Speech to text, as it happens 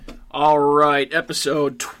All right,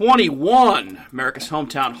 episode 21, America's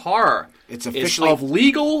Hometown Horror. It's officially of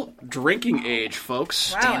legal drinking age,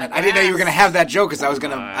 folks. Wow, Damn it! I didn't know you were gonna have that joke because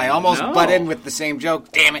I almost butt in with the same joke.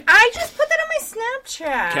 Damn it! I just put that on my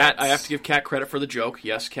Snapchat. Kat, I have to give Kat credit for the joke.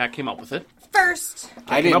 Yes, Kat came up with it. First.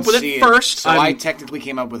 I didn't up with see it first. so I technically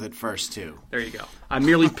came up with it first too. There you go. I'm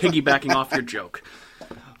merely piggybacking off your joke.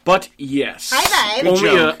 But yes, Hi, babe. only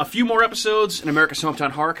joke. a few more episodes, and America's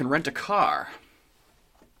Hometown Horror can rent a car.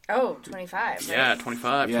 Oh, 25. Yeah,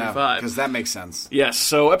 25, Yeah, 25. because that makes sense. Yes,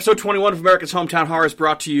 so episode 21 of America's Hometown Horror is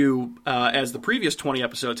brought to you, as the previous 20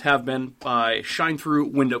 episodes have been, by Shine Through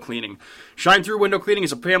Window Cleaning. Shine Through Window Cleaning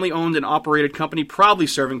is a family-owned and operated company proudly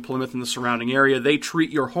serving Plymouth and the surrounding area. They treat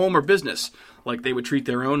your home or business like they would treat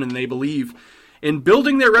their own, and they believe in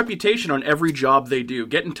building their reputation on every job they do.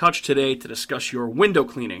 Get in touch today to discuss your window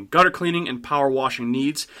cleaning, gutter cleaning, and power washing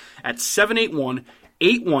needs at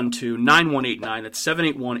 781-812-9189. That's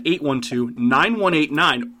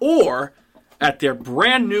 781-812-9189. Or at their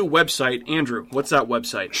brand new website. Andrew, what's that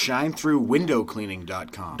website?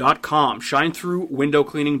 ShineThroughWindowCleaning.com.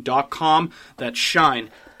 ShineThroughWindowCleaning.com. That's shine,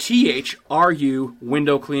 THRU,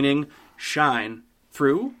 window cleaning, shine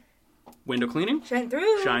through, window cleaning, Shine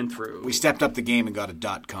through. shine through. We stepped up the game and got a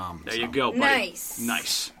 .com. There you go, buddy. Nice.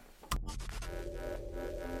 Nice.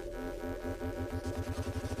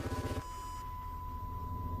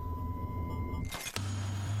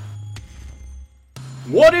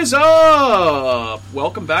 What is up?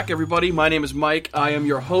 Welcome back, everybody. My name is Mike. I am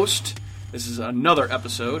your host. This is another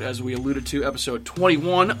episode, as we alluded to, episode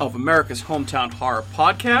 21 of America's Hometown Horror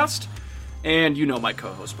Podcast. And you know my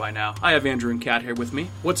co-host by now. I have Andrew and Kat here with me.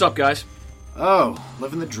 What's up, guys? Oh,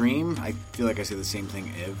 living the dream. I feel like I say the same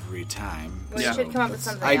thing every time. Well, you should come up with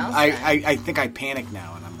something else. I think I panic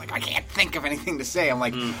now, and I'm like, I can't think of anything to say. I'm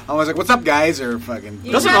like, I was like, what's up, guys? Or fucking.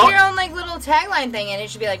 You Doesn't should have all- your own like little tagline thing, and it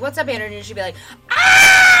should be like, "What's up, Andrew?" And you should be like,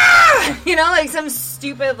 "Ah!" You know, like some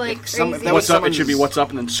stupid like Some- crazy. that was What's up? It should be someone's- what's up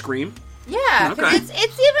and then scream. Yeah, because Okay.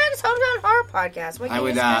 it's the America's Hometown Horror Podcast. What can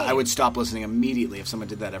you say? I would stop listening immediately if someone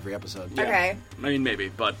did that every episode. Yeah. Okay. I mean, maybe,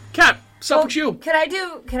 but Kat, what's up with you? Can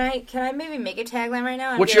I maybe make a tagline right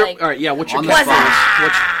now? And What's be your like, all right? Yeah, what's your On the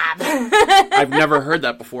catchphrase? I've never heard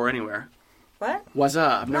that before anywhere. What? What's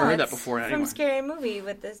up? I've never heard that it's before from anywhere. Scary Movie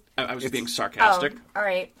with this. I was being sarcastic. Oh, all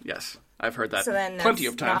right. Yes, I've heard that So then that's plenty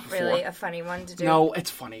of times not before. really a funny one to do. No,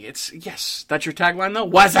 it's funny. It's yes. That's your tagline though.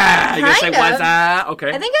 What's up? You gonna say Kind of. what's up? Okay.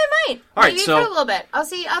 I think I might. All right, Maybe so- for a little bit. I'll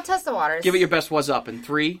see. I'll test the waters. Give it your best. What's up in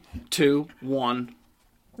 3, 2, 1.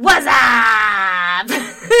 What's up?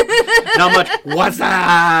 Not much. What's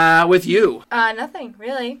up with you? Nothing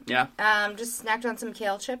really. Yeah, Just snacked on some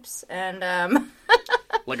kale chips and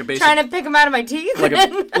like a basic, trying to pick them out of my teeth. like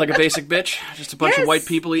a basic bitch. Just a bunch of Yes, white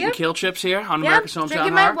people eating yep. kale chips here on Yep, America's Hometown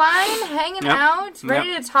drinking my Horror. wine, hanging Yep. out,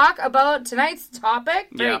 ready to talk about tonight's topic.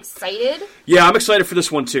 Very Yeah. excited. Yeah, I'm excited for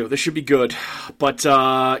this one too. This should be good. But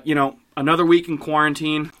another week in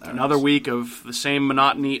quarantine, another week of the same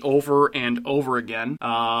monotony over and over again.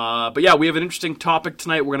 But yeah, we have an interesting topic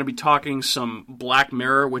tonight. We're going to be talking some Black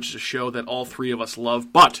Mirror, which is a show that all three of us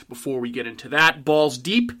love. But before we get into that, balls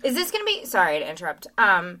deep. Is this going to be... Sorry to interrupt.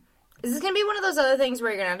 Is this going to be one of those other things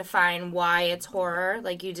where you're going to define why it's horror,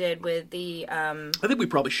 like you did with the... I think we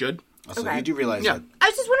probably should. Also, Okay. you do realize Yeah. that I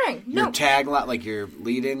was just wondering. your No. tagline, like your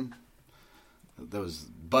lead-in, that was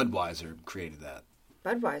Budweiser created that.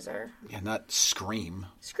 Budweiser. Yeah, not Scream.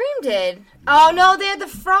 Scream did. Oh, no, they had the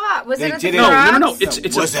frog. Was They it at did the it. No. Frogs?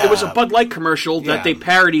 It What's was a up? Bud Light commercial that Yeah. they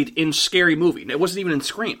parodied in Scary Movie. It wasn't even in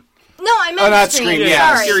Scream. No, I meant Oh, not Scream. Scream,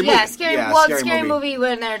 yeah, Sorry. Scary Yeah, Movie. Scary, Yeah, well, Scary Scary Movie. movie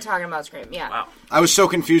when they're talking about Scream. Yeah. Wow. I was so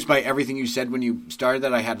confused by everything you said when you started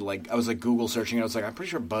that I had to I was Google searching and I was like, I'm pretty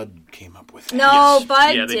sure Bud came up with it. No, Yes.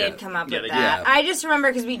 Bud Yeah, they did did. come up Yeah, with they that. did. I just remember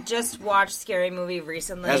because we just watched Scary Movie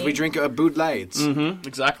recently. As we drink Bud Lights. Mm-hmm,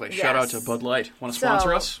 exactly. Shout out to Yes. Bud Light. Want to sponsor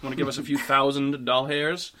So- us? Want to give us a few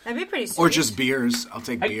 $1,000? That'd be pretty sweet. Or just beers. I'll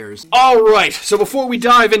take beers. All right. So before we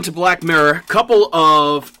dive into Black Mirror, a couple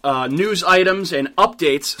of news items and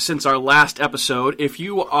updates since our last episode. If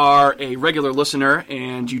you are a regular listener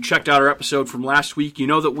and you checked out our episode from last week, you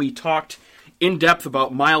know that we talked in depth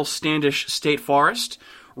about Miles Standish State Forest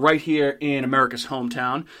right here in America's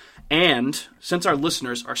hometown. And since our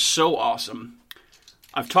listeners are so awesome,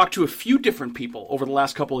 I've talked to a few different people over the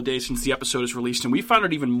last couple of days since the episode is released, and we found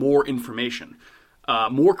out even more information,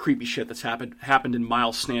 more creepy shit that's happened in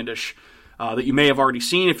Miles Standish that you may have already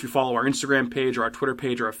seen if you follow our Instagram page or our Twitter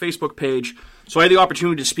page or our Facebook page. So I had the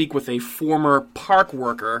opportunity to speak with a former park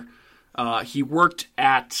worker. He worked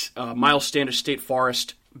at Miles Standish State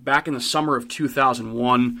Forest back in the summer of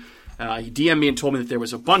 2001. He DM'd me and told me that there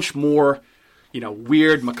was a bunch more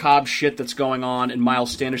weird, macabre shit that's going on in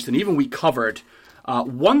Miles Standish than even we covered.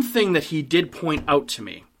 One thing that he did point out to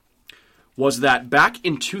me was that back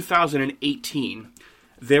in 2018,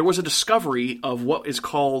 there was a discovery of what was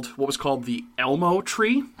called the Elmo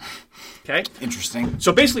tree. Okay? Interesting.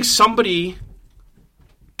 So basically somebody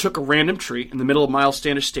took a random tree in the middle of Miles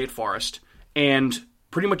Standish State Forest and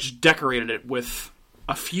pretty much decorated it with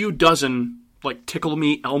a few dozen, Tickle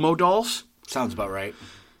Me Elmo dolls. Sounds about right.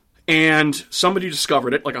 And somebody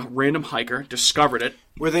discovered it, like a random hiker discovered it.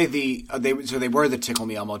 Were they they were the Tickle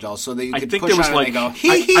Me Elmo dolls? So they I could think push there was on it and they go, I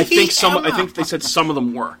think they said some of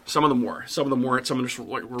them were. Some of them weren't. Some of them just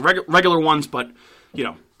were regular ones, but be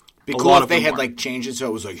a cool lot if of they them had weren't. changed it so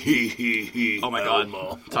it was like he. Oh my Elmo.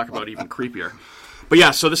 God! Talk about even creepier. But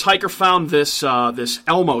yeah, so this hiker found this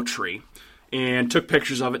Elmo tree and took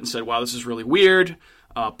pictures of it and said, "Wow, this is really weird."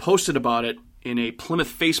 Posted about it in a Plymouth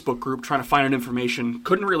Facebook group trying to find out information.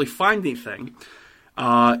 Couldn't really find anything.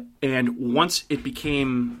 And once it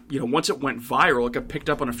became, once it went viral, it got picked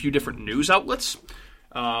up on a few different news outlets.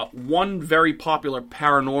 One very popular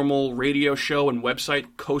paranormal radio show and website,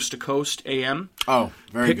 Coast to Coast AM. Oh,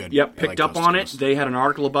 very good. Yep, I picked like up Coast to on it. Coast. They had an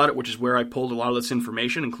article about it, which is where I pulled a lot of this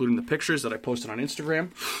information, including the pictures that I posted on Instagram.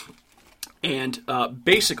 And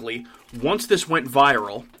basically, once this went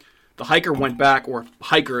viral, the hikers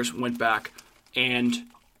went back, and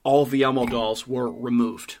all of the Elmo dolls were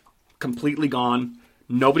removed. Completely gone.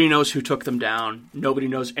 Nobody knows who took them down. Nobody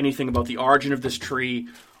knows anything about the origin of this tree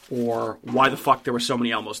or why the fuck there were so many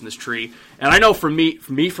Elmos in this tree. And I know for me,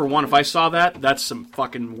 for one, if I saw that, that's some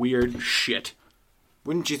fucking weird shit.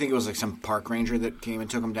 Wouldn't you think it was like some park ranger that came and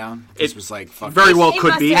took them down? This was like fuck very this. well It could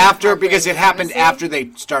must be. have- Because it happened Honestly. after they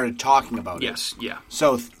started talking about it. Yes, yeah.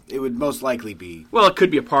 So it would most likely be. Well, it could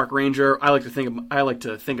be a park ranger. I like to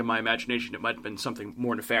think of my imagination. It might have been something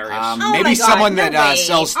more nefarious. Oh my Maybe God, someone no that way.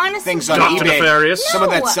 sells Honestly, things on Dr. eBay. Nefarious. Someone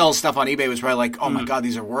that No. sells stuff on eBay was probably like, "Oh my God,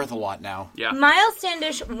 these are worth a lot now." yeah, Miles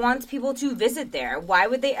Standish wants people to visit there. Why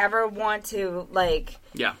would they ever want to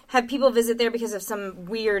yeah. have people visit there because of some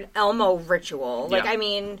weird Elmo ritual? Yeah. I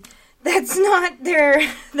mean, that's not their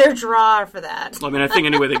draw for that. I mean, I think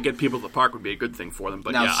anyway they get people to the park would be a good thing for them.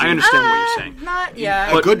 But Now, yeah, see- I understand what you're saying. Not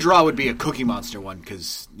yeah. A good draw would be a Cookie Monster one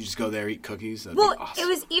because you just go there, eat cookies. That'd Well, be awesome. it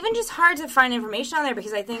was even just hard to find information on there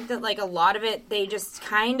because I think that a lot of it they just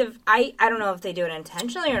kind of I don't know if they do it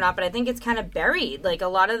intentionally or not, but I think it's kind of buried. A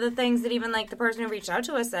lot of the things that even the person who reached out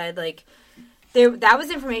to us said that was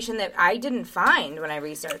information that I didn't find when I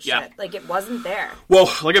researched Yeah. it. It wasn't there. Well,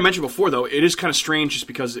 like I mentioned before, though, it is kind of strange just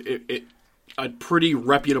because a pretty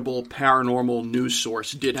reputable paranormal news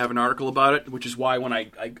source did have an article about it, which is why when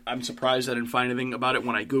I'm surprised I didn't find anything about it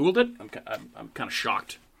when I Googled it. I'm kind of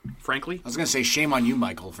shocked, frankly. I was going to say shame on you,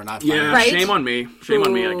 Michael, for not finding Yeah, it. Right? shame on me. Shame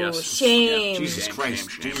on me, I Ooh, guess. shame. Yeah, Jesus shame, Christ.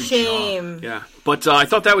 shame, Dude. shame. Shame. Yeah, but I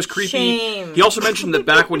thought that was creepy. Shame. He also mentioned that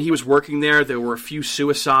back when he was working there were a few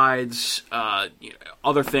suicides,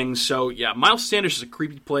 other things. So yeah, Miles Standish is a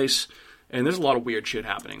creepy place, and there's a lot of weird shit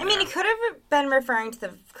happening I mean, there. it could have been referring to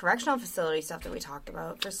the correctional facility stuff that we talked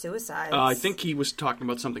about for suicides. I think he was talking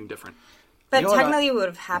about something different. But You know what, technically, it would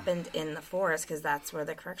have happened in the forest because that's where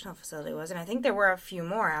the correctional facility was, and I think there were a few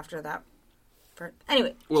more after that.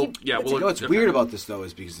 Anyway, Well, keep- yeah, You know what's weird about this, though,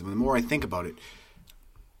 is because the more I think about it,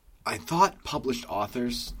 I thought published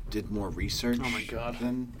authors did more research Oh my God.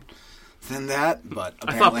 than that, but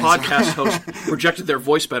I thought apparently podcast hosts projected their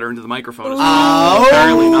voice better into the microphone. Oh,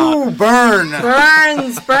 Apparently not. burn!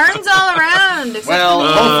 burns all around. except Well, for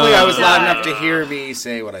me. hopefully I was loud enough to hear me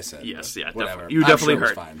say what I said. Yes, but yeah, whatever. definitely. You I'm definitely sure it was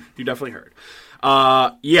heard. fine. You definitely heard.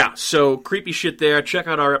 Yeah, so creepy shit there. Check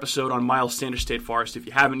out our episode on Miles Standish State Forest if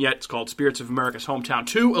you haven't yet. It's called Spirits of America's Hometown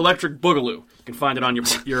 2 Electric Boogaloo. You can find it on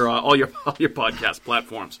all your podcast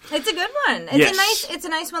platforms. It's a good one. Yes. It's a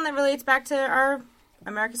nice one that relates back to our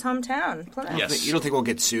America's hometown, Plymouth. Yes. You don't think we'll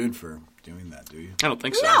get sued for doing that, do you? I don't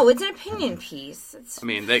think so. No, it's an opinion piece. It's I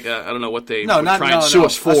mean, they, I don't know what they No, would not try no, and sue no.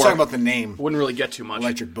 us for. I was talking about the name, Wouldn't really get too much.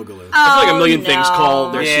 Electric Boogaloo. I feel like a million Oh, things no.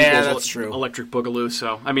 call their Yeah, sequels that's true. Electric Boogaloo.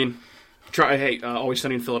 So, I mean, try Always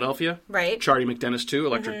Sunny in Philadelphia. Right. Charlie McDennis too,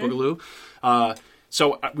 Electric Boogaloo.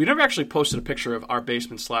 So we never actually posted a picture of our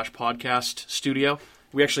basement/podcast studio.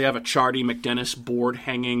 We actually have a Charlie McDennis board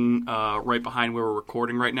hanging right behind where we're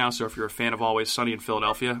recording right now. So if you're a fan of Always Sunny in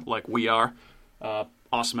Philadelphia, like we are,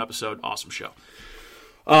 awesome episode, awesome show.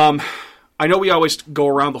 I know we always go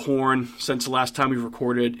around the horn since the last time we've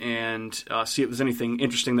recorded and see if there's anything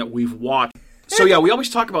interesting that we've watched. So yeah, we always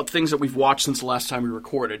talk about things that we've watched since the last time we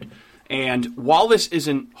recorded. And while this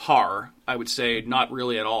isn't horror, I would say not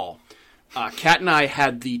really at all. Kat and I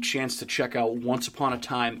had the chance to check out Once Upon a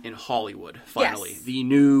Time in Hollywood, finally.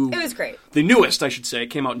 Yes. It was great. The newest, I should say. It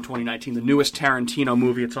came out in 2019. The newest Tarantino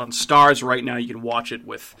movie. It's on Starz right now. You can watch it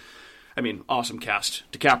with, awesome cast.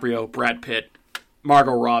 DiCaprio, Brad Pitt,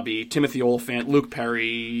 Margot Robbie, Timothy Olyphant, Luke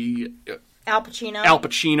Perry, Al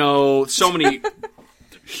Pacino. So many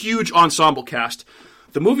huge ensemble cast.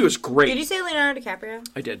 The movie was great. Did you say Leonardo DiCaprio?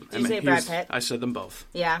 I did. Did you say Brad Pitt? I said them both.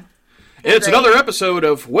 Yeah. It's another episode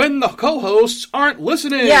of When the Co-Hosts Aren't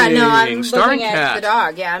Listening. Yeah, no, I'm starring looking at Kat. the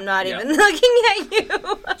dog. Yeah, I'm not even looking at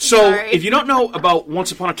you. So, Sorry. if you don't know about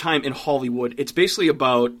Once Upon a Time in Hollywood, it's basically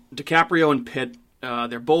about DiCaprio and Pitt.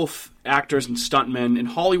 They're both actors and stuntmen in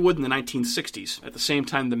Hollywood in the 1960s. At the same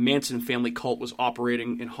time, the Manson family cult was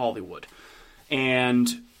operating in Hollywood.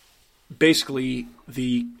 And basically,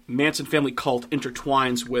 the Manson family cult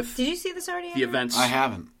intertwines with Did you see this already? the events I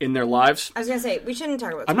haven't. in their lives. I was going to say, we shouldn't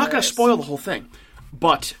talk about I'm not going to spoilers. spoil the whole thing,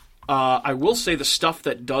 but I will say the stuff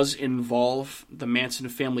that does involve the Manson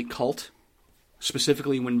family cult,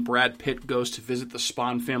 specifically when Brad Pitt goes to visit the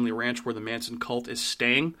Spahn family ranch where the Manson cult is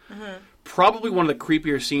staying, probably one of the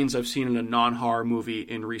creepier scenes I've seen in a non-horror movie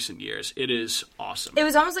in recent years. It is awesome. It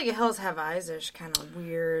was almost like a Hills Have Eyes-ish, kind of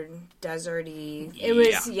weird, deserty. It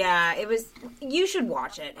was, you should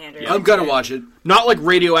watch it, Andrew. I'm gonna watch it. Not like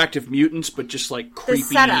Radioactive Mutants, but just like creepy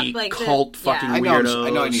setup, like cult fucking I know. weirdos. I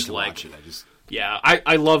know. I need to like, watch it.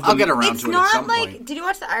 I love them. I'll get around It's to it at not some like, point. did you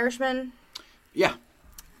watch The Irishman? Yeah.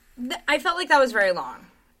 I felt like that was very long.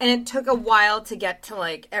 And it took a while to get to,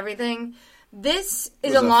 like, everything. This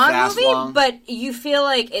is a long movie, but you feel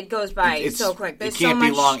like it goes by so quick. There's it can't so be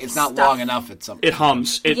much long. It's not stuff. long enough at some point. It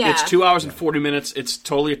hums. Yeah. It's 2 hours and 40 minutes. It's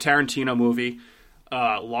totally a Tarantino movie.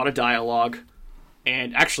 A lot of dialogue.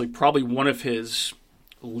 And actually probably one of his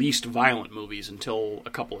least violent movies until a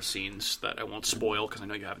couple of scenes that I won't spoil because I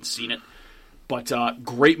know you haven't seen it. But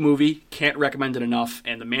great movie. Can't recommend it enough.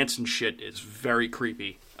 And the Manson shit is very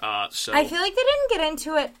creepy. So I feel like they didn't get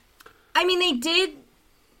into it. I mean, they did,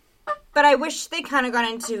 but I wish they kind of got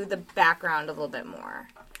into the background a little bit more.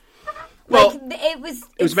 Well, like, it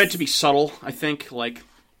was meant to be subtle, I think. Like,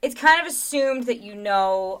 it's kind of assumed that you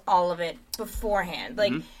know all of it beforehand.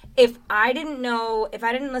 Like, Mm-hmm. if I didn't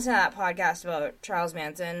listen to that podcast about Charles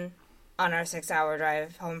Manson on our 6-hour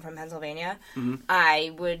drive home from Pennsylvania, Mm-hmm.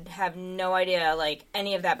 I would have no idea, like,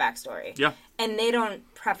 any of that backstory. Yeah. And they don't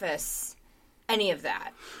preface any of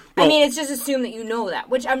that. Well, I mean, it's just assumed that you know that,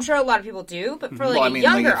 which I'm sure a lot of people do, but for, like, Well, I a mean,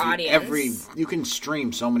 younger like, audience... you can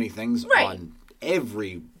stream so many things Right. on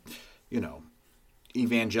every,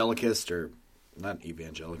 evangelicist or not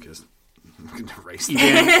evangelicist. Erase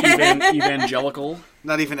that. evangelical.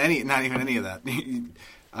 Not even any of that.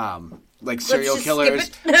 Like serial just killers,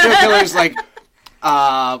 skip it. serial killers, like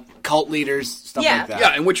cult leaders, stuff Yeah. like that.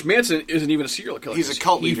 Yeah, in which Manson isn't even a serial killer. He's a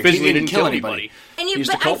cult leader. He physically He didn't didn't kill kill anybody. And He's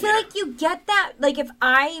but the cult I feel leader. like you get that. Like, if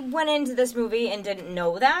I went into this movie and didn't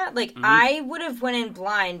know that, like, I would have went in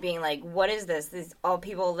blind being like, what is this? These all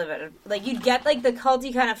people live at... Like, you'd get, like, the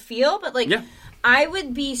culty kind of feel, but, like, Yeah. I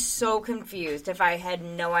would be so confused if I had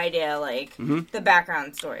no idea, like, the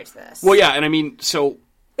background story to this. Well, yeah, and I mean, so...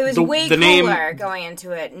 It was way cooler going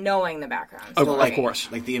into it knowing the background story. Of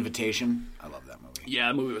course. Like The Invitation. I love that movie. Yeah,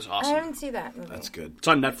 the movie was I awesome. didn't see that movie. That's good. It's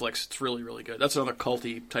on Netflix. It's really, really good. That's another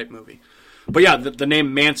culty type movie. But yeah, the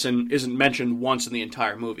name Manson isn't mentioned once in the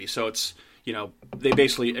entire movie, so it's, they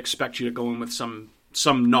basically expect you to go in with some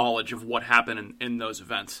knowledge of what happened in those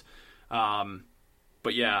events.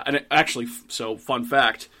 But yeah, and actually, so fun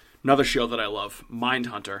fact, another show that I love,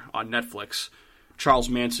 Mindhunter on Netflix. Charles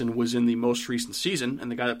Manson was in the most recent season,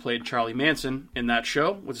 and the guy that played Charlie Manson in that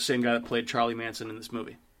show was the same guy that played Charlie Manson in this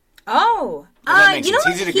movie. Oh, that makes you know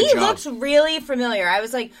sense. what? He did a good job. Looks really familiar. I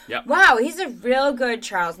was like, Yep. wow, he's a real good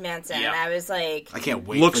Charles Manson. Yeah. And I was like, I can't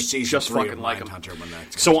wait Looks for season just 3 fucking of like him. Mindhunter when that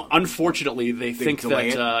comes So out. unfortunately, they think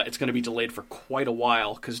delay that it's going to be delayed for quite a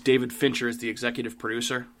while because David Fincher is the executive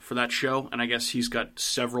producer for that show, and I guess he's got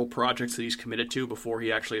several projects that he's committed to before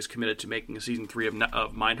he actually is committed to making a season 3 of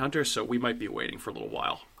Mindhunter. So we might be waiting for a little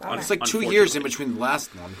while. It's like 2 years in between the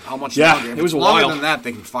last one. How much Yeah, longer? If it was it's a longer while. than that,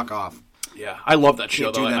 they can fuck off. Yeah, I love that show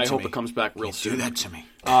Can't do though. that I to hope me. it comes back real Can't soon. do that to me.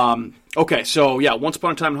 Okay, so yeah, Once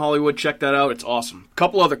Upon a Time in Hollywood, check that out. It's awesome.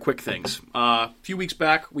 Couple other quick things. A few weeks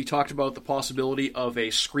back, we talked about the possibility of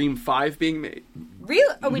a Scream 5 being made.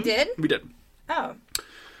 really? Oh, we did? We did. Oh,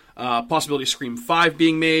 Possibility of Scream 5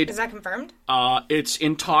 being made. is that confirmed? It's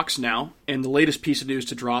in talks now, and the latest piece of news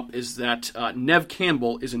to drop is that Nev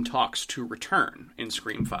Campbell is in talks to return in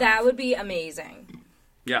Scream 5. That would be amazing.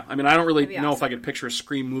 Yeah, I mean, I don't really That'd be know if I awesome. could picture a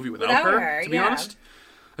Scream movie without Without her, her, to be yeah. honest.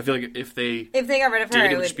 I feel like if they got rid of her,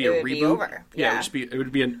 did, it would just be a reboot. be over. Yeah, it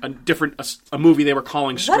would be a different a movie they were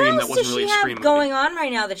calling Scream that wasn't really a Scream movie. What else does she have going on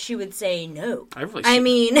right now that she would say no? I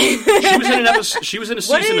mean, she was in a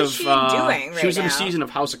season what is of she doing right she was in now? a season of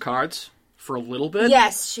House of Cards for a little bit.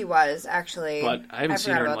 Yes, she was actually. But I haven't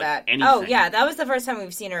seen her in that. anything. Oh yeah, that was the first time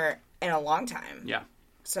we've seen her in a long time. Yeah.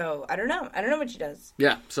 So I don't know. I don't know what she does.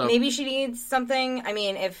 Yeah. So maybe she needs something. I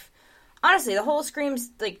mean, if honestly, the whole Scream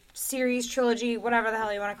series, trilogy, whatever the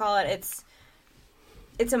hell you want to call it, it's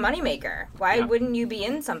a moneymaker. Why wouldn't you be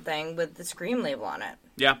in something with the Scream label on it?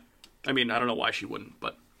 Yeah. I mean, I don't know why she wouldn't,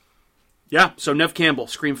 but yeah. So Neve Campbell,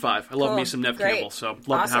 Scream 5. I love me some Neve Campbell, so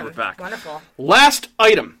love to have her back. Wonderful. Last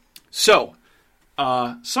item. So,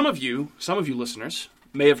 some of you listeners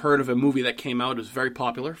may have heard of a movie that came out. It was very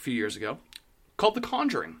popular a few years ago, called The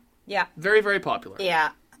Conjuring. Yeah. Very, very popular.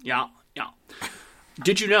 Yeah. Yeah.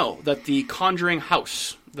 Did you know that the Conjuring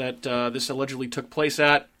house that this allegedly took place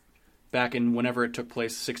at, back in whenever it took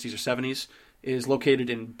place, 60s or 70s, is located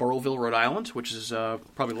in Burrillville, Rhode Island, which is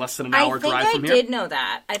probably less than an hour drive from here. I think I did know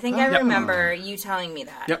that. I think I remember you telling me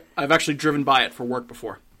that. Yep, I've actually driven by it for work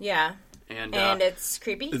before. Yeah. And it's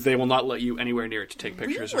creepy? They will not let you anywhere near it to take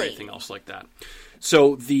pictures or anything else like that.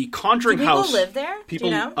 So the Conjuring Do people house... live there?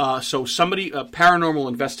 People, Do you know? So somebody, paranormal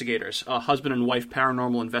investigators, a husband and wife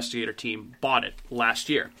paranormal investigator team bought it last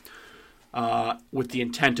year with the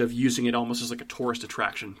intent of using it almost as like a tourist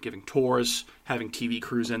attraction, giving tours, having TV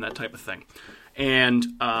crews in, that type of thing. And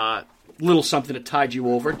little something to tide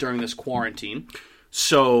you over during this quarantine.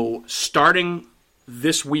 So starting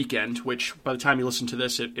this weekend, which by the time you listen to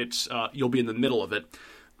this, it's you'll be in the middle of it,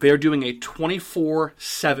 they're doing a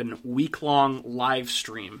 24/7 week-long live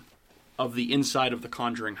stream of the inside of the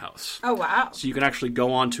Conjuring house. Oh, wow. So you can actually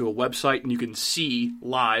go onto a website and you can see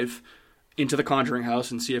live into the Conjuring house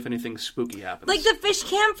and see if anything spooky happens. Like the fish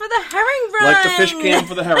cam for the herring run. Like the fish cam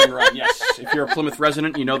for the herring run, yes. If you're a Plymouth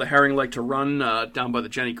resident, you know the herring like to run down by the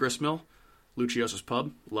Jenny Gristmill. Lucioso's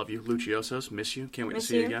Pub. Love you, Lucioso's. Miss you. Can't wait to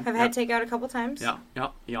see you again. Have had takeout a couple times. Yeah.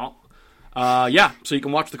 So you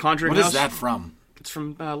can watch the Conjuring house. What is that from? It's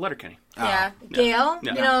from Letterkenny. Yeah. Gail,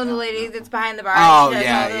 Yeah. you know, the lady that's behind the bar. Oh, she does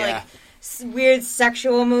yeah, all the, yeah. weird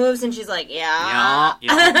sexual moves, and she's like, Yeah.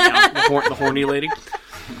 The horny lady.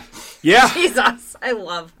 Yeah. Jesus, I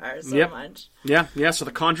love her so much. Yeah, so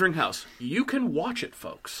the Conjuring house. You can watch it,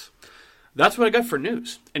 folks. That's what I got for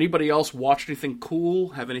news. Anybody else watch anything cool?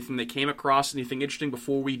 Have anything they came across? Anything interesting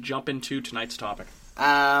before we jump into tonight's topic?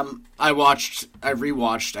 I rewatched,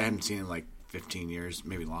 I haven't seen it in like 15 years,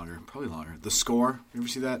 maybe longer, probably longer. The Score, you ever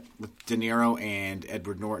see that? With De Niro and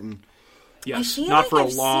Edward Norton. Yes, I feel not like for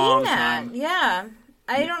I've a long seen that. time. Yeah.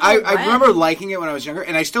 I don't know I remember liking it when I was younger,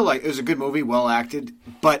 and I still like it. It was a good movie, well acted,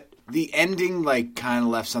 but the ending kind of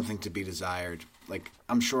left something to be desired. Like,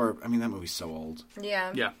 I'm sure, that movie's so old.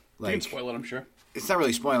 Yeah. Yeah, you Like- can spoil it, I'm sure. It's not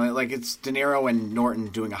really spoiling it. Like, it's De Niro and Norton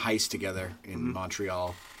doing a heist together in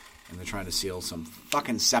Montreal, and they're trying to steal some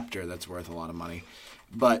fucking scepter that's worth a lot of money.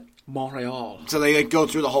 But Montreal. so they go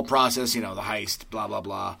through the whole process, the heist, blah, blah,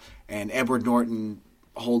 blah. And Edward Norton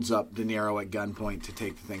holds up De Niro at gunpoint to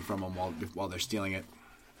take the thing from him while they're stealing it.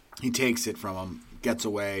 He takes it from him, gets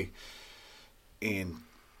away, and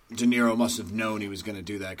De Niro must have known he was going to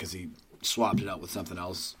do that because he swapped it out with something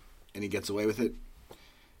else, and he gets away with it.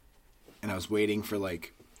 And I was waiting for,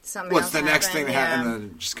 Something what's else the next thing to happen? yeah. And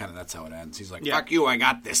then just kind of that's how it ends. He's like, Yeah. fuck you, I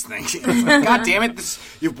got this thing. Like, God damn it.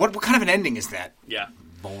 What kind of an ending is that? Yeah.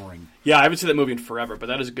 Boring. Yeah, I haven't seen that movie in forever, but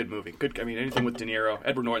that is a good movie. Good. I mean, anything with De Niro.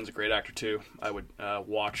 Edward Norton's a great actor, too. I would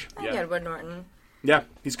watch. I like Edward Norton. Yeah,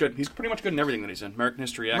 he's good. He's pretty much good in everything that he's in. American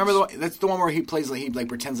History X. Remember that's the one where he plays he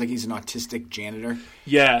pretends like he's an autistic janitor?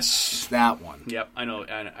 Yes. That one. Yep, I know.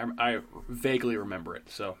 I vaguely remember it,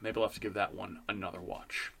 so maybe I'll have to give that one another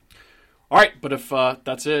watch. All right, but if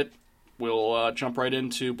that's it, we'll jump right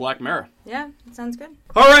into Black Mirror. Yeah, that sounds good.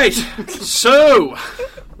 All right, so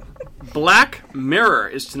Black Mirror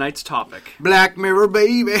is tonight's topic. Black Mirror,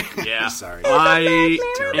 baby. Yeah, Sorry. I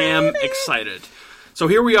am excited. So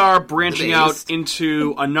here we are branching It out is.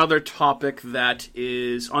 into another topic that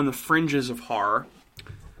is on the fringes of horror,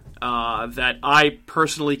 that I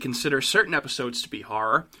personally consider certain episodes to be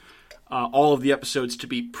horror, all of the episodes to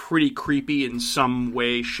be pretty creepy in some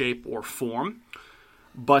way, shape, or form.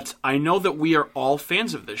 But I know that we are all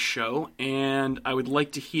fans of this show, and I would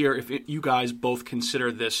like to hear if you guys both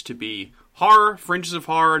consider this to be horror, fringes of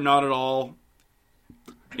horror, not at all.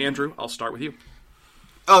 Andrew, I'll start with you.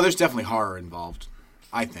 Oh, there's definitely horror involved,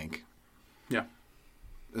 I think. Yeah.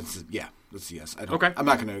 That's a yes. Okay. I'm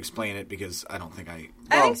not going to explain it because I don't think I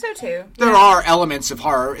think so too. There are elements of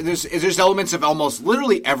horror. There's elements of almost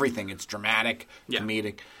literally everything. It's dramatic, Yeah.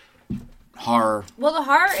 comedic. horror, Well, the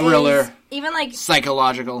horror thriller, is even like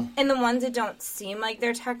psychological. and the ones that don't seem like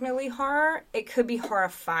they're technically horror, it could be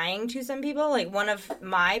horrifying to some people. Like one of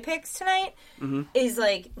my picks tonight is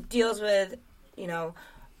like deals with,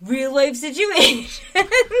 real life situations.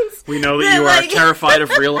 We know that you are terrified of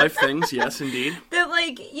real life things. Yes, indeed. That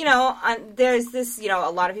there's this, a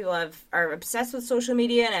lot of people are obsessed with social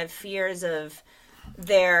media and have fears of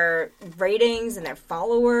their ratings and their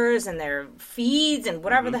followers and their feeds and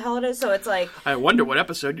whatever the hell it is. So it's like, I wonder what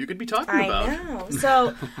episode you could be talking about. I know.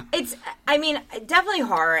 So it's, definitely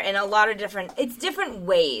horror in a lot of it's different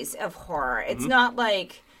ways of horror. It's not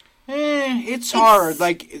like, It's horror.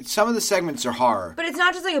 Like, some of the segments are horror. but it's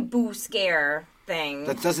not just like a boo scare thing.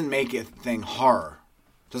 That doesn't make a thing horror.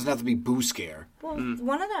 Doesn't have to be boo scare. Well,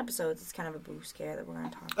 one of the episodes is kind of a boo scare that we're going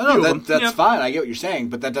to talk about. Oh, no, Few of them. that's Yeah. fine. I get what you're saying,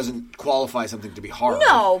 but that doesn't qualify something to be horror.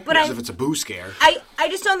 No, but Because I- if it's a boo scare. I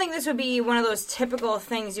just don't think this would be one of those typical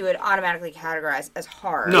things you would automatically categorize as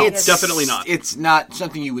horror. No, Because- definitely not. It's not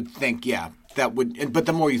something you would think, that would... But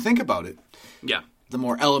the more you think about it, Yeah, the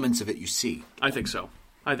more elements of it you see. I think so.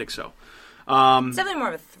 It's definitely more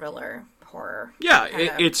of a thriller horror. Yeah,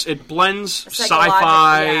 kinda. it blends Psychological,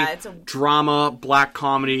 sci-fi, yeah, it's a- drama, black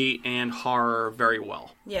comedy, and horror very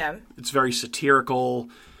well. Yeah. It's very satirical.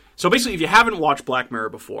 So basically, if you haven't watched Black Mirror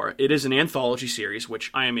before, it is an anthology series, which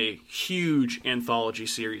I am a huge anthology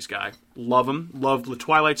series guy. Love them. Loved The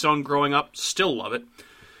Twilight Zone growing up. Still love it.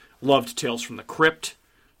 Loved Tales from the Crypt.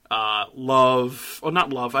 I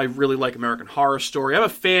really like American Horror Story. I'm a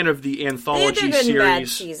fan of the anthology They're good series and bad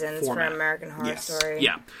seasons format. for American Horror Yes. Story.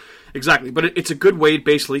 Yeah, exactly. But it's a good way,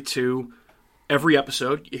 basically, to every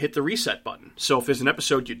episode, you hit the reset button. So if there's an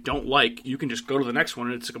episode you don't like, you can just go to the next one,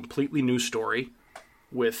 and it's a completely new story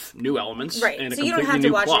with new elements Right. and a So you completely don't have to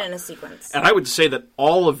new watch plot. it in a sequence. And I would say that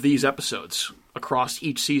all of these episodes across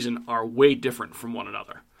each season are way different from one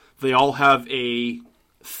another. They all have a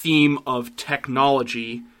theme of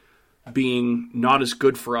technology being not as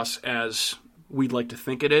good for us as we'd like to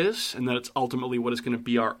think it is, and that it's ultimately what is going to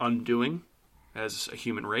be our undoing as a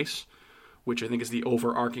human race, which I think is the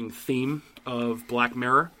overarching theme of Black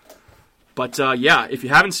Mirror. But if you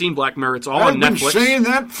haven't seen Black Mirror, it's all on Netflix. I've been saying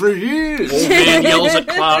that for years. Old man yells at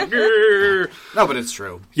cloud. "Grrr." No, but it's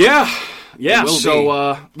true. Yeah. It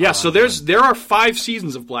will be. So there are 5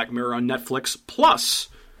 seasons of Black Mirror on Netflix, plus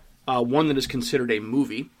one that is considered a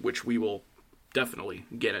movie, which we will definitely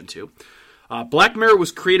get into. Black Mirror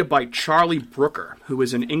was created by Charlie Brooker, who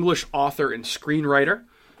is an English author and screenwriter,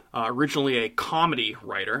 originally a comedy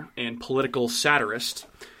writer and political satirist,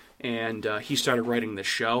 and he started writing this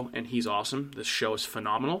show, and he's awesome. This show is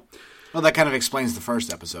phenomenal. Well, that kind of explains the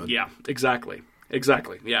first episode. Yeah, exactly.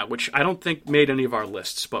 Yeah, which I don't think made any of our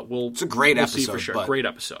lists, but it's a great we'll see episode, for sure. but- Great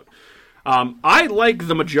episode. I like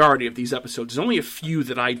the majority of these episodes. There's only a few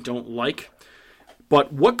that I don't like.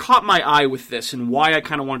 But what caught my eye with this and why I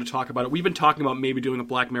kind of wanted to talk about it, we've been talking about maybe doing a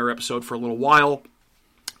Black Mirror episode for a little while.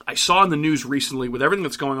 I saw in the news recently, with everything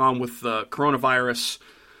that's going on with the coronavirus,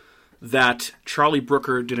 that Charlie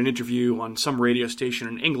Brooker did an interview on some radio station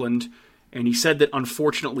in England, and he said that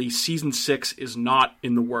unfortunately Season 6 is not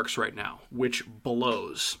in the works right now, which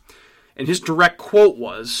blows. And his direct quote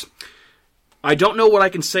was, "I don't know what I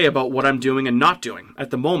can say about what I'm doing and not doing. At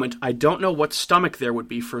the moment, I don't know what stomach there would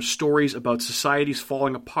be for stories about societies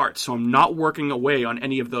falling apart, so I'm not working away on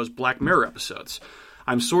any of those Black Mirror episodes.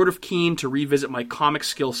 I'm sort of keen to revisit my comic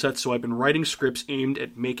skill set, so I've been writing scripts aimed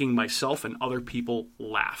at making myself and other people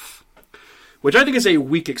laugh." Which I think is a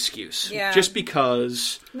weak excuse. Yeah. Just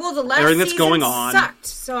because Well, the last everything that's season going on. sucked.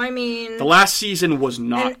 So, I mean... the last season was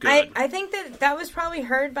not and good. I think that was probably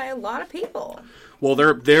heard by a lot of people. Well,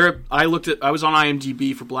 I was on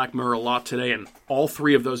IMDb for Black Mirror a lot today, and all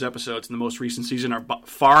 3 of those episodes in the most recent season are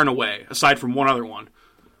far and away, aside from one other one,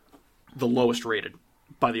 the lowest rated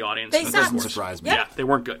by the audience. They That sucked. doesn't surprise me. Yeah, they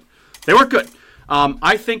weren't good. They weren't good.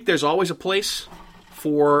 I think there's always a place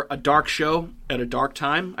for a dark show at a dark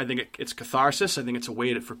time. I think it's catharsis. I think it's a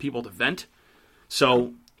way for people to vent.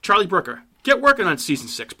 So, Charlie Brooker, get working on Season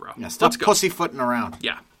 6, bro. Yeah, stop Let's go. pussyfooting around.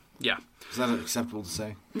 Yeah. Is that acceptable to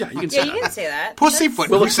say? Yeah, you can Yeah, say you that. can say that. Pussyfoot.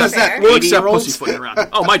 We'll Who accept says that? fair. We'll accept 80-year-olds? pussyfooting around.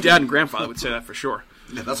 Oh, my dad and grandfather would say that for sure.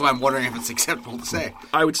 Yeah, that's why I'm wondering if it's acceptable to say.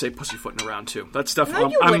 I would say pussyfooting around too. That stuff. No,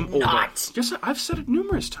 you I'm would older. not. Yes, I've said it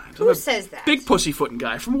numerous times. Who I'm a says that? Big pussyfooting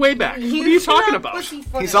guy from way back. What are you talking about?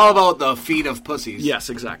 He's all about the feet of pussies. Yes,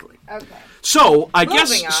 exactly. Okay. So I Moving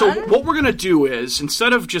guess so. on. What we're gonna do is,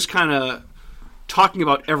 instead of just kind of talking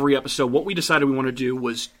about every episode, what we decided we want to do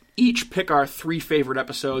was each pick our 3 favorite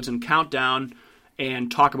episodes and count down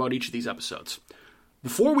and talk about each of these episodes.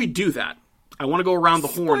 Before we do that, I want to go around the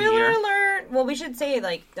horn Spoiler here. alert! Well, we should say,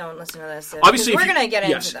 like, don't listen to this. Obviously, we're going to get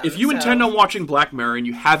yes, into them. if you intend on watching Black Mirror and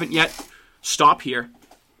you haven't yet, stop here,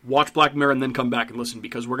 watch Black Mirror, and then come back and listen,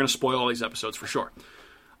 because we're going to spoil all these episodes for sure.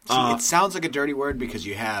 See, it sounds like a dirty word because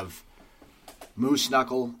you have moose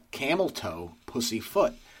knuckle, camel toe, pussy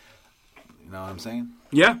foot. You know what I'm saying?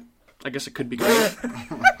 Yeah, I guess it could be good.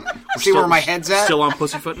 See where my head's at? Still on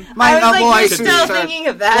pussyfooting? I was like, I you're still thinking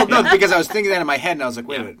of that. Well, no, because I was thinking that in my head, and I was like,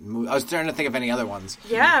 wait a minute. I was trying to think of any other ones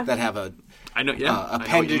that have a I know, yeah.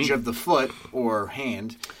 appendage of the foot or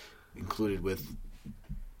hand included with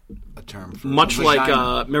a term for much like,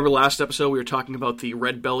 vagina. remember last episode we were talking about the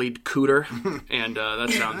red-bellied cooter, and that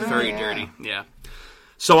sounds very dirty. Yeah.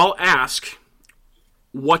 So I'll ask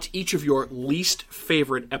what each of your least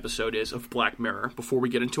favorite episode is of Black Mirror before we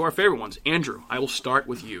get into our favorite ones. Andrew, I will start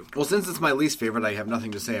with you. Well, since it's my least favorite, I have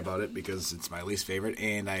nothing to say about it because it's my least favorite,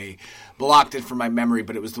 and I blocked it from my memory,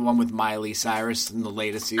 but it was the one with Miley Cyrus in the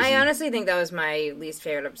latest season. I honestly think that was my least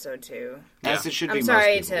favorite episode, too. As it should be. I'm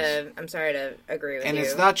sorry to agree with you. And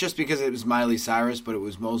it's not just because it was Miley Cyrus, but it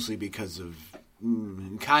was mostly because of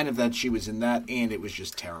kind of that she was in that, and it was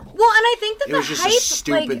just terrible. Well, and I think that it was just hype, a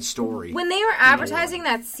stupid like, story. When they were advertising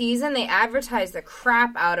that season, they advertised the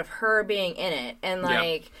crap out of her being in it, and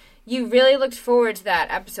like you really looked forward to that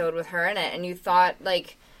episode with her in it, and you thought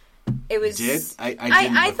like it was. Did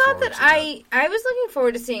I thought that I was looking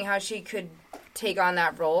forward to seeing how she could take on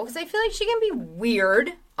that role because I feel like she can be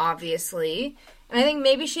weird, obviously. And I think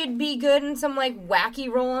maybe she'd be good in some like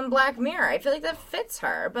wacky role in Black Mirror. I feel like that fits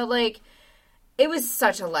her, but like. It was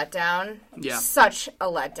such a letdown. Yeah. Such a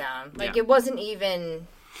letdown. Like, it wasn't even...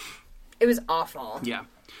 It was awful. Yeah.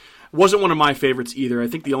 Wasn't one of my favorites either. I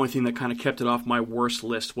think the only thing that kind of kept it off my worst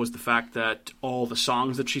list was the fact that all the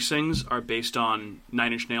songs that she sings are based on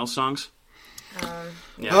Nine Inch Nails songs.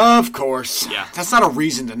 Of course. Yeah. That's not a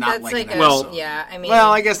reason to not like like an Well, episode. yeah, I mean...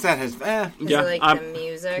 Well, I guess that has... Is it like the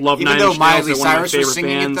music? Love Even Nine though Inch Nails. Miley They're one of my Cyrus was favorite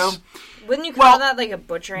singing bands. it, though? Wouldn't you call that like a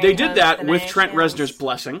butchering They did that of with the Trent Nine Inch Reznor's Nails?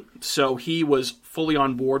 blessing, so he was fully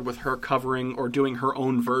on board with her covering or doing her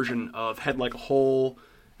own version of Head Like a Hole,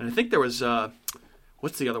 and I think there was,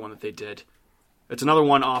 what's the other one that they did? It's another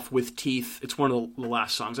one off With Teeth. It's one of the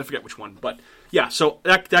last songs. I forget which one, but yeah, so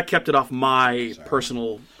that kept it off my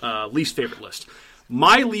personal least favorite list.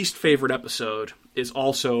 My least favorite episode is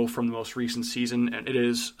also from the most recent season, and it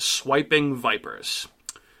is Swiping Vipers.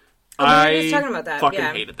 we were just talking about that, fucking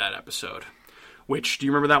yeah. hated that episode. Which, do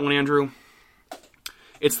you remember that one, Andrew?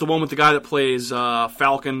 It's the one with the guy that plays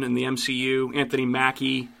Falcon in the MCU, Anthony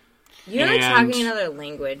Mackie. You're and talking another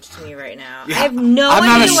language to me right now. Yeah. I have no I'm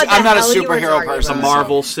not idea a- what the I'm not a hell you were superhero talking person, The about.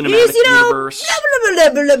 Marvel Cinematic Because, Universe. blah,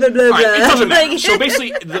 blah, blah, blah, blah, blah, All right, it blah. doesn't matter. Like- So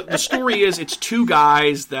basically, the story is it's two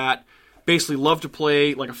guys that basically love to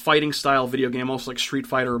play like a fighting style video game, almost like Street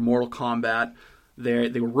Fighter or Mortal Kombat. They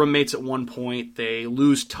were roommates at one point. They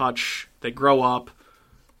lose touch. They grow up.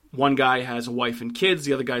 One guy has a wife and kids.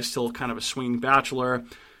 The other guy's still kind of a swinging bachelor.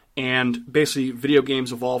 And basically, video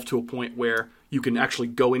games evolve to a point where you can actually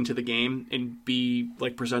go into the game and be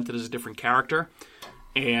like presented as a different character.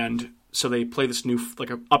 And so they play this new, like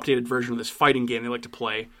an updated version of this fighting game they like to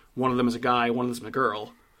play. One of them is a guy, one of them is a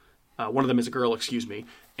girl. One of them is a girl, excuse me.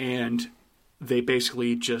 And they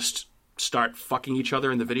basically just start fucking each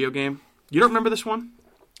other in the video game. You don't remember this one?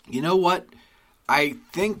 You know what? I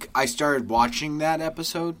think I started watching that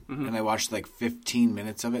episode, and I watched like 15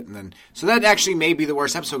 minutes of it, and then so that actually may be the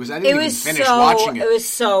worst episode because I didn't even finish watching it. It was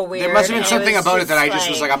so weird. There must have been something was about it that I just just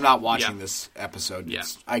was like, I'm not watching Yeah. this episode. Yeah.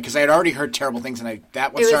 Because I had already heard terrible things, and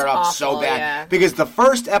that one It was started off so awful, bad. yeah. Because the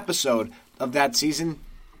first episode of that season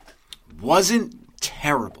wasn't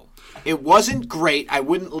terrible. It wasn't great. I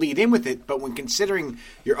wouldn't lead in with it, but when considering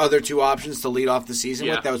your other two options to lead off the season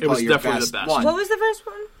Yeah, with, that was it was probably your definitely best, the best. one. What was the first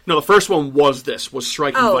one? No, the first one was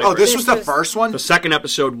Striking Vipers. Oh, this This was the was- first one? The second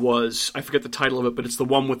episode was, I forget the title of it, but it's the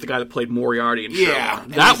one with the guy that played Moriarty in Yeah, Sherlock.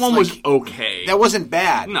 and That it's one was like- okay. That wasn't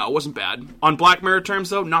bad. No, it wasn't bad. On Black Mirror terms,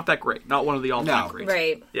 though, not that great. Not one of the all-time No. greats.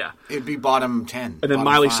 Right. Yeah. It'd be bottom 10. And then bottom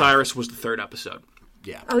Miley 5. Cyrus was the third episode.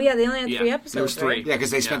 Yeah. Oh, yeah, they only had Yeah, 3 there episodes, was 3. right? Yeah, because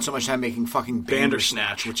they spent so much time making fucking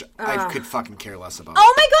Bandersnatch. Bandersnatch, which I could fucking care less about.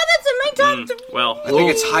 Oh, my God, that's in my top 3. Well, I think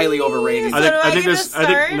it's highly overrated. So I do I think get to there's start?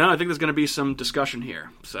 I think there's going to be some discussion here.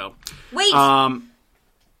 So, Wait. um,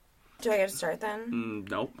 Do I get to start then?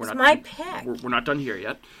 no, we're It's not. my pick. We're not done here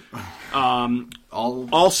yet.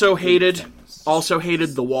 Also hated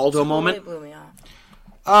the Waldo moment. Totally blew me off.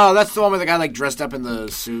 Oh, that's the one where the guy like dressed up in the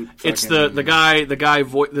suit. It's fucking- the guy.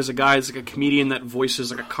 There's a guy. It's like a comedian that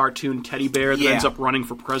voices like a cartoon teddy bear that Yeah. ends up running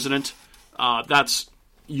for president. That's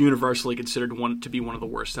universally considered to be one of the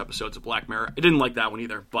worst episodes of Black Mirror. I didn't like that one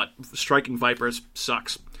either, but Striking Vipers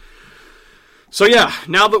sucks. So yeah,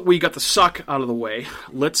 now that we got the suck out of the way,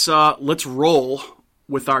 let's roll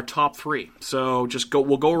with our top 3. So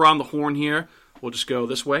we'll go around the horn here. We'll just go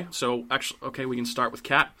this way. So actually, okay, we can start with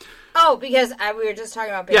Kat. Oh, because we were just talking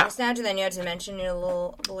about Bandersnatch, and then you had to mention your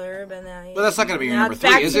little blurb, and then. Well, that's not going to be your number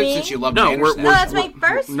 3, is it? Since you love Bandersnatch. No, that's my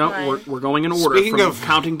first one. We're going in order. Speaking of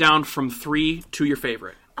counting down from 3 to your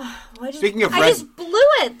favorite. Speaking of I just blew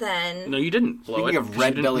it then. No, you didn't blow Speaking it. of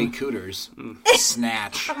red belly cooters,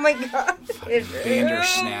 Snatch. Oh my god.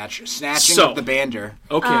 Bandersnatch. Snatching So- of the bander.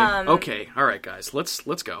 Okay. All right, guys. Let's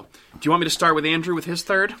go. Do you want me to start with Andrew with his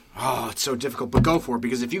third? Oh, it's so difficult, but go for it,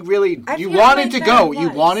 because if you really, I you forgot wanted my to go, third you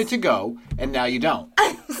was. wanted to go, and now you don't.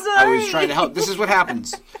 I Sorry. was trying to help. This is what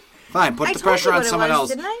happens. Fine, put I the told pressure you on what it someone was, else.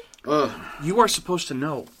 Didn't I? Ugh. You are supposed to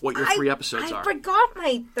know what your 3 episodes I are. forgot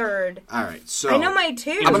my third. All right, so I know my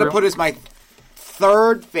 2. I'm going to put as my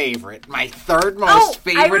third favorite, my third most Oh,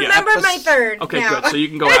 favorite. I remember my third. Okay, now. good. So you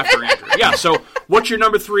can go after Andrew. Yeah, so what's your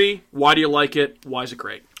number 3? Why do you like it? Why is it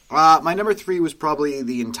great? My number 3 was probably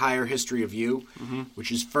The Entire History of You,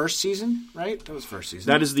 which is first season, right? That was first season.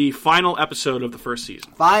 That is the final episode of the first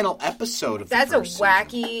season. final episode of That's the a first season.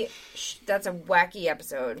 wacky. That's a wacky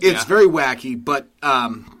episode. It's very wacky, but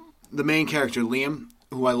the main character, Liam,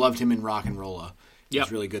 who I loved him in Rock and Rolla, Yep.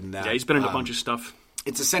 he's really good in that. Yeah, he's been in a bunch of stuff.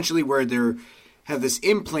 It's essentially where they have this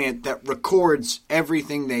implant that records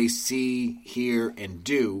everything they see, hear, and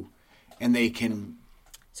do, and they can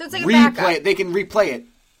So it's like a replay backup. it. They can replay it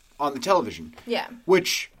on the television. Yeah.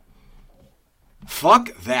 Which,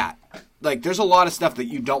 fuck that. Like, there's a lot of stuff that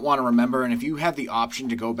you don't want to remember, and if you have the option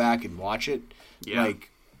to go back and watch it, like,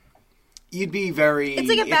 you'd be very... It's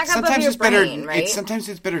like a backup of sometimes your it's better, brain, right? Sometimes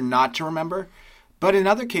it's better not to remember, but in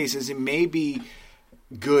other cases, it may be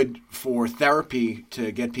good for therapy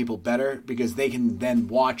to get people better, because they can then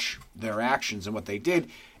watch their actions and what they did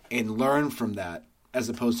and learn from that, as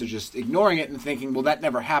opposed to just ignoring it and thinking, well, that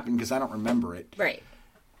never happened because I don't remember it. Right.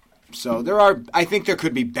 So I think there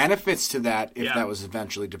could be benefits to that if that was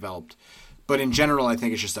eventually developed. But in general, I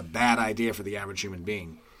think it's just a bad idea for the average human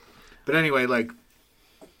being. But anyway, like,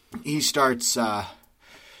 he starts,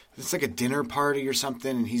 it's like a dinner party or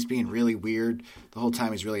something, and he's being really weird. The whole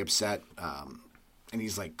time he's really upset. And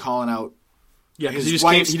he's like calling out. Yeah, because his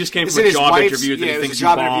he just came is from it a his job wife's- interview that yeah, he it was thinks a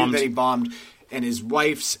job he bombed. interview that he bombed, and his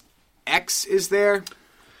wife's ex is there.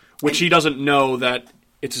 Which he doesn't know that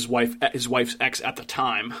it's his wife's ex at the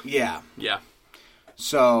time. Yeah. Yeah.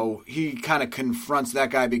 So he kind of confronts that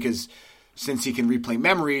guy because since he can replay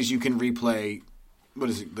memories, you can replay, what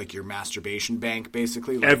is it, like your masturbation bank,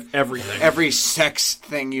 basically? Like Everything. every sex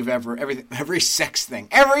thing you've ever, every sex thing.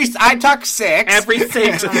 I talk sex. Every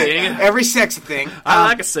sex thing. Every sex thing. I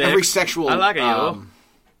like a sex. Every sexual. I like a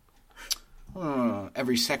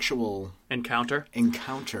every sexual encounter.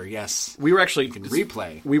 Yes. We were actually can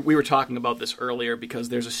replay. We were talking about this earlier because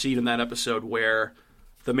there's a scene in that episode where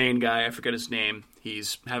the main guy, I forget his name,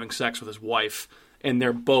 he's having sex with his wife, and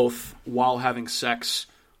they're both, while having sex,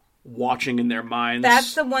 watching in their minds.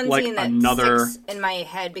 That's the one like scene that sticks in my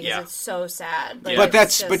head because it's so sad. Like, But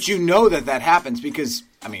it's but you know that happens because,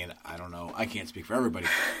 I mean, I don't know, I can't speak for everybody,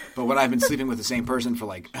 but when I've been sleeping with the same person for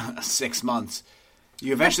like 6 months,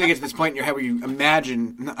 you eventually get to this point in your head where you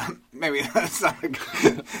imagine, maybe that's not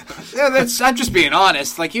I'm just being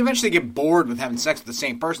honest, like you eventually get bored with having sex with the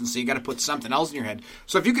same person, so you got to put something else in your head.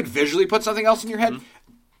 So if you could visually put something else in your head,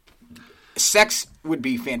 sex would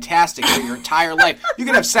be fantastic for your entire life. You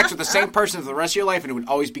could have sex with the same person for the rest of your life and it would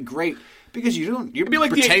always be great. Because you're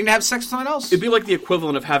like pretending to have sex with someone else. It'd be like the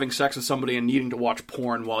equivalent of having sex with somebody and needing to watch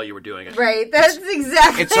porn while you were doing it. Right, that's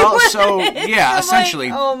exactly It's also, what it is. yeah, I'm essentially.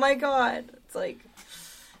 Like, oh my god. It's like...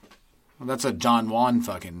 Well, that's a Don Juan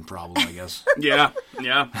fucking problem, I guess. Yeah.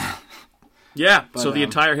 So the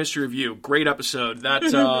entire history of you, great episode.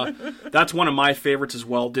 That's one of my favorites as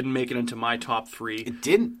well. Didn't make it into my top 3. It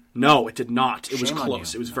didn't? No, it did not. It was Shame on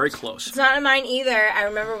close. you. It was very close. It's not in mine either. I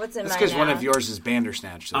remember what's in That's mine because now. one of yours is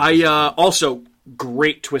Bandersnatch. So I also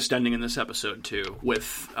great twist ending in this episode too,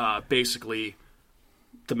 with basically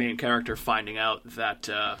the main character finding out that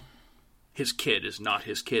his kid is not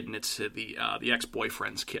his kid, and it's the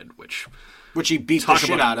ex-boyfriend's kid, which he beat the talk shit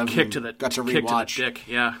about out of. kick to the got to kick rewatch. to the dick.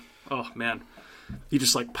 Yeah. Oh man. He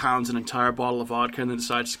just like pounds an entire bottle of vodka and then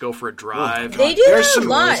decides to go for a drive. They do There's that a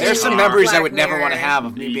lot. There's some in memories I Black would never want to Mirror. have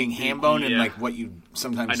of me being ham-boned and Yeah. like what you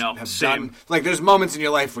sometimes I know, have same. done. Like there's moments in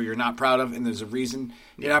your life where you're not proud of, and there's a reason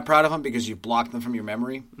you're not proud of them because you've blocked them from your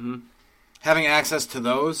memory. Mm-hmm. Having access to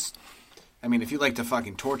those, I mean, if you like to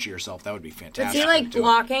fucking torture yourself, that would be fantastic. But see, like Do it.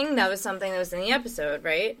 blocking, that was something that was in the episode,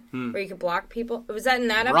 right? Where you could block people. Was that in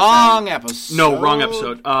that episode? Wrong episode. No, wrong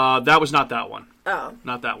episode. That was not that one. Oh.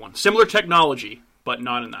 Not that one. Similar technology, but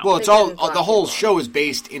not in that Well, one. it's They all didn't block the whole people. show is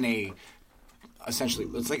based in a essentially.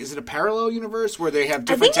 It's like, is it a parallel universe where they have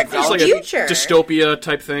different think it's It's technology? like a Future. dystopia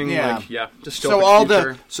type thing. Yeah. Like, dystopic So all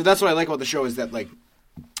future. so that's what I like about the show is that, like,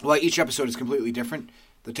 while each episode is completely different,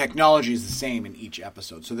 the technology is the same in each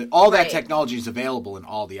episode. So that all that Right. technology is available in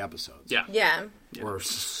all the episodes. Yeah. Yeah. Or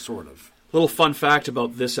sort of. Little fun fact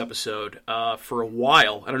about this episode. For a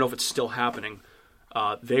while, I don't know if it's still happening,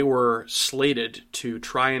 they were slated to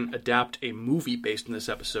try and adapt a movie based on this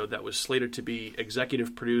episode that was slated to be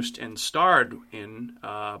executive produced and starred in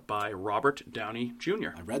by Robert Downey Jr.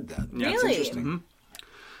 I read that. Yeah. It's Really? interesting.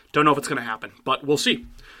 Don't know if it's going to happen, but we'll see.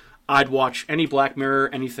 I'd watch any Black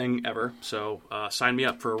Mirror, anything ever, so sign me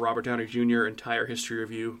up for a Robert Downey Jr. entire history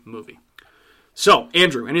review movie. So,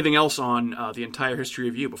 Andrew, anything else on the entire history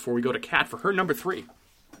review before we go to Kat for her number 3?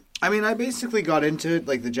 I mean, I basically got into it.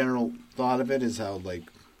 Like, the general thought of it is how, like,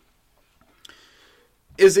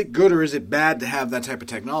 is it good or is it bad to have that type of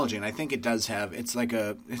technology? And I think it does have. It's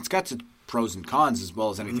got its pros and cons as well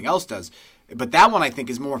as anything else does. But that one I think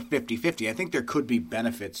is more 50-50. I think there could be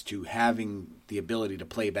benefits to having the ability to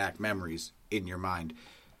play back memories in your mind.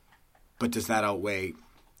 But does that outweigh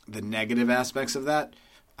the negative aspects of that?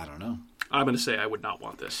 I don't know. I'm going to say I would not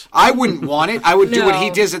want this. I wouldn't want it. I would do what he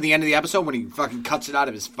No. does at the end of the episode when he fucking cuts it out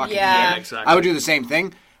of his fucking Yeah. head. Yeah, exactly. I would do the same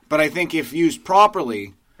thing. But I think if used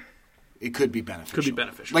properly, it could be beneficial. Could be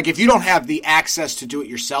beneficial. Like, if you don't have the access to do it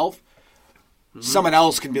yourself, someone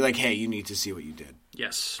else can be like, hey, you need to see what you did.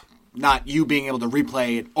 Yes. Not you being able to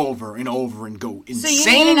replay it over and over and go So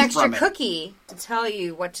insane you need an extra from it. cookie to tell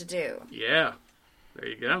you what to do. Yeah. There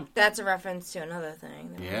you go. That's a reference to another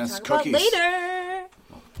thing that we're Yes, going to talk cookies. about later.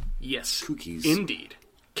 Yes. Cookies. Indeed.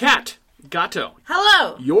 Kat, Gato,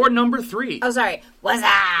 Hello. your number 3. Oh, sorry. What's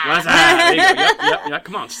that? What's that? There you go. Yep.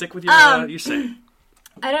 Come on, stick with your you say.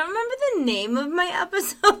 I don't remember the name of my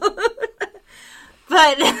episode,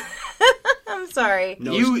 but I'm sorry.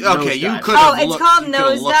 You Nosedive. could Oh, have it's called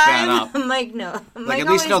looked that Nosedive. up. I'm like, no. Like, Mike at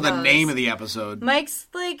least know always the knows. name of the episode. Mike's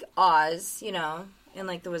like Oz, you know, in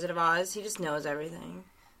like the Wizard of Oz. He just knows everything.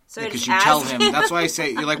 So I Because just you tell asked him. That's why I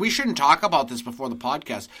say, you're like, we shouldn't talk about this before the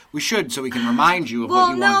podcast. We should, so we can remind you of what Well,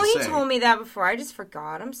 you no, wanted to he say. told me that before. I just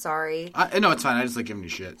forgot. I'm sorry. No, it's fine. I just like giving you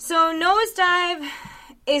shit. So Nosedive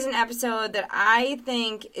is an episode that I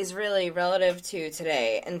think is really relative to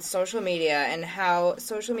today and social media and how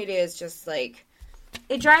social media is just like,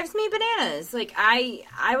 it drives me bananas. Like, I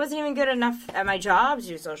wasn't even good enough at my job to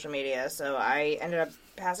do social media, so I ended up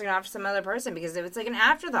passing it off to some other person because it was like an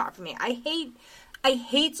afterthought for me. I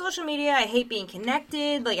hate social media. I hate being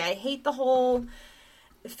connected. Like, I hate the whole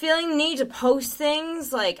feeling the need to post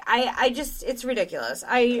things. Like, I just, it's ridiculous.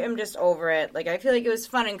 I am just over it. Like, I feel like it was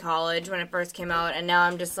fun in college when it first came out, and now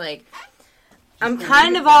I'm just like, I'm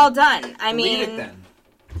kind of all done. I mean,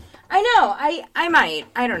 I know, I might.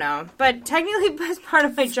 I don't know. But technically, as part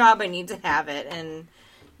of my job, I need to have it and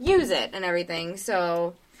use it and everything.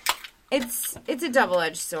 So, it's a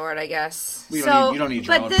double-edged sword, I guess. You So, don't need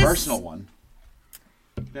your but own this- personal one.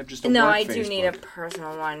 You have just a No, work I do Facebook. need a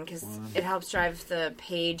personal one because it helps drive the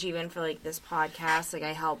page even for like this podcast. Like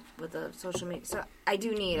I help with the social media, so I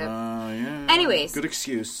do need it. Yeah. Anyways. Good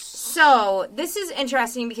excuse. So this is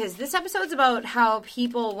interesting because this episode's about how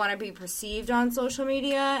people want to be perceived on social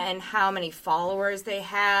media and how many followers they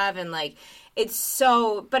have, and like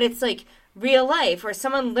but it's like real life where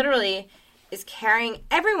someone literally is carrying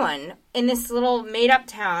everyone in this little made up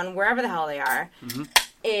town, wherever the hell they are,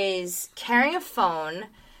 is carrying a phone.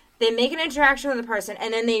 They make an interaction with the person,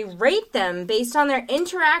 and then they rate them based on their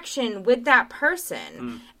interaction with that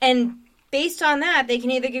person. And based on that, they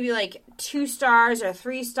can either give you like 2 stars or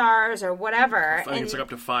 3 stars or whatever. I think it's like up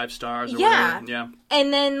to 5 stars or Yeah. whatever. Yeah.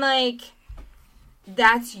 And then like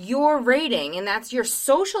that's your rating, and that's your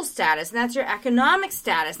social status, and that's your economic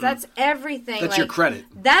status. That's everything. That's like, your credit.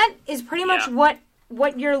 That is pretty much Yeah.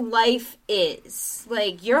 what your life is.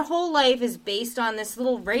 Like, your whole life is based on this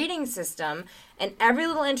little rating system and every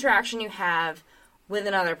little interaction you have with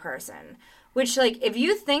another person. Which, like, if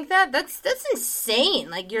you think that's insane.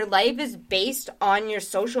 Like, your life is based on your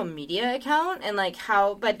social media account and, like,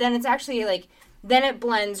 but then it's actually, like, then it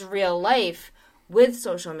blends real life with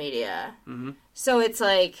social media. Mm-hmm. So it's,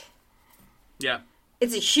 like, Yeah.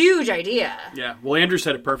 it's a huge idea. Yeah. Well, Andrew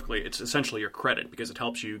said it perfectly. It's essentially your credit because it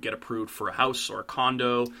helps you get approved for a house or a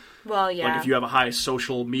condo. Well, yeah. Like if you have a high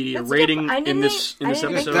social media That's a good rating point. I in didn't this think- I didn't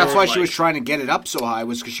think episode. That's why she like- was trying to get it up so high,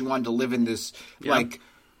 was because she wanted to live in this, Yeah. like,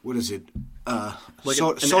 what is it? like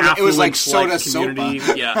soda, an soda, it was like affluent, soda community.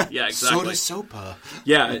 sopa. Yeah, exactly. Soda sopa.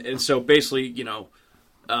 Yeah, and so basically, you know,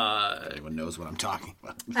 Anyone knows what I'm talking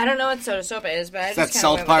about. I don't know what Soda Sopa is, but I That just kinda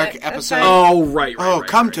South went Park with it. That's episode? fine. Oh, right.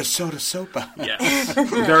 Come right. to Soda Sopa. Yes,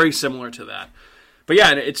 very similar to that. But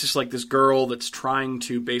yeah, it's just like this girl that's trying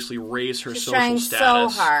to basically raise her She's social trying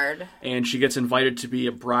status. so hard. And she gets invited to be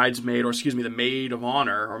a bridesmaid, or excuse me, the maid of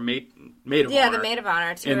honor, or maid of honor. Yeah, the maid of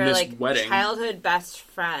honor to in her this like wedding. childhood best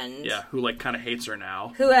friend. Yeah, who like kind of hates her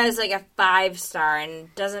now. Who has like a 5-star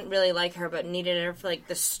and doesn't really like her, but needed her for like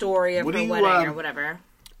the story of What do her you, wedding or whatever.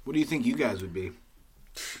 What do you think you guys would be?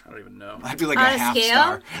 I don't even know. I'd be like On a a half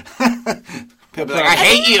scale? star. People be like, I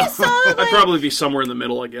hate you. I'd probably be somewhere in the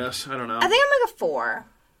middle, I guess. I don't know. I think I'm like a 4.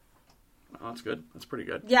 Oh, that's good. That's pretty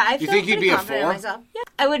good. Yeah, I feel think you'd pretty be a confident in 4? myself. Yeah,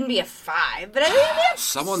 I wouldn't be a 5, but I think I'd be a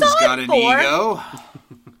Someone's solid got an 4. ego.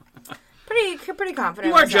 Pretty confident.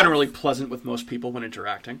 You in are myself. generally pleasant with most people when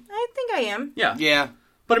interacting. I think I am. Yeah. Yeah,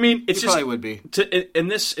 But I mean, it's you just probably would be. in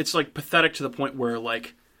this, it's like pathetic to the point where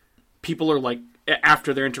like people are like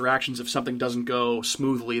after their interactions, if something doesn't go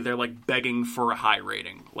smoothly, they're like begging for a high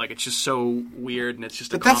rating. Like it's just so weird, and it's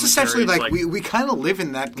just. But a that's essentially commentary. It's like we kind of live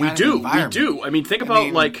in that kind we of do, environment. we do. I mean, think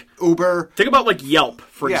about like Uber. Think about like Yelp,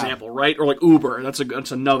 for Yeah. example, right? Or like Uber.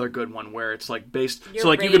 That's another good one where it's like based. Your so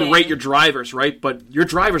like you can rating. rate your drivers, right? But your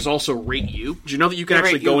drivers also rate you. Do you know that you can They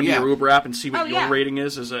actually rate go you, into yeah. your Uber app and see what Oh, your yeah. rating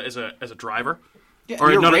is as a driver, Yeah,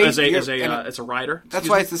 or your not rate- as a your- as a rider? That's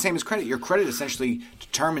why it's the same as credit. Your credit essentially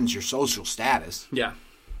determines your social status, Yeah,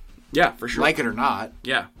 for sure. like it or not.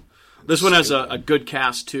 Yeah. This one has a good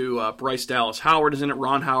cast, too. Bryce Dallas Howard is in it,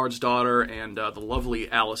 Ron Howard's daughter, and the lovely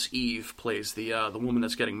Alice Eve plays the woman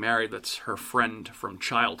that's getting married that's her friend from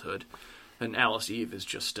childhood. And Alice Eve is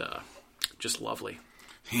just lovely.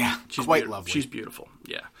 Yeah, She's quite beautiful. lovely. She's beautiful.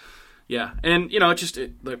 Yeah. Yeah. And,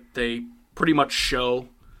 they pretty much show,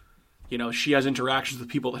 she has interactions with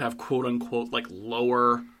people that have quote-unquote, like,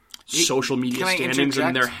 lower social media can I standings, and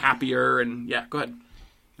interject? they're happier, and, yeah, go ahead. You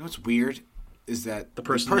know what's weird is that The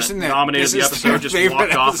person that nominated nominated the episode just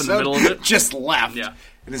walked off in the middle of it. just left. Yeah.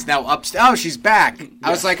 and is now upstairs. Oh, she's back. I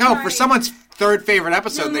was like, oh, for Sorry. someone's third favorite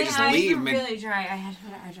episode, they just leave. I'm really dry. I had to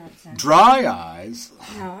put eye drops in. Dry eyes.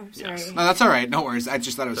 No, I'm sorry. Yes. No, that's all right. No worries. I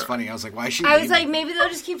just thought it was funny. I was like, why is she I was leaving? like, maybe they'll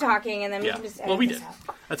just keep talking and then we Yeah. can just. Well, we edit did. this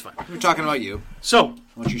out. That's fine. We're talking about you. So,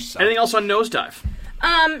 What you suck. anything else on Nosedive?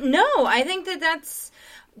 No, I think that's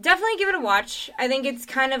definitely give it a watch. I think it's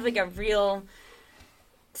kind of like a real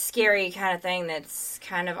scary kind of thing that's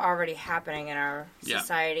kind of already happening in our Yeah.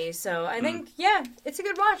 society. So I think, yeah, it's a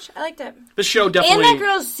good watch. I liked it. This show And definitely. that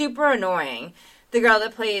girl's super annoying. The girl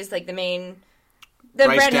that plays like the Bryce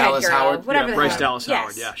redhead Dallas girl, Howard? whatever. Yeah, the Bryce hell. Dallas Yes.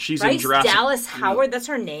 Howard, yeah. She's in Bryce Jurassic- Dallas Howard. That's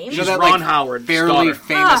her name. You know She's that, Ron like, Howard's fairly daughter.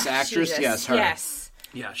 famous Oh, actress? Jesus. Yes, her. Yes.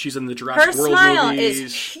 Yeah, she's in the Jurassic Her World smile movies.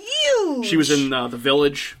 is huge. She was in The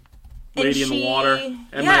Village, And Lady in the she- Water.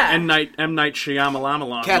 yeah. M. Night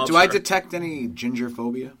Shyamalan. Kat, loves do I her. detect any ginger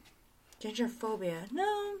phobia? Gingerphobia.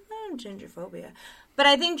 No, not gingerphobia. But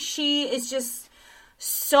I think she is just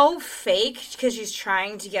so fake because she's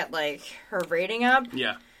trying to get like her rating up.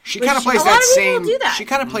 Yeah. She Which kind of plays a lot that of people same. do that. She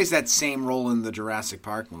kind of plays that same role in the Jurassic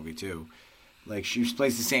Park movie too. Like she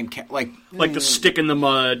plays the same like Like the stick in the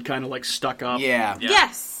mud, kind of like stuck up. Yeah.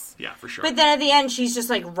 Yes. Yeah, for sure. But then at the end, she's just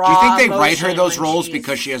like raw. Do you think they write her emotion those when roles she's-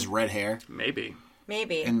 because she has red hair? Maybe.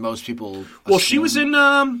 maybe? And most people. Well, she assume- was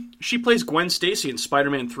in. She plays Gwen Stacy in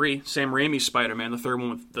Spider-Man 3, Sam Raimi's Spider-Man, the third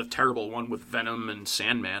one with the terrible one with Venom and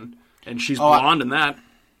Sandman, and she's blonde in that.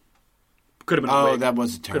 Could have been. A Oh, wig. that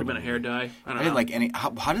was a Could have terrible. been a hair dye. I don't I know. didn't like any.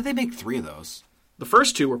 How did they make 3 of those? The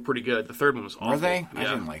first 2 were pretty good. The third one was awful. Were they? Yeah. I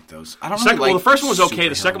didn't like those. I don't Second, really like. well, the first one was okay.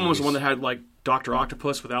 The superhero second one was the one movies. that had like Dr.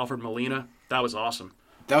 Octopus with Alfred Molina. That was awesome.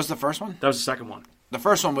 That was the first one. That was the second one. The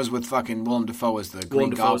first one was with fucking Willem Dafoe as the Green Willem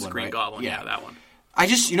Dafoe Goblin. was the Green right? Goblin. Yeah, that one. I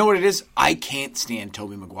just, you know what it is? I can't stand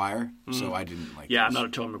Tobey Maguire, so I didn't like. Yeah, I'm those. not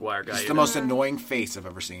a Tobey Maguire guy. It's either. the most annoying face I've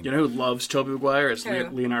ever seen. You know who loves Tobey Maguire? Is Who?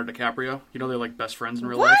 Leonardo DiCaprio. You know they're like best friends in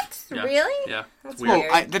real What? life. Yeah. Really? Yeah. That's It's weird.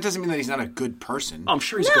 weird. Well, that doesn't mean that he's not a good person. I'm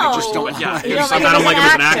sure he's No. good. I just don't. Yeah, You don't I like don't him like him as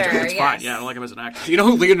as an an actor. actor, It's yes. fine. Yeah, I don't like him as an actor. You know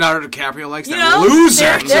who Leonardo DiCaprio likes? You That know, loser,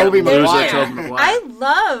 they're- Tobey they're- Maguire. Loser, Tobey Maguire. I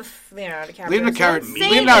love Leonardo DiCaprio.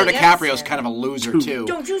 Leonardo DiCaprio is kind of a loser too.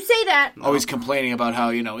 Don't you say that? Always complaining about how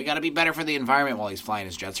we got to be better for the environment while he's flying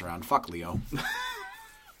his jets around. Fuck Leo,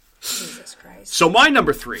 Jesus Christ. So my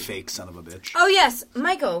number 3 fake son of a bitch. Oh yes,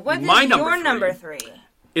 Michael. What is My number your three. number 3?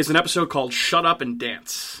 is an episode called "Shut Up and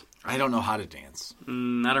Dance." I don't know how to dance. I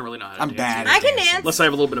don't really know how to I'm dance bad. either. I can dancing. dance. Unless I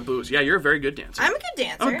have a little bit of booze. Yeah, you're a very good dancer. I'm a good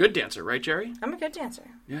dancer. I'm a good dancer, right, Jerry? I'm a good dancer.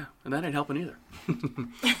 Yeah, and that ain't helping either.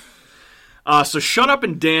 So Shut Up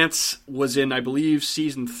and Dance was in, I believe,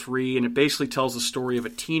 season 3, and it basically tells the story of a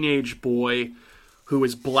teenage boy who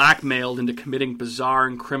is blackmailed into committing bizarre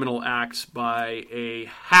and criminal acts by a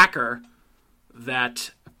hacker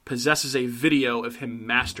that possesses a video of him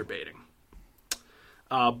masturbating.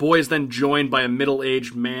 Boy is then joined by a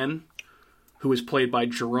middle-aged man who is played by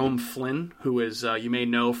Jerome Flynn, who is, you may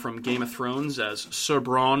know from Game of Thrones as Sir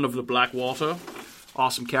Bronn of the Blackwater.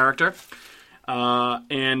 Awesome character.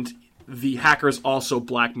 And the hacker is also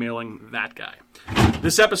blackmailing that guy.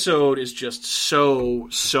 This episode is just so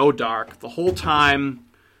dark. The whole time,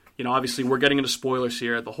 obviously we're getting into spoilers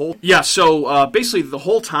here. Basically the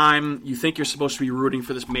whole time you think you're supposed to be rooting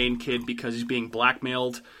for this main kid because he's being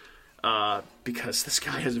blackmailed, because this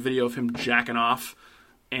guy has a video of him jacking off.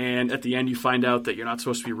 And at the end, you find out that you're not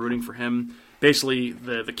supposed to be rooting for him. Basically,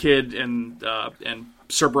 the kid and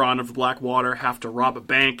Sir Bronn of the Blackwater have to rob a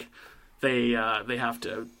bank.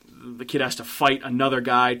 The kid has to fight another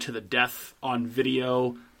guy to the death on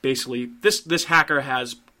video. Basically, this hacker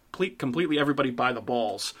has completely everybody by the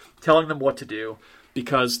balls, telling them what to do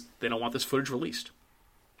because they don't want this footage released.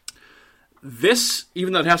 This,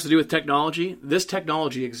 even though it has to do with technology, this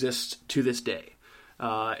technology exists to this day.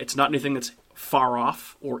 It's not anything that's far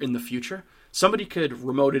off or in the future. Somebody could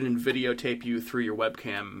remote it and videotape you through your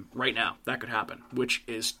webcam right now. That could happen, which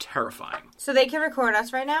is terrifying. So they can record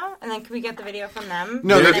us right now, and then can we get the video from them?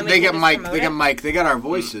 No, they get mic. They get mic. They got our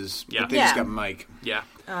voices, Yeah. but they just got mic. Yeah.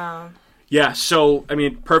 Oh. Yeah, so,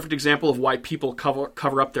 perfect example of why people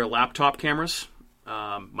cover up their laptop cameras,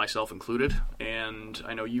 myself included, and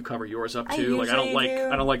I know you cover yours up too. I don't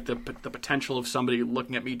like the potential of somebody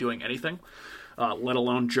looking at me doing anything. Let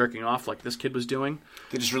alone jerking off like this kid was doing.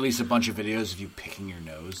 They just released a bunch of videos of you picking your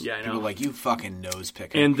nose. Yeah, I know. People are like, you fucking nose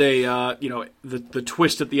picker. And they, the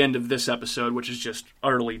twist at the end of this episode, which is just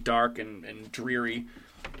utterly dark and dreary,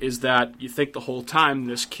 is that you think the whole time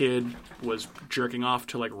this kid was jerking off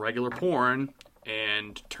to, regular porn,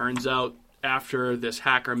 and turns out after this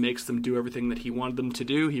hacker makes them do everything that he wanted them to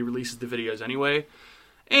do, he releases the videos anyway,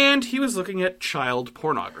 and he was looking at child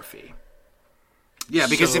pornography. Yeah,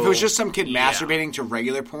 because if it was just some kid masturbating to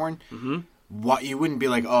regular porn, what you wouldn't be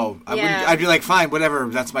like, I'd be like, fine, whatever,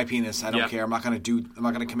 that's my penis. I don't care. I'm not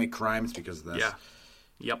gonna commit crimes because of this. Yeah.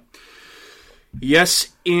 Yep.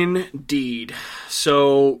 Yes, indeed.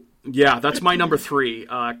 So, that's my number 3.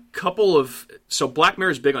 So Black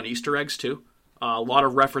Mirror is big on Easter eggs too. A lot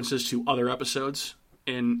of references to other episodes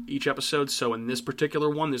in each episode. So in this particular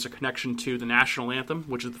one, there's a connection to the national anthem,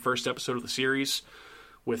 which is the first episode of the series,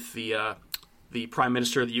 with the Prime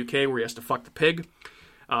Minister of the UK, where he has to fuck the pig.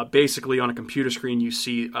 Basically, on a computer screen, you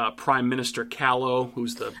see Prime Minister Callow,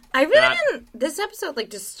 who's the... This episode,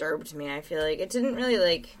 disturbed me, I feel like. It didn't really,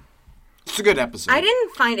 It's a good episode. I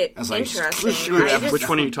didn't find it interesting. Which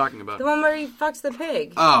one are you talking about? The one where he fucks the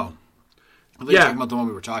pig. Oh. I think you're talking about the one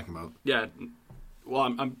we were talking about. Yeah.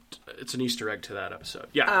 Well, it's an Easter egg to that episode.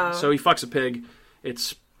 Yeah. So he fucks a pig.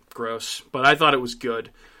 It's gross. But I thought it was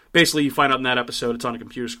good. Basically, you find out in that episode, it's on a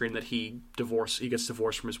computer screen that he gets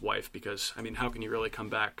divorced from his wife because, how can you really come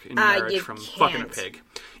back in marriage from fucking a pig?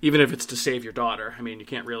 Even if it's to save your daughter. You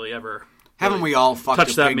can't really ever... Haven't we all fucked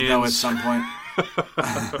touch a pig, though, at some point?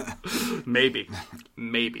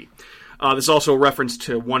 Maybe. There's also a reference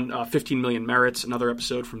to 15 Million Merits, another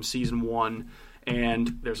episode from Season 1.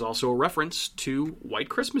 And there's also a reference to White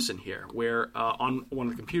Christmas in here, where on one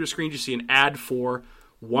of the computer screens you see an ad for...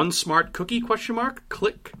 One smart cookie, ?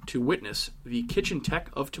 Click to witness the kitchen tech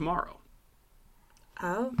of tomorrow.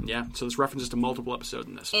 Oh. Yeah, so there's references to multiple episodes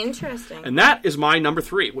in this. Interesting. And that is my number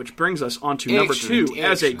 3, which brings us on to number 2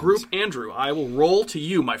 as a group. Andrew, I will roll to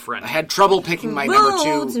you, my friend. I had trouble picking my number 2.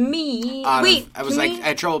 Roll to me. Wait, I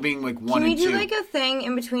had trouble being 1 and 2. Can we do a thing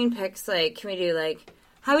in between picks? Can we do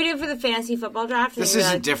how we do for the fantasy football draft? This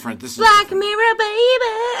isn't different. This is Black different. Mirror,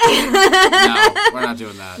 baby. No, we're not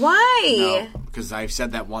doing that. Why? No, because I've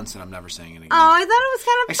said that once and I'm never saying it again. Oh, I thought it was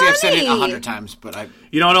kind of Actually, funny. I've said it 100 times, but I...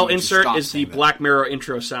 You know what I'll insert is the Black Mirror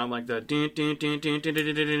intro sound, like the din, din, din, din, din, din,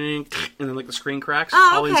 din, din, din, and then the screen cracks. Oh,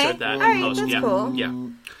 I'll okay. insert that. All right, in post. that's cool. Yeah.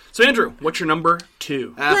 So, Andrew, what's your number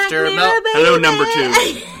 2? After Black about... Mirror, baby. Hello, number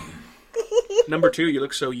 2. Number 2, you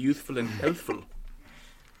look so youthful and healthful.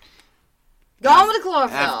 Go on with the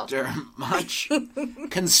chlorophyll. After much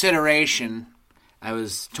consideration, I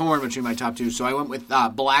was torn between my top 2, so I went with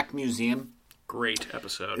Black Museum. Great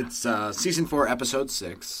episode. It's Season 4, Episode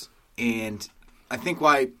 6, and I think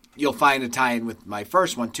why you'll find a tie-in with my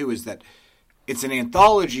first one, too, is that it's an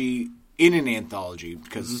anthology in an anthology,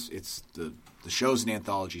 because it's the show's an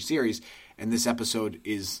anthology series, and this episode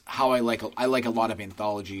is how I like a lot of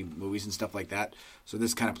anthology movies and stuff like that, so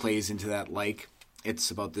this kind of plays into that.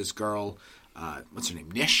 It's about this girl... what's her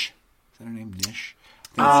name? Nish? Is that her name? Nish?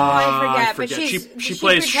 I forget. But she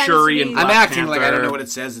plays Shuri in Black I'm acting Panther. like I don't know what it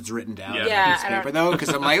says. It's written down on Yeah, a piece of paper, though, because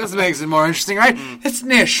I'm like, this makes it more interesting, right? It's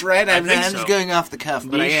Nish, right? I'm think just so. going off the cuff,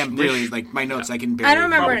 but I Nish, am really, like, my notes, I can barely... I don't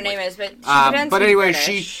remember what her Probably. name is, but she pretends But to be anyway,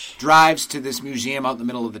 British. she drives to this museum out in the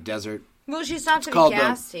middle of the desert. Well, she stops at a called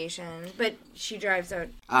gas station, but she drives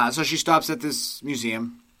out. So she stops at this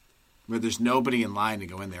museum where there's nobody in line to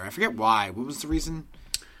go in there. I forget why. What was the reason?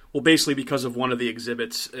 Well, basically because of one of the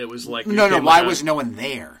exhibits, it was like... No, became why like a- was no one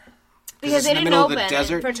there? Because it's they in the didn't middle of the open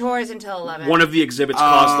desert? for tours until 11. One of the exhibits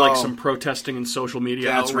caused like Oh. some protesting and social media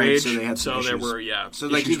That's right, outrage. so they had some there issues. were, So,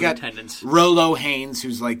 like, issues you got with attendance. Rolo Haynes,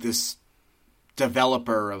 who's like this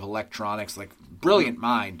developer of electronics, like, brilliant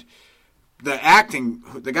mind. The acting,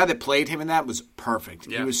 the guy that played him in that was perfect.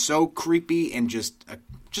 Yeah. He was so creepy and just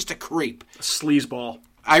a creep. Sleazeball.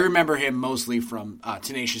 I remember him mostly from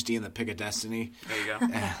Tenacious D and the Pick of Destiny. There you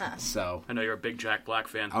go. So, I know you're a big Jack Black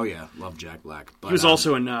fan. oh yeah, love Jack Black. But, He was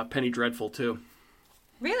also in Penny Dreadful, too.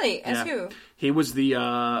 Really? As who? He was the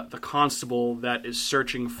constable that is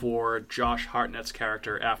searching for Josh Hartnett's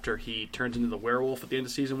character after he turns into the werewolf at the end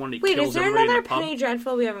of season 1 and he Wait, kills is there everybody another in the pub. Penny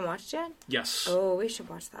Dreadful we haven't watched yet? Yes. Oh, we should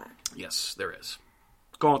watch that. Yes, there is.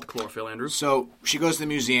 Go on with the chlorophyll, Andrew. So she goes to the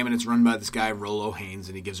museum, and it's run by this guy, Rolo Haynes,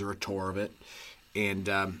 and he gives her a tour of it. And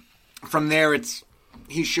from there,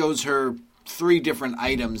 he shows her 3 different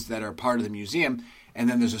items that are part of the museum, and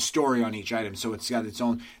then there's a story on each item. So it's got its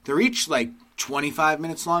own. They're each like 25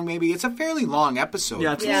 minutes long, maybe. It's a fairly long episode.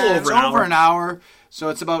 Yeah, it's a Yeah. little It's over an over hour. an hour, so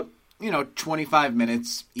it's about 25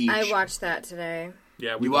 minutes each. I watched that today.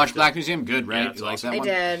 Yeah, we You watched it. Black Museum? Good, right? Yeah, it's you like awesome. that I one?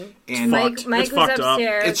 did. And Mike It's was fucked up.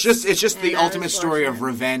 upstairs. It's just and the I ultimate was story of watching it.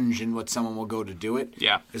 revenge and what someone will go to do it.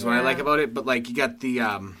 Yeah. Is what I Yeah. like about it. But like you got the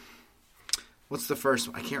what's the first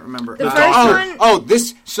one? I can't remember. The first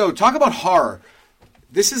one- So talk about horror.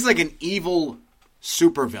 This is like an evil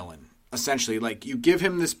supervillain. Essentially, like you give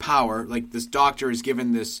him this power, like this doctor is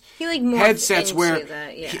given this He, like, morphs headsets into where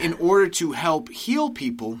that, yeah. in order to help heal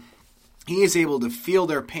people, he is able to feel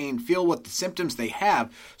their pain, feel what the symptoms they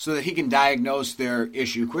have, so that he can diagnose their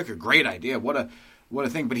issue quicker. Great idea. What a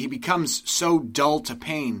thing. But he becomes so dull to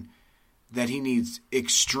pain that he needs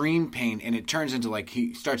extreme pain, and it turns into like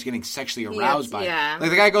he starts getting sexually aroused by yeah. it. Like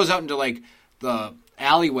the guy goes out into like the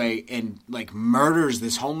alleyway and like murders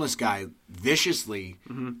this homeless guy viciously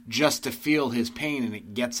just to feel his pain, and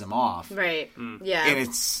it gets him off. Right. Yeah. And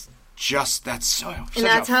it's just such and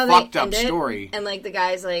that's a how fucked they up end it. story. And like the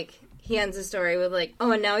guy's like, he ends the story with like,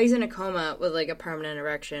 oh, and now he's in a coma with like a permanent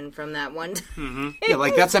erection from that one time. Yeah,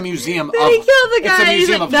 like that's a museum of. Then he killed the guy, It's a he's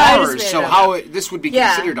museum like, of "No, I just horrors. made So it up." how this would be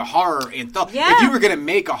Yeah. considered a horror anthology? Yeah. If you were going to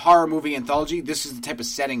make a horror movie anthology, this is the type of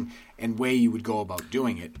setting and way you would go about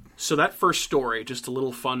doing it. So that first story, just a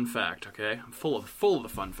little fun fact, okay? I'm full of the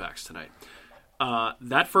fun facts tonight.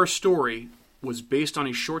 That first story was based on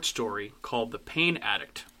a short story called The Pain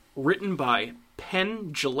Addict, written by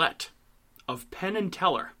Penn Jillette of Penn and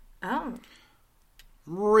Teller. Oh,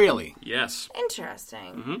 Really? Yes.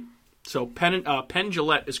 interesting. So Penn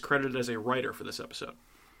Jillette is credited as a writer for this episode.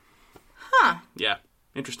 Huh. Yeah.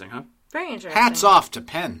 Interesting, huh? Very interesting. Hats off to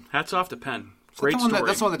Penn. Hats off to Penn. That's Great the one story.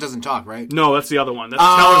 that's the one that doesn't talk, right? No, that's the other one. That's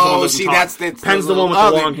Teller's the one that doesn't see, talk. that's Penn's the one with oh,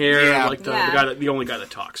 the the- long hair, yeah. like the Yeah. guy the only guy that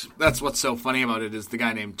talks. That's what's so funny about it is the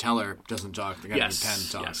guy named Teller doesn't talk. The guy named Penn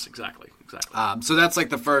talks. Yes, exactly. So that's like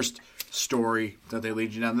the first story that they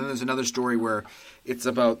lead you down. Then there's another story where it's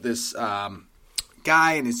about this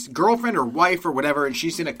guy and his girlfriend or wife or whatever, and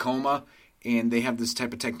she's in a coma, and they have this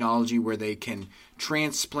type of technology where they can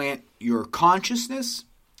transplant your consciousness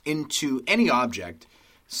into any object.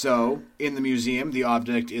 So in the museum, the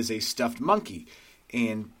object is a stuffed monkey,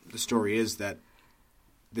 and the story is that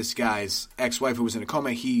this guy's ex-wife who was in a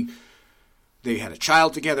coma, they had a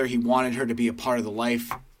child together. He wanted her to be a part of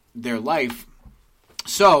their life.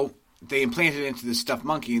 So they implanted it into this stuffed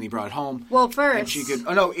monkey, and he brought it home. Well, first. And she could,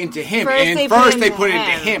 into him. First And they put first it they into put it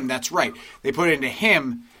into him. him. That's right. They put it into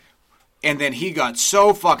him, and then he got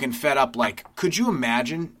so fucking fed up. Like, could you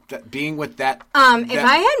imagine being with that? If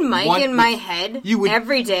I had Mike in my head you would-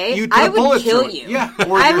 every day, you'd put I a bullet would kill through it. you. Yeah,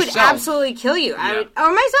 or I would yourself. absolutely kill you. I Yeah. would,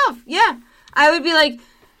 or myself. Yeah, I would be like,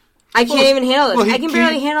 I can't even handle this. Well, he I can can't-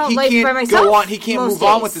 barely handle he life can't by myself. Go on. He can't most move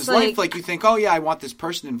on days. with his life. Like you think, oh yeah, I want this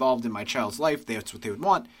person involved in my child's life. That's what they would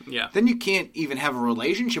want. Yeah. Then you can't even have a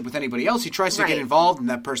relationship with anybody else. He tries to Right. get involved, and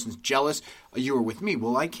that person's jealous. Oh, you were with me.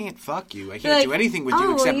 Well, I can't fuck you. I can't Like, do anything with oh,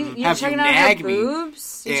 you except you're have you checking out her nag me.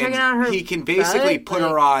 boobs? You're And checking out her he can basically butt? put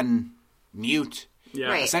her on mute. Yeah,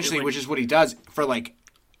 Right. Essentially, Like, which is what he does for like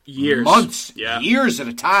years, months, yeah, years at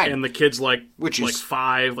a time. and the kid's like, Which is-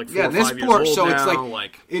 5, like 4 Yeah, or this 5 years poor. old So now.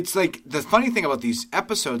 it's like the funny thing about these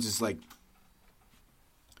episodes is like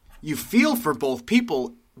you feel for both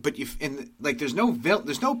people, but there's no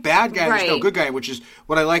bad guy, there's no good guy, which is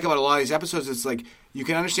what I like about a lot of these episodes. It's like you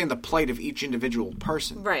can understand the plight of each individual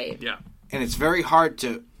person, right? Yeah, and it's very hard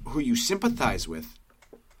to who you sympathize with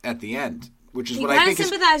at the end, which is what I think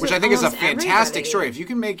is a fantastic story. If you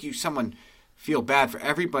can make someone feel bad for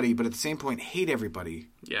everybody, but at the same point hate everybody,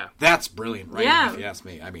 that's brilliant, right? Yeah. If you ask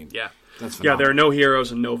me, I mean, that's phenomenal. Yeah, there are no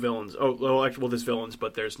heroes and no villains. Oh, well, there's villains,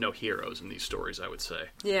 but there's no heroes in these stories, I would say.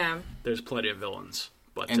 Yeah. There's plenty of villains.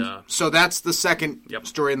 But so that's the second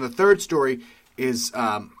story. And the third story is...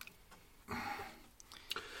 that's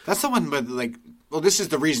the one with, like... Well, this is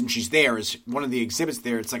the reason she's there, is one of the exhibits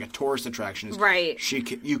there. It's like a tourist attraction. Is right.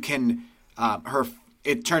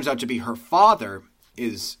 It turns out to be her father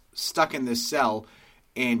is stuck in this cell,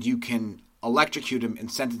 and you can electrocute him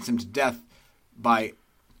and sentence him to death by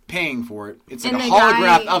paying for it. It's like a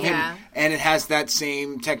holograph of him, and it has that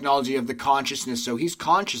same technology of the consciousness, so he's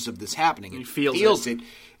conscious of this happening. He feels it.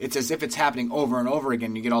 It's as if it's happening over and over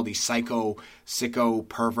again. You get all these sicko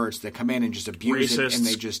perverts that come in and just abuse Racists, it, and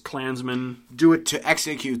they just Klansmen do it to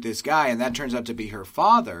execute this guy, and that turns out to be her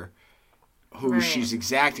father, who she's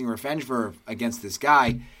exacting revenge for against this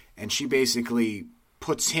guy, and she basically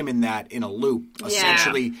puts him in a loop,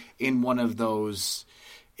 essentially in one of those.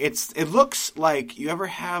 It looks like you ever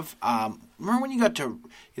have. Remember when you got to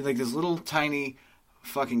like this little tiny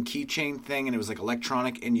fucking keychain thing, and it was like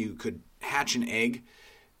electronic, and you could hatch an egg.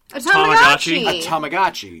 A Tamagotchi. A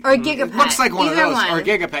Tamagotchi. Or a Gigapet. It looks like one of those. One. Or a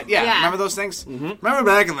Gigapet. Yeah. Remember those things? Mm-hmm. Remember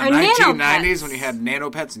back in the 1990s when you had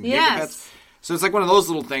nanopets and Gigapets? So it's like one of those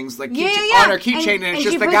little things, like on her keychain, and it's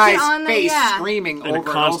just the guy's face screaming over and over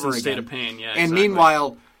again. In a constant state of pain, yeah. And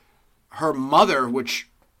meanwhile, her mother,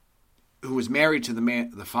 who was married to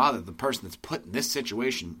the father, the person that's put in this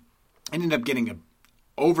situation, ended up getting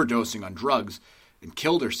overdosing on drugs and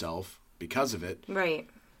killed herself because of it. Right.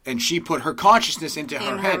 And she put her consciousness into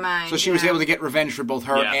her head, so she was able to get revenge for both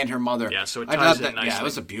her and her mother. Yeah, so it ties in nicely. Yeah, it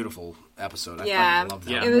was a beautiful episode. Yeah, I loved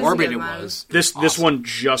how morbid it was. This one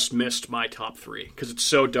just missed my top 3 because it's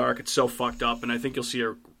so dark, it's so fucked up, and I think you'll see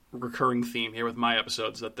a recurring theme here with my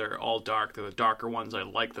episodes that they're all dark. They're the darker ones. I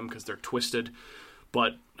like them because they're twisted.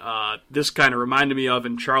 But this kind of reminded me of,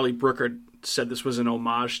 and Charlie Brooker said this was an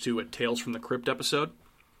homage to a Tales from the Crypt episode.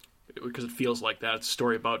 Because it feels like that. It's a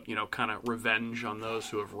story about, kind of revenge on those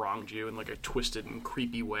who have wronged you in like a twisted and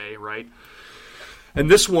creepy way, right? And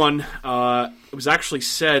this one, it was actually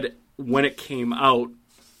said when it came out,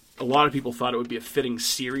 a lot of people thought it would be a fitting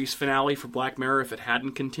series finale for Black Mirror if it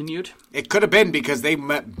hadn't continued. It could have been because they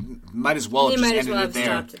might as well have just ended it there.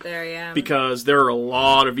 Stopped it there, yeah. Because there are a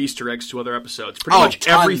lot of Easter eggs to other episodes. Pretty much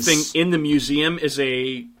tons. Everything in the museum is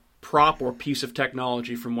a prop or piece of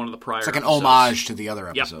technology from one of the prior episodes. It's like an homage to the other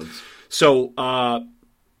episodes. Yep. So,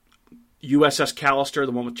 USS Callister,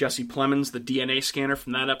 the one with Jesse Plemons, the DNA scanner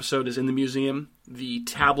from that episode is in the museum. The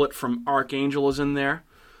tablet from Archangel is in there.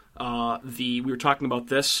 We were talking about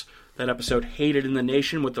that episode, Hated in the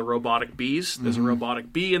Nation, with the robotic bees. There's a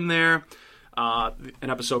robotic bee in there. An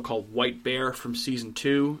episode called White Bear from Season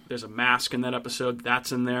 2. There's a mask in that episode.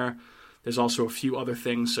 That's in there. There's also a few other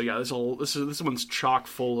things. So yeah, this one's chock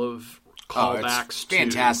full of callbacks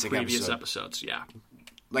to previous episodes. Yeah,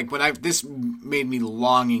 like this made me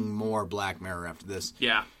longing more Black Mirror after this.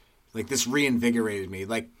 Yeah, like this reinvigorated me.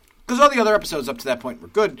 Like because all the other episodes up to that point were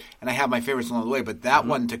good, and I have my favorites along the way. But that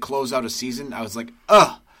one to close out a season, I was like,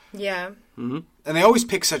 ugh. Yeah. Mm-hmm. And they always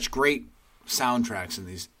pick such great soundtracks in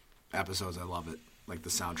these episodes. I love it. Like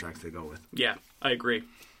the soundtracks they go with. Yeah, I agree.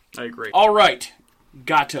 All right.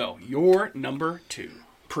 Gato, your number 2,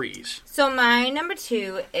 please. So my number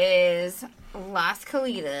 2 is Las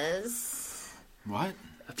Colitas. What?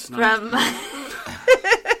 That's not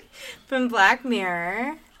from Black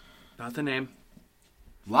Mirror. Not the name.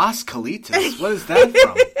 Las Colitas. What is that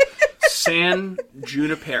from? San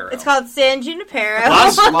Junipero. It's called San Junipero.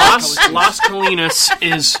 Las Colinas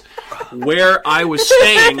is where I was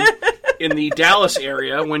staying in the Dallas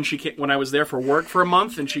area when I was there for work for a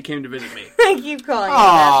month, and she came to visit me. I keep calling you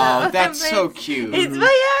that. Oh, that's so cute. It's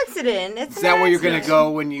by accident. Is that where you're going to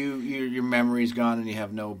go when your memory's gone and you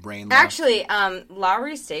have no brain left? Actually,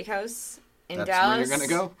 Lowry Steakhouse in Dallas. That's where you're going to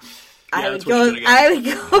go? I would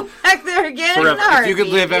go back there again forever. in a heartbeat. If you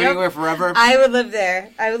could live anywhere forever? I would live there.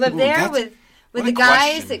 I would live there with the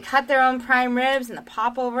guys that cut their own prime ribs and the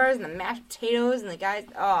popovers and the mashed potatoes and the guys.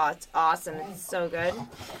 Oh, it's awesome. It's so good.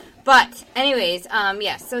 But, anyways,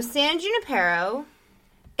 yes. So San Junipero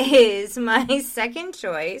is my second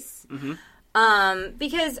choice. Mm-hmm.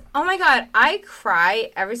 Because, oh my God, I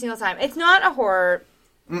cry every single time. It's not a horror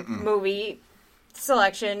movie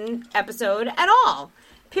selection episode at all.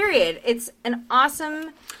 Period. It's an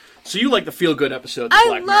awesome So you like the feel-good episodes of I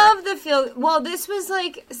Black Mirror. love the feel. Well, this was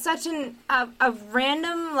like such a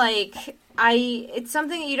random it's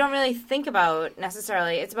something that you don't really think about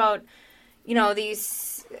necessarily. It's about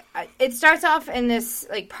these. It starts off in this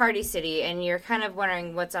like party city, and you're kind of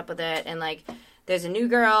wondering what's up with it. And like, there's a new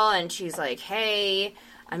girl, and she's like, "Hey,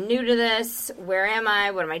 I'm new to this. Where am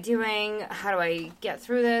I? What am I doing? How do I get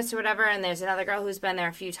through this or whatever?" And there's another girl who's been there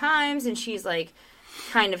a few times, and she's like,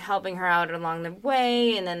 kind of helping her out along the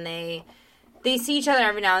way, and then they see each other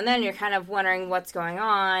every now and then. You're kind of wondering what's going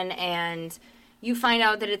on, and you find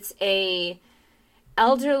out that it's a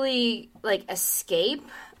elderly like escape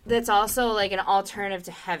that's also like an alternative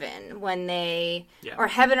to heaven when they or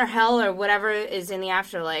heaven or hell or whatever is in the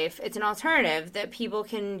afterlife. It's an alternative that people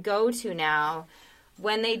can go to now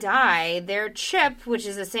when they die. Their chip, which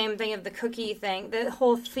is the same thing of the cookie thing, the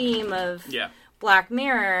whole theme of Black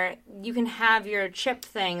Mirror, you can have your chip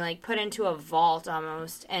thing like put into a vault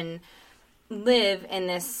almost and live in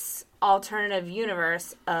this alternative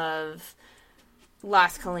universe of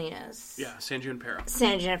Las Colinas. Yeah, San Junipero.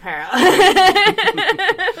 San Junipero.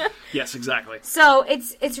 Yes, exactly. So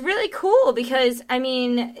it's really cool because, I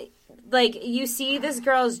mean, like, you see this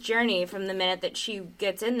girl's journey from the minute that she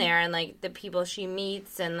gets in there and, like, the people she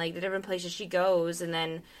meets and, like, the different places she goes, and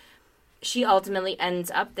then she ultimately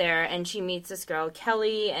ends up there, and she meets this girl,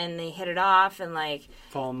 Kelly, and they hit it off, and, like...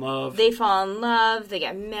 Fall in love. They fall in love, they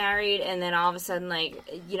get married, and then all of a sudden, like,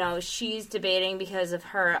 she's debating because of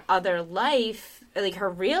her other life, like,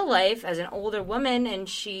 her real life as an older woman, and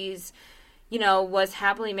she's, was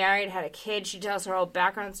happily married, had a kid. She tells her whole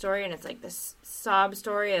background story, and it's, like, this sob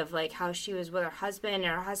story of, like, how she was with her husband, and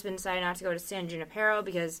her husband decided not to go to San Junipero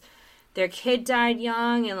because... their kid died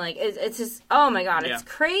young, and, like, it's just, oh, my God, it's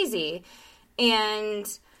crazy. And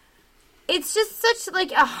it's just such,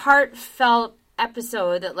 like, a heartfelt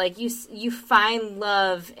episode that, like, you find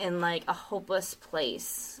love in, like, a hopeless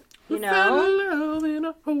place, you know? Found love in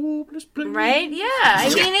a hopeless place. Right? Yeah.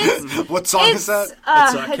 I mean, it's... What song is that?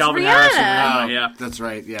 It's Calvin Rihanna. Harris and Rihanna, yeah. That's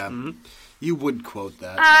right, yeah. Mm-hmm. You would quote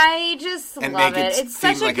that. I just and love make it. It's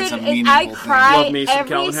such like a good... I cry Love me some every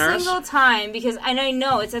Calvin Harris. single time because... And I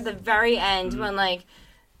know it's at the very end when, like...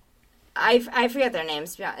 I forget their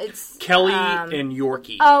names. It's Kelly and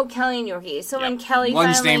Yorkie. Oh, Kelly and Yorkie. So when Kelly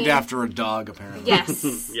One's finally... named after a dog, apparently. Yes.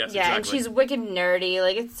 Yes, yeah, exactly. and she's wicked nerdy.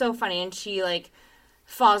 Like, it's so funny. And she, like...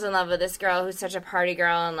 falls in love with this girl who's such a party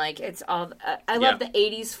girl, and like it's all. I love the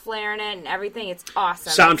 '80s flair in it and everything. It's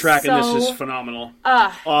awesome. Soundtrack in this is phenomenal.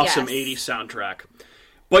 Awesome '80s soundtrack.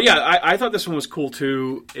 But yeah, I thought this one was cool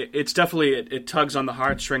too. It's definitely it tugs on the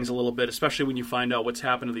heartstrings a little bit, especially when you find out what's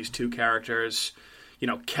happened to these two characters.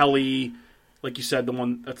 Kelly, like you said, the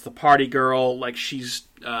one that's the party girl. Like she's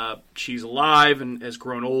alive and has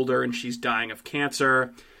grown older, and she's dying of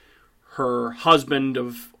cancer. Her husband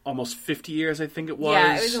of almost 50 years, I think it was.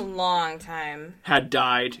 Yeah, it was a long time. Had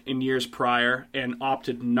died in years prior and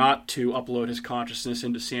opted not to upload his consciousness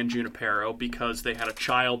into San Junipero because they had a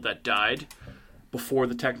child that died before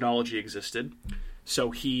the technology existed.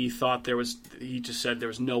 So he thought he just said there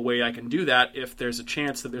was no way I can do that if there's a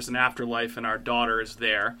chance that there's an afterlife and our daughter is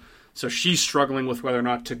there. So she's struggling with whether or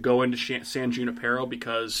not to go into San Junipero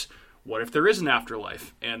because... what if there is an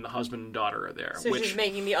afterlife and the husband and daughter are there? So she's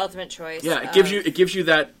making the ultimate choice. Yeah, it gives you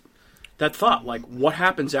that thought. Like, what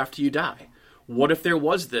happens after you die? What if there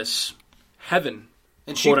was this heaven?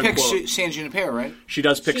 And she picks San Junipero, right? She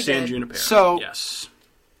does pick San Junipero. So yes,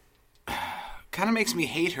 kind of makes me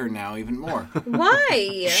hate her now even more.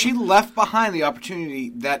 Why? She left behind the opportunity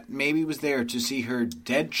that maybe was there to see her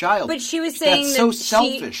dead child. But she was saying that's that so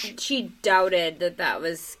selfish. She doubted that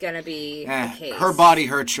was going to be the case. Her body,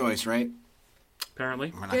 her choice, right?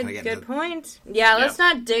 apparently. We're not going to get Good point. Yeah, let's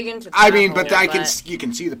not dig into that. I mean, but you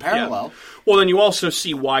can see the parallel. Yeah. Well, then you also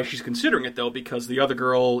see why she's considering it, though, because the other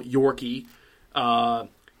girl, Yorkie,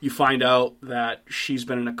 you find out that she's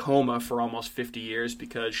been in a coma for almost 50 years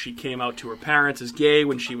because she came out to her parents as gay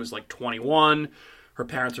when she was like 21. Her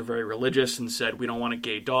parents are very religious and said, we don't want a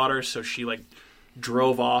gay daughter, so she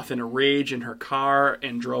drove off in a rage in her car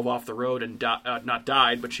and drove off the road and not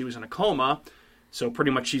died, but she was in a coma. So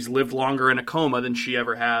pretty much she's lived longer in a coma than she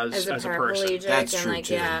ever has as a person. That's true,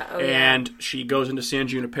 too. And she goes into San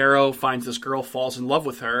Junipero, finds this girl, falls in love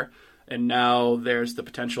with her, and now there's the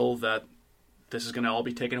potential that this is going to all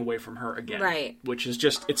be taken away from her again. Right. Which is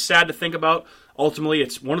just, it's sad to think about. Ultimately,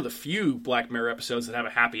 it's one of the few Black Mirror episodes that have a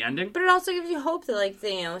happy ending. But it also gives you hope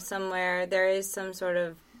that, somewhere there is some sort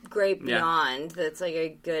of great beyond that's like a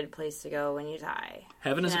good place to go when you die.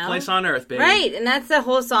 Heaven is a place on earth, baby. Right, and that's the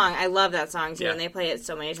whole song. I love that song too, Yeah. and they play it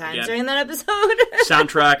so many times Yeah. during that episode.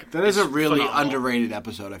 Soundtrack. That is a really phenomenal. underrated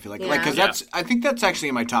episode. I feel like, Yeah. because I think that's actually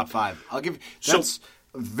in my top 5. I'll give So- that's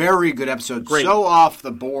a very good episode. Great. So off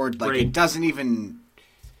the board, like Great. it doesn't even.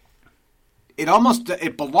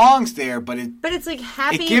 It belongs there, but But it's like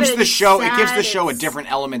happy. it gives but the it's show sad, it gives the show a it's-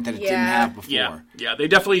 different element that it didn't Yeah. have before. Yeah. They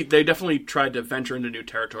definitely tried to venture into new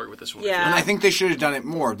territory with this one. Yeah. And I think they should have done it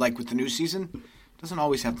more, like with the new season. It doesn't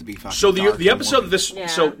always have to be fucking. So dark the and episode morbid. this Yeah.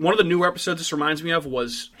 so one of the newer episodes this reminds me of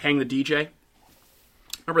was Hang the DJ.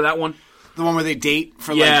 Remember that one? The one where they date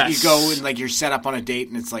for Yes. like you go and like you're set up on a date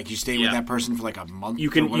and it's like you stay Yeah. with that person for like a month. You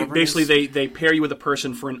or can whatever basically it is. they pair you with a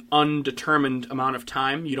person for an undetermined amount of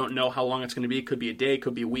time. You don't know how long it's going to be. It could be a day,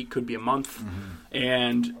 could be a week, could be a month. Mm-hmm.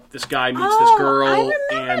 And this guy meets Oh, this girl, I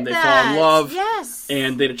remember and they that. fall in love. Yes.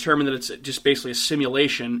 And they determine that it's just basically a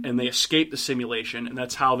simulation, and they escape the simulation, and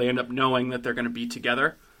that's how they end up knowing that they're going to be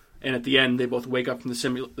together. And at the end, they both wake up from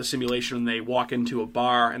the simulation, and they walk into a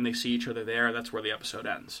bar, and they see each other there. That's where the episode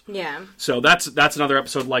ends. Yeah. So that's another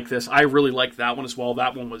episode like this. I really liked that one as well.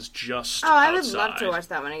 That one was just I would outside. love to watch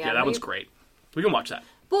that one again. Yeah, that one's great. We can watch that.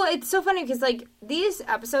 Well, it's so funny because like these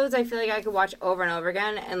episodes, I feel like I could watch over and over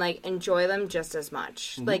again and like enjoy them just as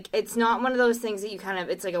much. Mm-hmm. Like it's not one of those things that you kind of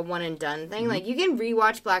it's like a one and done thing. Like you can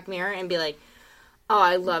rewatch Black Mirror and be like, oh,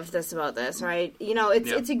 I loved this about this, right? You know, it's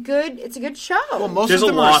Yeah. it's a good show. Well, most There's of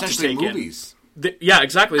a them lot are to essentially take in. movies. Yeah,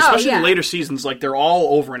 exactly. Especially yeah. the later seasons, like they're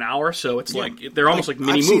all over an hour, so it's like they're almost like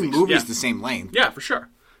mini I've movies. seen movies Yeah. the same length. Yeah, for sure.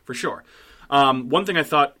 One thing I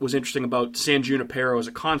thought was interesting about San Junipero as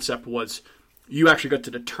a concept was you actually got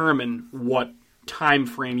to determine what time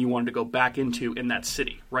frame you wanted to go back into in that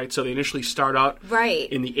city, right? So they initially start out Right.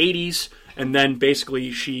 in the 80s, and then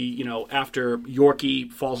basically she, after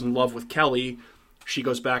Yorkie falls in love with Kelly, she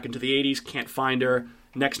goes back into the 80s, can't find her.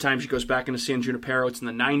 Next time she goes back into San Junipero, it's in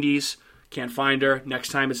the 90s, can't find her. Next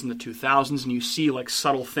time it's in the 2000s, and you see like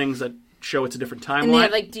subtle things that show it's a different timeline. and they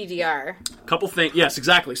have like DDR. Couple things, yes,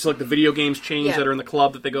 exactly. So like the video games change Yeah. that are in the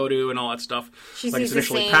club that they go to and all that stuff. She like sees it's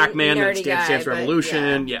initially the same Pac-Man, then nerdy it's Dance guy, Dance but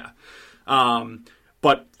Revolution, yeah.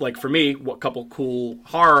 But like for me, what couple cool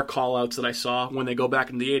horror call-outs that I saw when they go back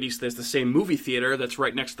in the 80s, there's the same movie theater that's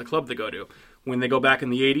right next to the club they go to. When they go back in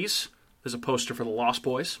the 80s, there's a poster for the Lost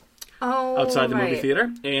Boys Oh, outside the movie right.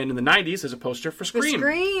 theater, and in the 90s there's a poster for For Scream.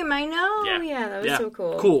 Scream, I know. Yeah, that was so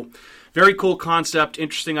cool. Cool. Very cool concept,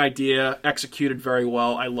 interesting idea, executed very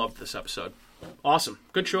well. I loved this episode. Awesome.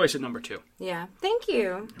 Good choice at number 2. Yeah, thank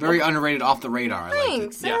you. Very underrated, off the radar. I liked it.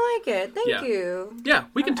 Thanks, Yeah. I like it. Thank Yeah. you. Yeah,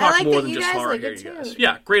 we can I talk like more that than you just guys horror like here, it you guys. too.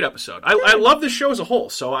 Yeah, great episode. I love this show as a whole,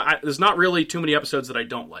 so there's not really too many episodes that I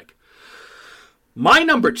don't like. My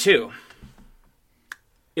number 2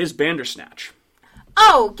 is Bandersnatch.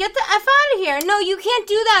 Oh, get the F out of here. No, you can't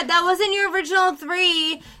do that. That wasn't your original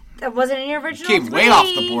 3. That wasn't in your original Came 3. way off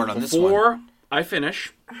the board on this one. Before I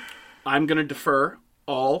finish, I'm going to defer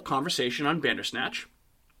all conversation on Bandersnatch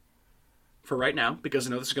for right now, because I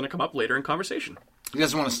know this is going to come up later in conversation. He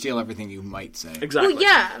doesn't want to steal everything you might say. Exactly. Well,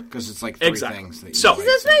 yeah. Because it's like three Exactly. things that you So- might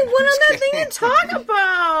That's say. my one other thing to talk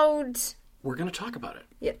about. We're going to talk about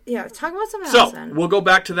it. Yeah, talk about something So, else then. we'll go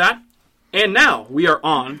back to that. And now we are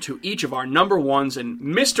on to each of our number ones. And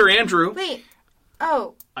Mr. Andrew, Wait.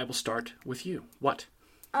 Oh. I will start with you. What?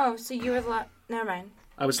 Oh, so you were the last. Never mind.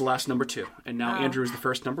 I was the last number 2. And now Oh. Andrew is the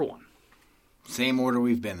first number 1. Same order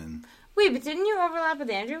we've been in. Wait, but didn't you overlap with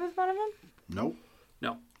Andrew with one of them? Nope.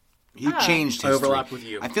 No. He changed his I overlapped 3. with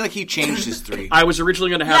you. I feel like he changed his 3. I was originally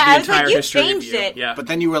going to have Yeah, the I was like, entire you history changed of you. it. Yeah. But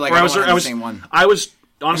then you were like, Or I don't want to have the same one. I was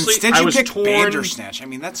honestly, Instead, I you was picked torn. Bandersnatch. I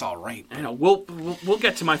mean, that's all right. I know. We'll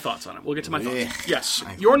get to my thoughts on it. We'll get to my thoughts. Ugh. Yes,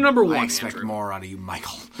 your number 1. I expect Andrew. more out of you,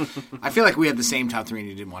 Michael. I feel like we had the same top 3 and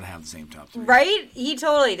you didn't want to have the same top 3. Right? He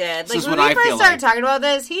totally did. This is Like, when what we I first feel started like. talking about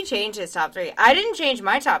this, he changed his top 3. I didn't change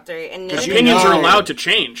my top 3. And neither did Opinions he. are No. allowed to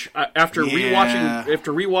change after Yeah.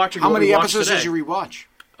 rewatching. How what many we watched episodes today. did you rewatch?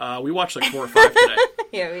 We watched like 4 or 5 today.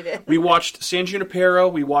 Yeah, we did. We watched San Junipero.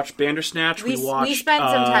 We watched Bandersnatch. We We watched spent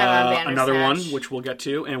some time on another one, Bandersnatch. which we'll get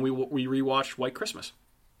to, and we rewatched White Christmas,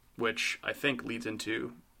 which I think leads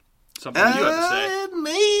into something that you have to say.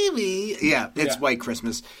 Maybe. Yeah, it's Yeah. White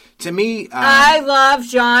Christmas. To me, I love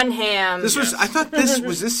John Hamm. this was. I thought this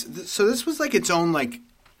was this. So this was like its own like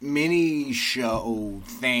mini show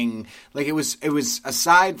thing. Like it was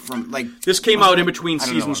aside from like This came out in between I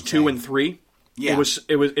don't know seasons what I'm 2 saying. and 3. Yeah.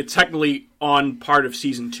 It's technically on part of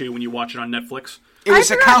season 2 when you watch it on Netflix. It was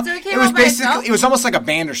I a forgot, count. so it came It was out by basically. itself? It was almost like a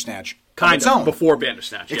Bandersnatch. Kind its of own. before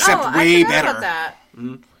Bandersnatch. Yeah. Except oh, way I forgot better. about that.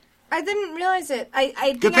 I didn't realize it. I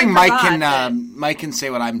think Good thing I Mike forgot can Mike can say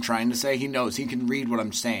what I'm trying to say. He knows. He can read what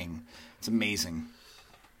I'm saying. It's amazing.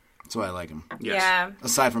 That's why I like him. Yes. Yeah.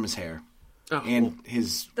 Aside from his hair Oh, and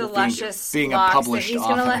his The being, luscious being a locks published that he's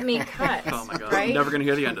author. going to let me cut. oh my god! Right? I'm never going to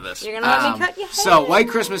hear the end of this. You're going to let me cut your hair. So, White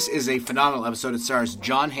Christmas is a phenomenal episode. It stars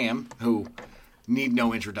John Hamm, who need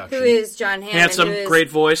no introduction. Who is John Hamm? Handsome, who is great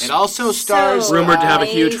voice. It also stars, so Rumored to have a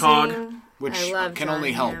huge hog. amazing. which I love can John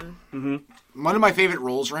only help. Hamm. One of my favorite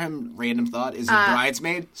roles for him, random thought, is in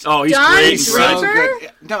Bridesmaid. Oh, he's Don great. in Draper? Bride. Draper?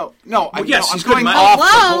 Good. No. yes, I'm he's good going in off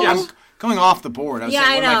Hello? the board. Yes. I'm going off the board. I was Yeah,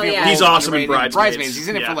 saying, I one of my know, favorite yeah. roles He's awesome in underrated Bridesmaids. He's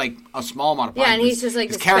in it Yeah. for like a small amount of Yeah, time. and he's just like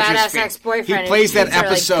His this character's badass fan- ex-boyfriend. He plays that and she's,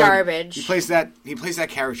 like, episode. garbage. He plays that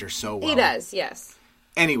character so well. He does, yes.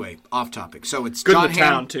 Anyway, off topic. So it's Good John in the Hamm.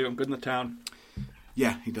 town too. Good in the town.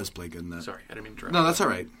 Yeah, he does play good in that. Sorry, I didn't mean to interrupt. No, that's all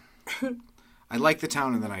right. I like the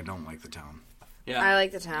town, and then I don't like the town. Yeah. I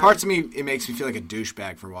like the town. Parts of me, it makes me feel like a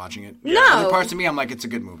douchebag for watching it. No. Other parts of me, I'm like, it's a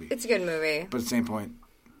good movie. It's a good movie. But at the same point,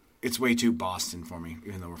 it's way too Boston for me,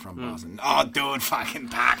 even though we're from Boston. Oh, dude, fucking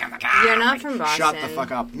park in the car. You're not from Boston. Shut the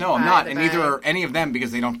fuck up. No, I'm By not. the And neither by. are any of them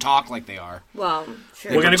because they don't talk like they are. Well,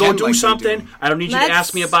 sure. We're gonna go pretend do like they something. do. I don't need you to Let's-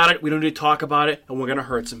 ask me about it. We don't need to talk about it, and we're gonna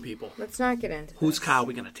hurt some people. Let's not get into Whose this. car are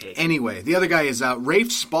we gonna take? Anyway, the other guy is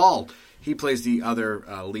Rafe Spall. He plays the other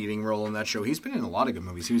leading role in that show. He's been in a lot of good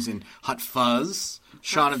movies. He was in Hot Fuzz,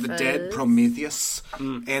 Shaun of the Dead, Fuzz. Prometheus,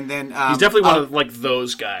 and then He's definitely one of like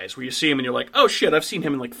those guys where you see him and you're like, oh shit, I've seen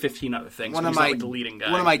him in like 15 other things. one But of he's my not like the leading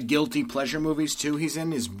guy. one of my guilty pleasure movies too. He's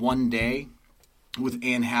in is One Day with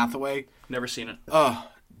Anne Hathaway. Never seen it.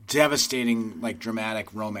 Devastating, like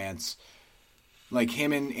dramatic romance. Like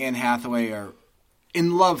him and Anne Hathaway are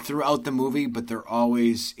in love throughout the movie, but they're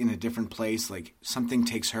always in a different place. Like something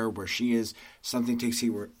takes her where she is, something takes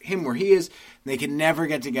him where he is. They can never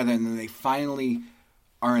get together, and then they finally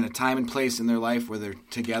are in a time and place in their life where they're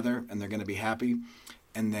together and they're going to be happy.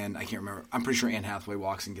 And then I can't remember. I'm pretty sure Anne Hathaway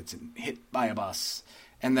walks and gets hit by a bus,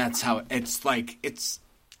 and that's how it's like. It's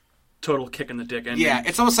Total kick in the dick ending. yeah,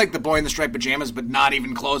 it's almost like The Boy in the Striped Pajamas, but not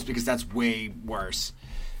even close because that's way worse.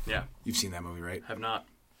 Yeah. You've seen that movie, right? Have not.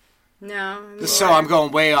 No. So I'm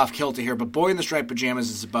going way off kilter here, but Boy in the Striped Pajamas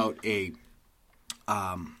is about a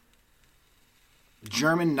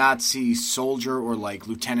German Nazi soldier or like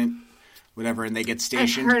lieutenant, whatever, and they get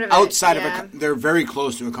stationed heard of it, outside yeah. of they're very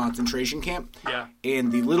close to a concentration camp. Yeah.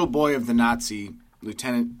 And the little boy of the Nazi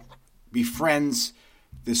lieutenant befriends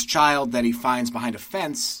this child that he finds behind a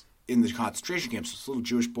fence in the concentration camps. This little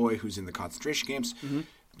Jewish boy who's in the concentration camps. Mm-hmm.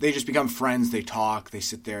 They just become friends. They talk. They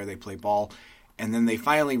sit there. They play ball. And then they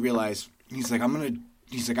finally realize, he's like, I want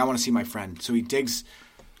to see my friend. So he digs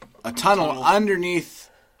a tunnel underneath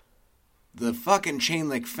the fucking chain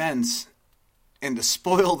link fence, and to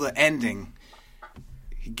spoil the ending,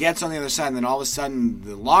 he gets on the other side, and then all of a sudden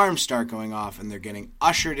the alarms start going off, and they're getting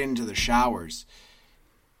ushered into the showers,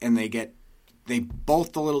 and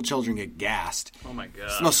both the little children get gassed. Oh my god.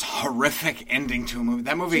 It's the most horrific ending to a movie.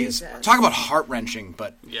 That movie is, Jesus. talk about heart-wrenching,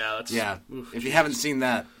 but Yeah, that's yeah, oof. if you haven't seen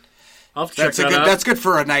that, I'll have to check that's a that good. out. That's good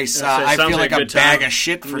for a nice. Yeah, so it I sounds feel like like a a good bag time. of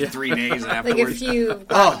shit for 3 days Like afterwards. a few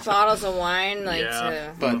Oh. bottles of wine, like Yeah.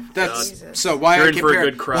 to... But that's Jesus. so why You're I in for a compare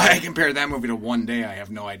good cry. why I compare that movie to One Day. I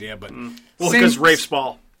have no idea, but Well, same- because Rafe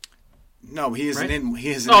Spall. No, he isn't Right? in. He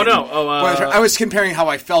isn't. Oh, in- no. Oh, I was comparing how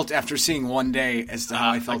I felt after seeing One Day as to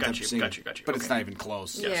how I felt got after you, seeing. got you. But it's Okay. not even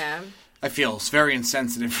close. Yeah. I feel it's very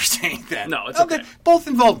insensitive for saying that. No, it's Okay, okay. both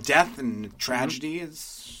involve death and tragedy. Is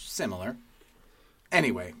similar.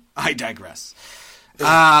 Anyway, I digress.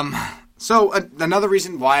 So another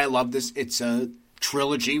reason why I love this, it's a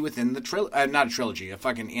trilogy within the trilogy. Not a trilogy, a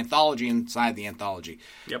fucking anthology inside the anthology.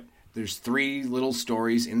 Yep. There's 3 little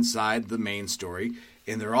stories inside the main story,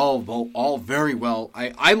 and they're all very well.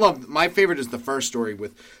 I love. My favorite is the first story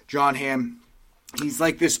with John Hamm. He's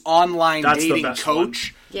like this online That's the dating best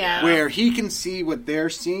coach, Yeah. where he can see what they're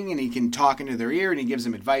seeing and he can talk into their ear and he gives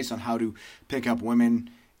them advice on how to pick up women.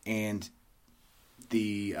 And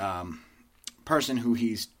the person who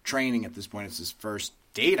he's training at this point, it's his first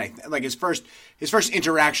date, like his first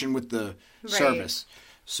interaction with the service.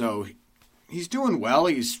 So he's doing well.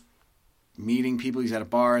 He's meeting people. He's at a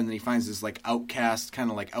bar, and then he finds this like outcast, kind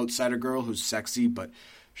of like outsider girl who's sexy, but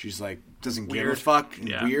she's like doesn't give a Weird. fuck and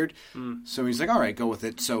Yeah. weird. So he's like, all right, go with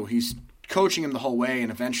it. So he's coaching him the whole way,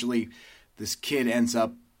 and eventually this kid ends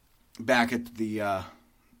up back at the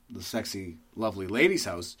sexy, lovely lady's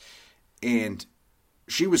house, and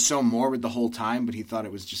she was so morbid the whole time, but he thought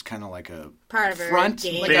it was just kind of like a Part of her front,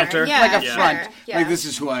 game. like Banter. Yeah, like a sure. front. Yeah. Like, this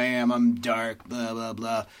is who I am. I'm dark, blah, blah,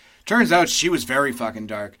 blah. Turns out she was very fucking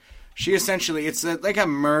dark. She essentially, it's like a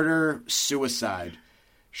murder-suicide.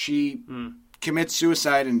 She commits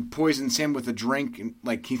suicide and poisons him with a drink. And,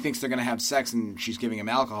 like, he thinks they're going to have sex, and she's giving him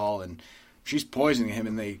alcohol, and she's poisoning him,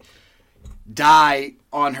 and they die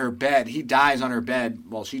on her bed. He dies on her bed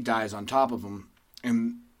while she dies on top of him.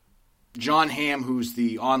 And John Hamm, who's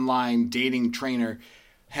the online dating trainer,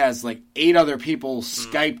 has like 8 other people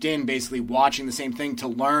Skyped in, basically watching the same thing to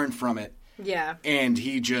learn from it. Yeah. And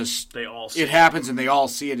he just... They all see it happens, and they all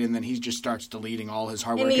see it, and then he just starts deleting all his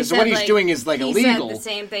hard work. And he Because said, what he's like, doing is, like, he illegal. He said the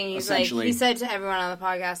same thing. He's like, essentially. he said to everyone on the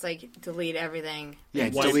podcast, like, delete everything. Yeah,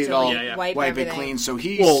 Wipe- delete it all, wipe wipe it everything. clean. So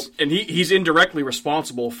he's... Well, and he's indirectly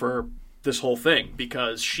responsible for this whole thing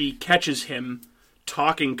because she catches him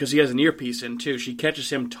talking, because he has an earpiece in too. She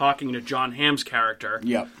catches him talking to John Hamm's character.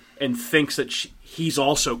 Yep. And thinks that he's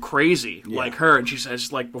also crazy like her. And she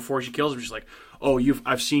says, like, before she kills him, she's like, "Oh,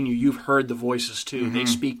 I've seen you. You've heard the voices too. They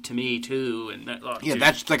speak to me too." And that, Yeah, dude,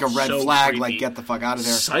 that's like a red so flag. creepy. Like, get the fuck out of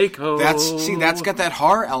there. Psycho. That's got that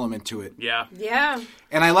horror element to it. Yeah. Yeah.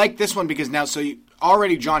 And I like this one because now,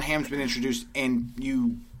 already John Hamm's been introduced, and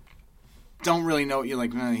you don't really know. You're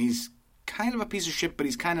like, he's kind of a piece of shit, but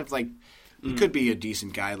he's kind of like, he could be a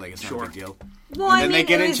decent guy. Like, it's not a big deal. Well, And I then mean, they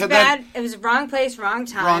get it was into bad. It was wrong place, wrong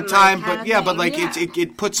time. Wrong time, like, kind but of yeah, thing. but like Yeah.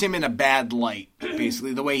 it puts him in a bad light.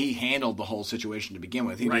 Basically, the way he handled the whole situation to begin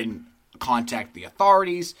with, he Right. didn't contact the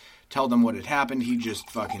authorities, tell them what had happened. He just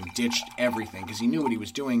fucking ditched everything because he knew what he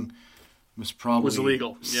was doing was probably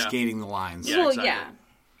illegal. Yeah. skating the lines. Yeah. Well, exactly.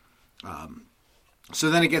 yeah. So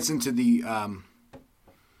then it gets into the.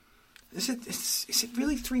 Is it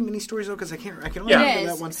really 3 mini stories though? Because I can only Yeah. remember It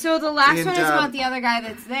that is. one. So the last And, one is about the other guy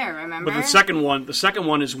that's there. Remember? But the second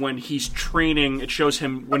one is when he's training. It shows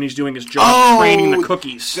him when he's doing his job, training the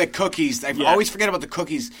cookies. The cookies. I always forget about the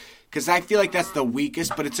cookies because I feel like that's the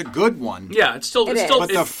weakest, but it's a good one. Yeah, it's still. It It's is. still But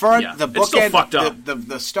the it- front, yeah, the it's still bookend, fucked up.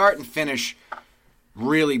 the start and finish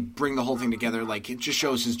really bring the whole thing together. Like, it just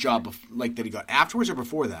shows his job, like, that he got afterwards or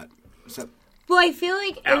before that. Was that Well, I feel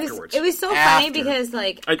like Afterwards. it was so funny After. because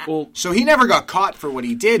like so he never got caught for what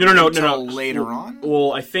he did No. until later on?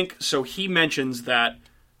 Well, I think so. He mentions that,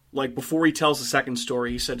 like, before he tells the second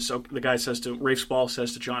story, he said, so the guy says to, Rafe Spall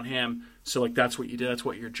says to John Hamm, so, like, that's what you did, that's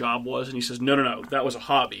what your job was? And he says, no, that was a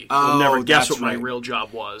hobby. You'll never guess that's what my right. real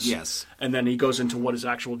job was. Yes. And then he goes into what his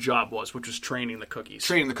actual job was, which was training the cookies.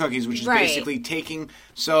 Training the cookies, which is Right. basically taking...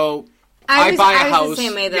 So, I buy a was house. the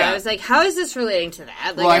same way though. yeah. I was like, how is this relating to that?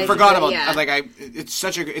 Like, Well, I forgot about yeah. it's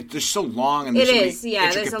such a there's so long and there's It so is, many yeah,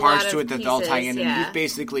 there's intricate a parts lot to of it that all tie in. pieces, And yeah. he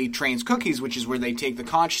basically trains cookies, which is where they take the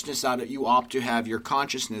consciousness out of you. Opt to have your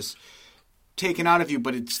consciousness taken out of you,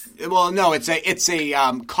 but it's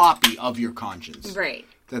a copy of your conscience right.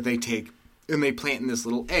 that they take and they plant in this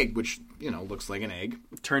little egg, which looks like an egg,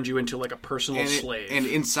 Turns you into, like, a personal slave. and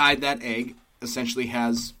inside that egg essentially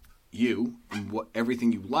has you and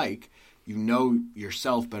everything you like. You know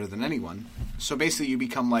yourself better than anyone. So basically you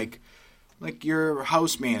become like your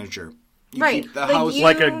house manager. You Right. keep the Like house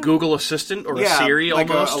like a Google Assistant or a Siri like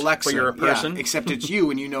almost, a Alexa, but you're a person. Yeah, except it's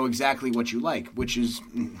you and you know exactly what you like, which is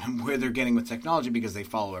where they're getting with technology because they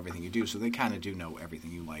follow everything you do. So they kind of do know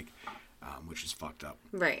everything you like, which is fucked up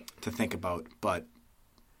Right. to think about. But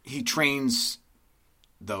he trains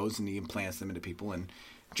those and he implants them into people and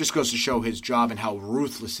just goes to show his job and how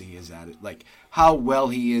ruthless he is at it. Like, how well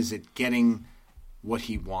he is at getting what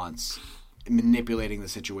he wants, manipulating the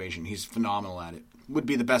situation. He's phenomenal at it. Would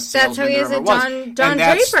be the best That's salesman how he there is ever at was. Don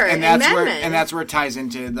Draper in Mad where, Men. and that's where it ties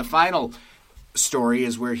into the final story,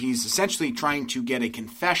 is where he's essentially trying to get a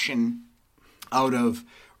confession out of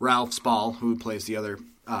Ralph Spall, who plays the other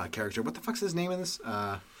character. What the fuck's his name in this?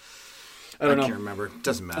 I don't know. can't remember.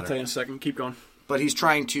 Doesn't matter. I'll tell you in a second. Keep going. But he's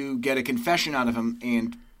trying to get a confession out of him,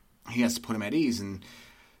 and he has to put him at ease. And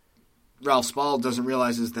Ralph Spall doesn't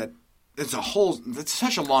realize is that it's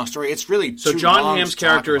such a long story. It's really So too John long Hamm's to talk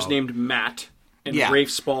character is about. named Matt, and Yeah.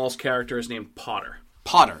 Rafe Spall's character is named Potter.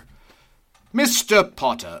 Potter. Mr.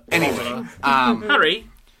 Potter. Anyway, Harry.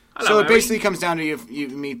 Hello, so it Harry. basically comes down to you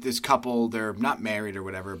meet this couple. They're not married or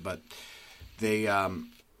whatever, but they are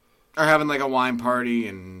having like a wine party,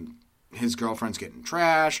 and his girlfriend's getting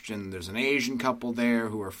trashed, and there's an Asian couple there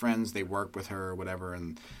who are friends. They work with her or whatever,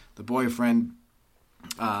 and the boyfriend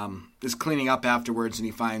is cleaning up afterwards, and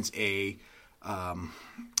he finds a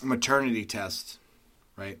maternity test,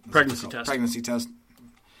 right? Pregnancy test. Pregnancy test.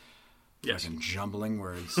 Yes. Fucking jumbling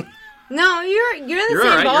words. No, you're in the You're same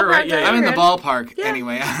all right, ballpark. you're right, yeah, though. yeah. I'm in the You're ballpark Yeah,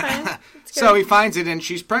 anyway. that's fine. It's So good. he finds it, and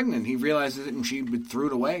she's pregnant. He realizes it, and she threw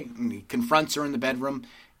it away. And he confronts her in the bedroom,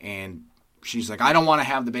 and she's like, I don't want to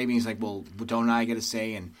have the baby. And he's like, well, don't I get a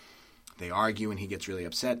say? And they argue, and he gets really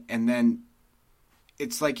upset. And then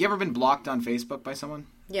it's like, you ever been blocked on Facebook by someone?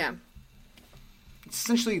 Yeah.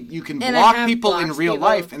 essentially you can And block I have people in blocked real people.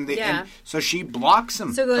 life, and Yeah. so she blocks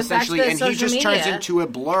him So it goes back to essentially, the and he social just turns media. into a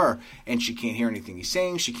blur, and she can't hear anything he's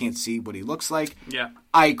saying. She can't see what he looks like. Yeah.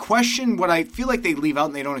 I question what I feel like they leave out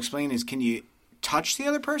and they don't explain is, can you touch the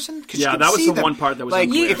other person? 'Cause you Yeah, can that was see the them. one part that was like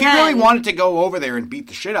unclear. if he really wanted to go over there and beat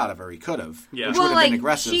the shit out of her, he could have. Yeah. Which Well, would have been like,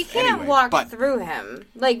 aggressive. she can't anyway. walk but, through him.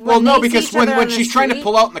 Like, Well, when no, they see because each other when on the she's trying to street-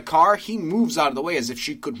 pull out in the car, he moves out of the way as if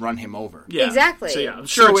she could run him over. Yeah. Exactly. So yeah, I'm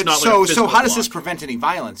sure So it's not like a so physical how does block. this prevent any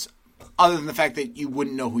violence, other than the fact that you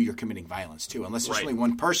wouldn't know who you're committing violence to, unless there's Right. only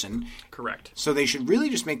one person. Correct. So they should really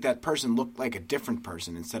just make that person look like a different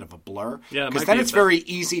person instead of a blur. Yeah, it because might then be it's a very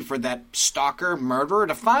easy for that stalker murderer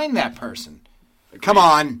to find that person. Come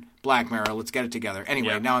on, Black Mirror, let's get it together. Anyway,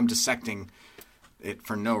 Yeah. now I'm dissecting it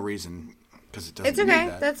for no reason because it doesn't. It's okay. Need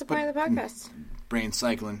that. That's the But point of the podcast. brain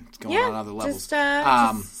cycling. It's going Yeah. on other levels.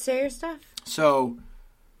 Just say your stuff. So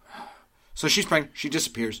she's pregnant. She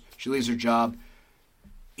disappears. She leaves her job.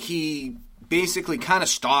 He basically kind of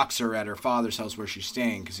stalks her at her father's house where she's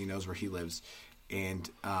staying because he knows where he lives. And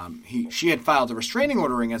she had filed a restraining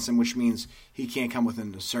order against him, which means he can't come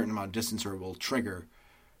within a certain amount of distance or it will trigger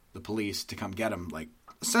the police to come get him. Like,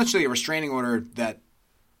 essentially a restraining order that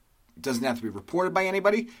doesn't have to be reported by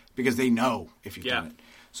anybody because they know if you've done it.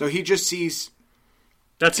 So he just sees...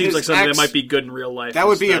 That seems his like something ex- that might be good in real life. That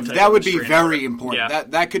would be type of very restraining important. order. Yeah.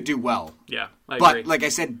 That could do well. Yeah, I But agree. like I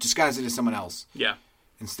said, disguise it as someone else Yeah.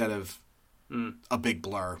 instead of a big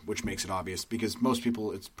blur, which makes it obvious because most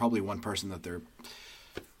people, it's probably one person that they're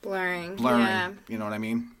Blurring. blurring. Yeah. You know what I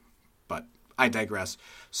mean? But I digress.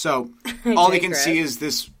 So all he can see is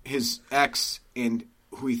his ex and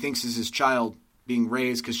who he thinks is his child being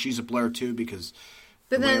raised because she's a blur too because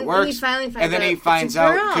But the way then it works. he finally finds out and then he it's a finds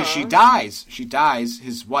out girl. because she dies. She dies.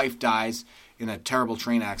 His wife dies in a terrible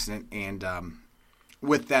train accident, and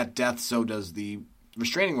with that death, so does the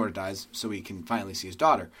restraining order dies. So he can finally see his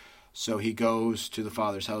daughter. So he goes to the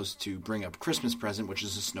father's house to bring up a Christmas present, which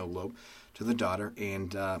is a snow globe, to the daughter.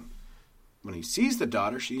 And when he sees the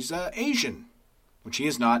daughter, she's Asian, which he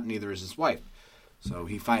is not. Neither is his wife. So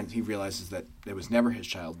he realizes that it was never his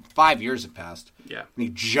child. 5 years have passed. Yeah. And he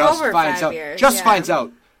just Over finds 5 out. years, Just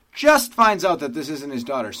yeah. finds out that this isn't his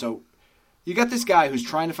daughter. So you got this guy who's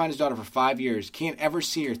trying to find his daughter for 5 years, can't ever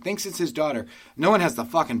see her, thinks it's his daughter. No one has the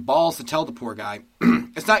fucking balls to tell the poor guy,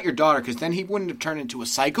 it's not your daughter, because then he wouldn't have turned into a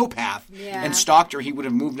psychopath Yeah. and stalked her. He would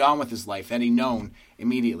have moved on with his life had he known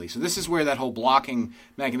immediately. So this is where that whole blocking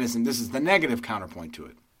mechanism, this is the negative counterpoint to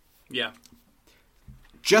it. Yeah.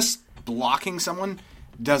 Just blocking someone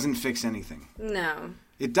doesn't fix anything. No.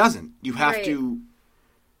 It doesn't. You have Right. to.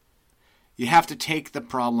 You have to take the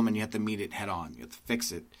problem and you have to meet it head on. You have to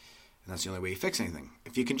fix it, and that's the only way you fix anything.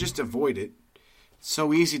 If you can just avoid it, it's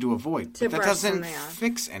so easy to avoid. To But that brush doesn't something off.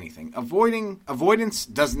 fix anything. Avoidance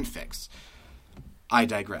doesn't fix. I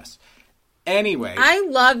digress. Anyway, I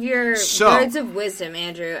love your So- words of wisdom,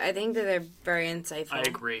 Andrew. I think that they're very insightful. I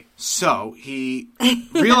agree. so he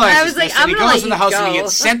realizes I was like, this, and I'm he gonna goes let in the you house and he go. had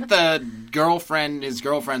sent his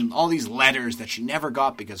girlfriend, all these letters that she never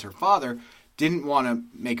got because her father didn't want to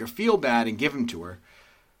make her feel bad and give them to her.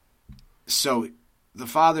 So the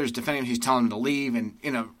father's defending him. He's telling him to leave, and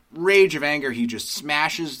in a rage of anger, he just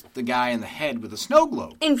smashes the guy in the head with a snow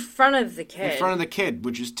globe In front of the kid. in front of the kid,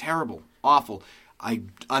 which is terrible, awful. I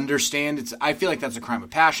understand. I feel like that's a crime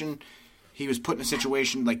of passion. He was put in a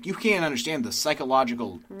situation like you can't understand the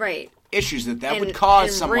psychological Right. issues that And- would cause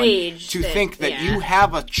and someone rage to that- think that yeah. you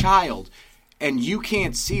have a child and you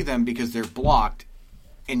can't see them because they're blocked,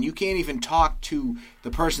 and you can't even talk to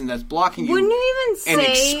the person that's blocking you. Wouldn't you even and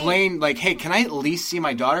say... explain, like, hey, can I at least see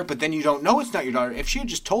my daughter? But then you don't know it's not your daughter. If she had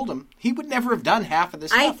just told him, he would never have done half of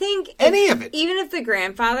this I stuff. think Any of it. Even if the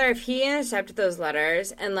grandfather, if he intercepted those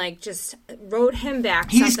letters and like just wrote him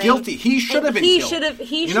back, He's something, guilty. He should have been he killed. should have.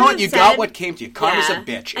 He you should know what? have You said, got what came to you. Karma's Yeah. a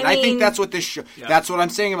bitch. I And I think mean- that's what this show... That's what I'm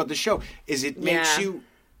saying about this show, is it makes Yeah. you...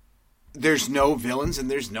 There's no villains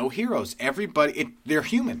and there's no heroes. They're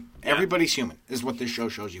human. Yeah. Everybody's human, is what this show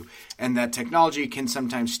shows you. And that technology can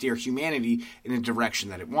sometimes steer humanity in a direction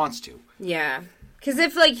that it wants to. Yeah, because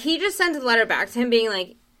if like he just sent a letter back to him being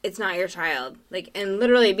like, "It's not your child," like, and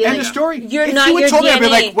literally be End like, of story. You're if not you had your told me, DNA. I'd be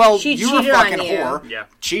like, well, she you're a cheated fucking on you. whore. Yeah.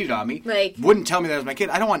 Cheated on me. Like- wouldn't tell me that was my kid.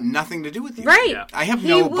 I don't want nothing to do with you. Right. Yeah. I have He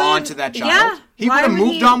no would- bond to that child. Yeah. He Why would have would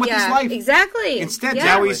moved he- on with his yeah, life. Exactly. Instead, yeah.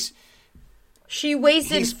 now She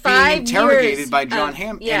wasted he's 5 being interrogated years by John of-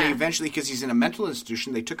 Hamm, Yeah. and eventually, because he's in a mental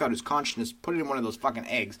institution, they took out his consciousness, put it in one of those fucking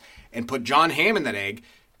eggs, and put John Hamm in that egg,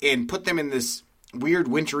 and put them in this weird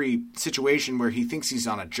wintry situation where he thinks he's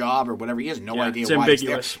on a job or whatever. He has no Yeah, idea it's why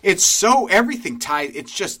ambiguous. he's there. It's so everything tied.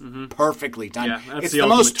 It's just perfectly done. Yeah, that's it's the the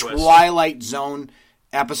most ultimate twist. Twilight Zone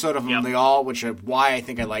episode of them all, which is why I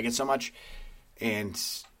think I like it so much. And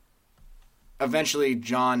eventually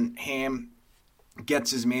Jon Hamm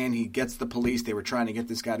gets his man. He gets the police. They were trying to get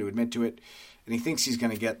this guy to admit to it. And he thinks he's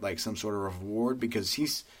going to get like some sort of reward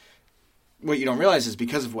because what you don't realize is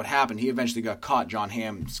because of what happened, he eventually got caught, Jon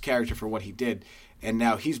Hamm's character, for what he did. And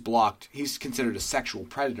now he's blocked. He's considered a sexual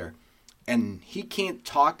predator. And he can't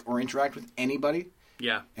talk or interact with anybody.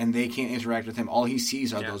 Yeah. And they can't interact with him. All he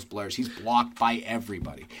sees are those blurs. He's blocked by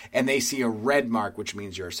everybody. And they see a red mark, which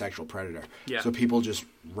means you're a sexual predator. Yeah. So people just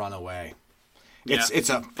run away. It's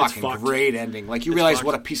Yeah. a fucking great ending. Like, you realize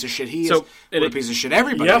what a piece of shit he is. What a piece of shit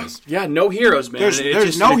everybody is. Yeah, no heroes, man.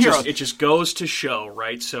 There's no heroes. It just goes to show,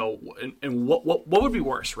 right? So, and what would be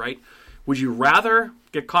worse, right? Would you rather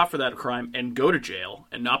get caught for that crime and go to jail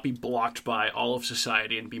and not be blocked by all of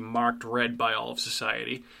society and be marked red by all of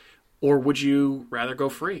society? Or would you rather go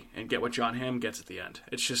free and get what Jon Hamm gets at the end?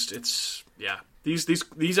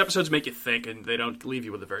 These episodes make you think, and they don't leave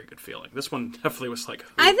you with a very good feeling. This one definitely was like...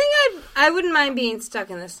 I think I wouldn't mind being stuck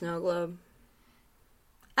in the snow globe.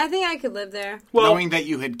 I think I could live there. Well, knowing that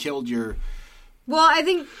you had killed your... Well, I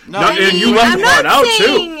think... and you left the part out,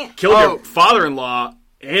 too. Killed your father-in-law,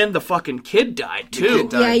 and the fucking kid died, too. The kid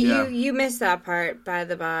died, you missed that part, by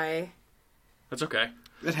the by. That's okay.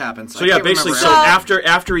 It happens. So basically,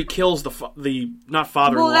 after he kills the not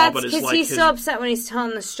father-in-law, but his because he's so upset when he's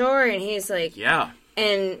telling the story, and he's like,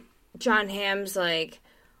 and Jon Hamm's like,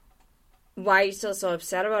 why are you still so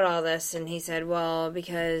upset about all this? And he said, well,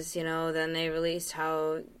 because then they released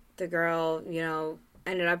how the girl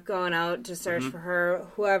ended up going out to search for her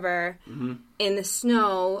whoever in the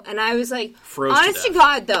snow, and I was like, honest to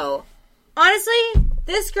God, though, honestly.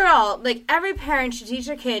 This girl, like, every parent should teach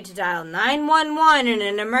their kid to dial 911 in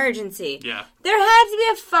an emergency. Yeah. There had to be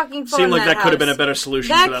a fucking phone Seemed like in that house. could have been a better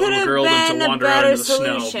solution for that little girl than to wander out into the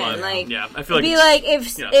snow. But, like, I feel like be like,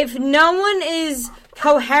 if no one is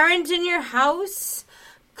coherent in your house,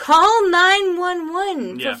 call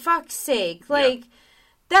 911, for fuck's sake. Like,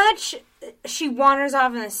 she wanders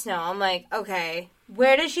off in the snow. I'm like, okay,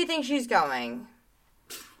 where does she think she's going?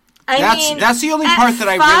 That's the only part that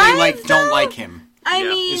I really don't like him. I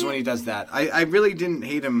mean, is when he does that. I really didn't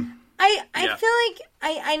hate him. I feel like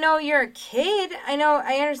I know you're a kid.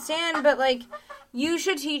 I understand, but like you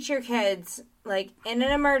should teach your kids like in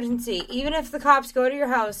an emergency, even if the cops go to your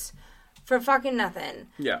house for fucking nothing.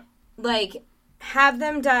 Yeah. Like have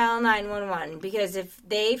them dial 911 because if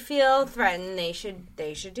they feel threatened, they should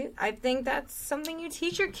do. I think that's something you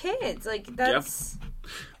teach your kids. Like that's. Yeah.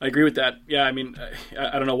 I agree with that. Yeah, I mean,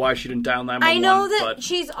 I don't know why she didn't dial 911. I know that but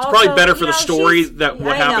she's also... It's probably better for the story that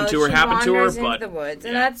what happened to her happened to her, but... She wanders into the woods,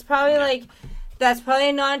 and that's probably, like... That's probably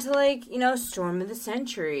a nod to, like, Storm of the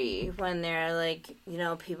Century, when they're, like,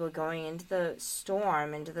 people going into the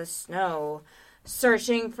storm, into the snow,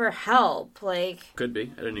 searching for help, like... Could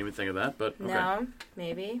be. I didn't even think of that, but okay. No?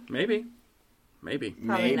 Maybe? Maybe.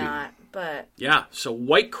 Probably not, but... Yeah, so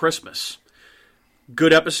White Christmas...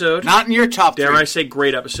 Good episode. Not in your top 3. Dare I say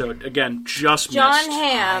great episode. Again, just Jon missed.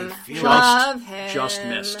 Hamm. Love him.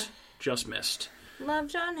 Just missed. Love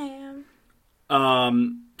Jon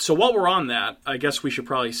Hamm. So while we're on that, I guess we should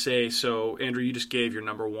probably say, so Andrew, you just gave your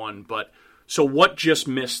number 1, but so what just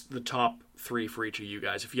missed the top 3 for each of you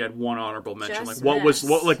guys? If you had one honorable mention, what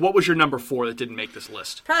was your number 4 that didn't make this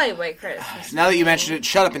list? Probably White Christmas. Now that you mentioned it,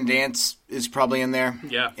 Shut Up and Dance is probably in there.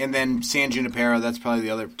 Yeah. And then San Junipero, that's probably the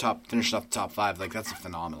other finished off the top 5. Like, that's a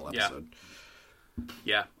phenomenal episode.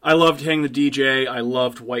 Yeah. I loved Hang the DJ. I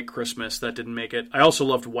loved White Christmas. That didn't make it. I also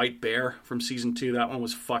loved White Bear from season 2. That one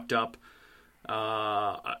was fucked up.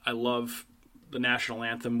 I love the national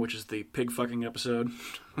anthem, which is the pig fucking episode.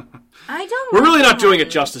 We're really not doing it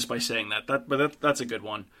justice by saying that. But that's a good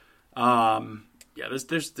one.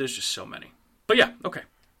 There's just so many. But yeah, okay.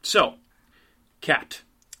 So, Kat,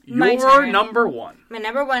 your number 1. My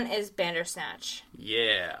number 1 is Bandersnatch.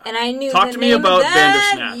 Yeah. And I knew Talk the to me name about of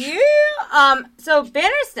that. Bandersnatch. Yeah. So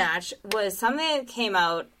Bandersnatch was something that came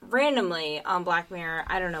out randomly on Black Mirror.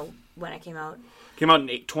 I don't know when it came out. Came out in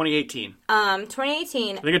 2018.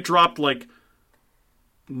 2018. I think it dropped like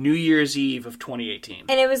New Year's Eve of 2018.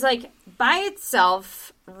 And it was like by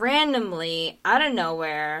itself, randomly, out of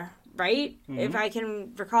nowhere, right? Mm-hmm. If I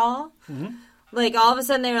can recall. Mm-hmm. Like all of a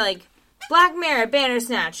sudden they were like, Black Mirror,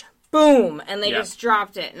 Bandersnatch, boom! And they just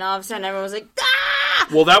dropped it. And all of a sudden everyone was like, ah!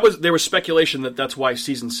 Well, there was speculation that's why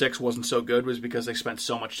season 6 wasn't so good, was because they spent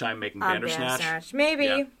so much time making Bandersnatch. Maybe.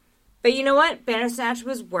 Yeah. But you know what? Bandersnatch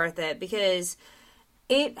was worth it because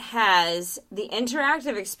it has the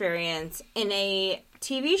interactive experience in a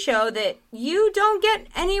TV show that you don't get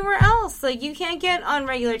anywhere else. Like, you can't get on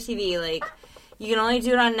regular TV. Like, You can only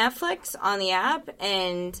do it on Netflix, on the app,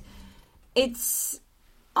 and it's...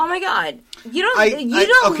 Oh my god! You don't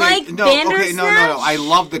like Bandersnatch? No. I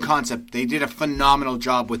love the concept. They did a phenomenal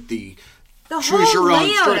job with the whole choose your own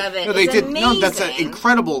layout story. of it No, they is did. amazing. No, that's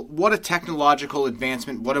incredible. What a technological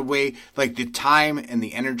advancement! What a way! Like the time and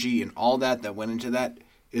the energy and all that went into that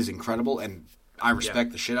is incredible, and I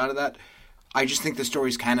respect the shit out of that. I just think the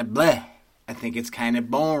story's kind of bleh. I think it's kind of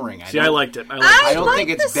boring. I liked it. I don't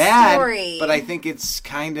think it's bad, story. but I think it's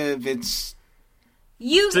kind of it's.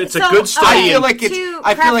 It's a good study. I feel like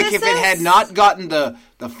if it had not gotten the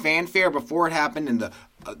fanfare before it happened and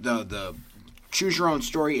the choose your own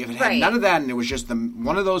story, if it had none of that and it was just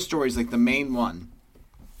one of those stories, like the main one,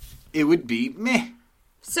 it would be meh.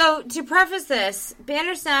 So to preface this,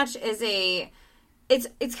 Bandersnatch is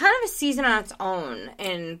it's kind of a season on its own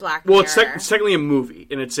in Black Mirror. Well, it's technically a movie,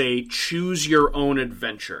 and it's a choose your own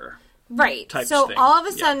adventure. Right. So thing. all of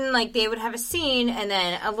a sudden, like, they would have a scene, and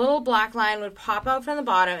then a little black line would pop out from the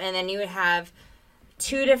bottom, and then you would have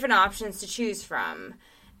 2 different options to choose from.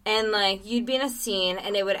 And, like, you'd be in a scene,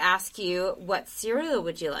 and it would ask you, what cereal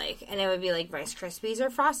would you like? And it would be, like, Rice Krispies or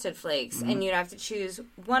Frosted Flakes. Mm-hmm. And you'd have to choose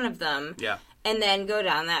one of them. Yeah. And then go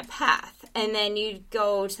down that path. And then you'd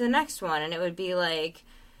go to the next one, and it would be, like...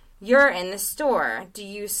 You're in the store. Do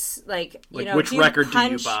you, which record do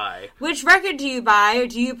you buy? Which record do you buy, or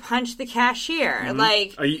do you punch the cashier? Mm-hmm.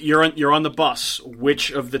 Like... You're on the bus.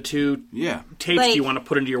 Which of the 2 tapes do you want to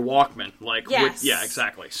put into your Walkman? Yes.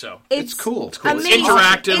 Exactly. So it's cool. It's cool. Amazing. It's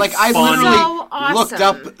interactive. It's I literally so awesome. looked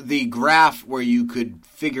up the graph where you could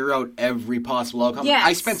figure out every possible outcome. Yes.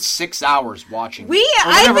 I spent 6 hours watching.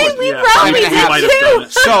 I think we probably did too.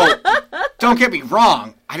 So, don't get me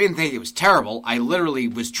wrong. I didn't think it was terrible. I literally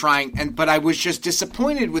was trying, but I was just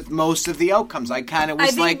disappointed with most of the outcomes. I kind of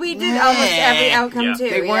was like, we did almost every outcome too.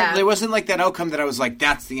 They weren't. There wasn't like that outcome that I was like,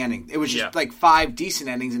 that's the ending. It was just like 5 decent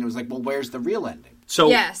endings, and it was like, well, where's the real ending? So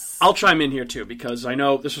I'll chime in here too, because I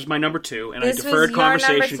know this was my number 2, and I deferred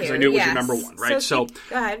conversation because I knew it was your number 1, right? So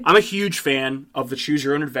go ahead. I'm a huge fan of the choose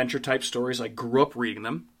your own adventure type stories. I grew up reading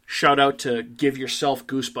them. Shout out to Give Yourself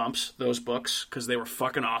Goosebumps, those books, because they were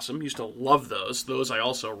fucking awesome. Used to love those. Those I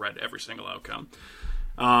also read every single outcome.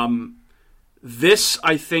 This,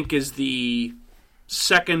 I think, is the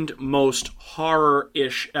second most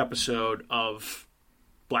horror-ish episode of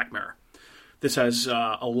Black Mirror. This has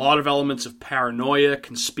a lot of elements of paranoia,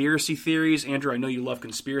 conspiracy theories. Andrew, I know you love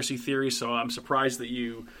conspiracy theories, so I'm surprised that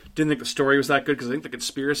you didn't think the story was that good, because I think the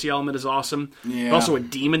conspiracy element is awesome. Yeah. There's also a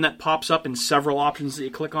demon that pops up in several options that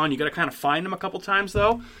you click on. You got to kind of find him a couple times,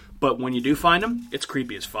 though. But when you do find him, it's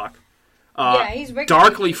creepy as fuck. He's very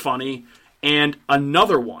darkly funny. And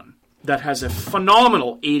another one that has a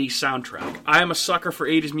phenomenal 80s soundtrack. I am a sucker for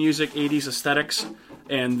 80s music, 80s aesthetics,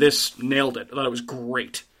 and this nailed it. I thought it was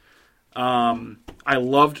great. I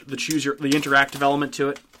loved the interactive element to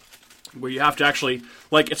it, where you have to actually,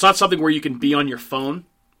 it's not something where you can be on your phone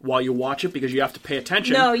while you watch it, because you have to pay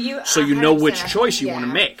attention. So you know which choice you want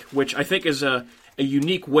to make, which I think is a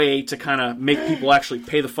unique way to kind of make people actually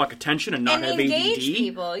pay the fuck attention and not have ADD,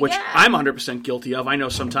 people, which I'm 100% guilty of. I know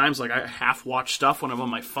sometimes, I half watch stuff when I'm on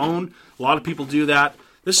my phone. A lot of people do that.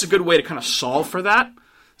 This is a good way to kind of solve for that.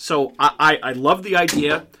 So I love the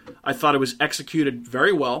idea. I thought it was executed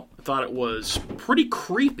very well. I thought it was pretty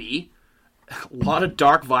creepy. A lot of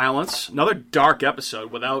dark violence. Another dark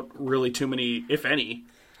episode without really too many, if any,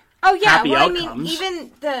 happy outcomes. I mean,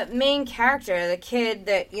 even the main character, the kid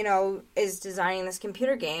that, is designing this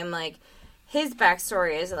computer game, his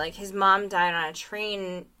backstory is that, his mom died on a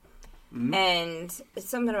train, and it's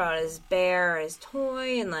something about his bear, his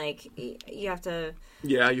toy, and, you have to...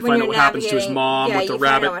 Yeah, you find out what happens to his mom with the rabbit.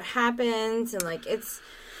 Yeah, you find out what happens, and,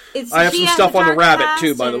 it's I have some stuff on the rabbit,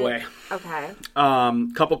 too, by the way. Okay.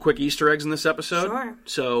 Couple quick Easter eggs in this episode. Sure.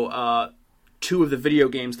 So, 2 of the video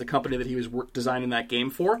games, the company that he was designing that game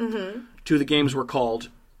for, 2 of the games were called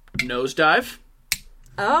Nosedive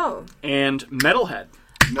and Metalhead.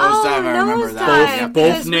 Nosedive, I remember that.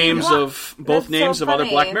 Both names of other funny.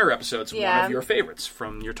 Black Mirror episodes. One of your favorites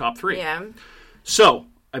from your top 3. Yeah. So,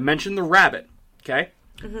 I mentioned the rabbit, okay?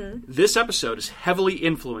 This episode is heavily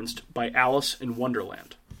influenced by Alice in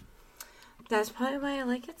Wonderland. That's probably why I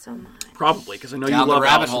like it so much. Probably, because I know you love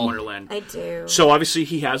Alice in Wonderland. I do. So, obviously,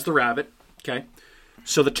 he has the rabbit, okay?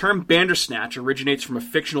 So, the term Bandersnatch originates from a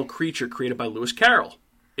fictional creature created by Lewis Carroll.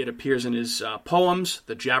 It appears in his poems,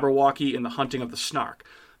 The Jabberwocky and The Hunting of the Snark.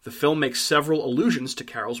 The film makes several allusions to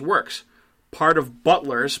Carroll's works. Part of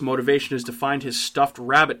Butler's motivation is to find his stuffed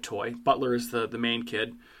rabbit toy. Butler is the main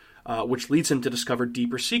kid, which leads him to discover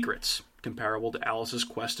deeper secrets, comparable to Alice's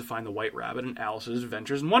quest to find the White Rabbit and Alice's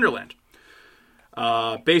adventures in Wonderland.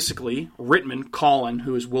 Basically, Rittman, Colin,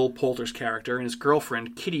 who is Will Poulter's character, and his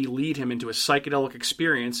girlfriend, Kitty, lead him into a psychedelic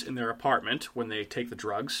experience in their apartment when they take the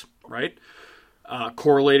drugs, right?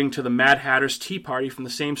 Correlating to the Mad Hatter's tea party from the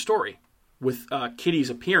same story, with Kitty's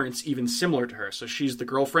appearance even similar to her. So she's the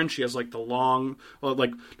girlfriend. She has like the long, well,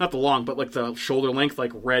 like not the long, but like the shoulder length,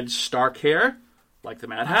 like red stark hair, like the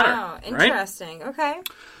Mad Hatter. Wow, interesting. Right? Okay.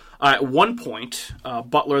 At one point,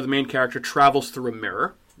 Butler, the main character, travels through a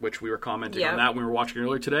mirror, which we were commenting on that when we were watching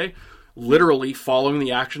earlier today, literally following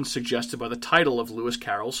the actions suggested by the title of Lewis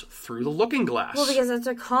Carroll's Through the Looking Glass. Well, because that's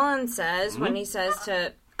what Colin says when he says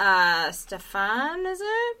to Stefan, is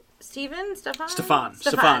it? Stefan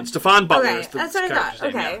Butler. Okay, that's what I thought.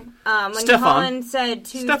 Okay. Name, yeah. When Colin said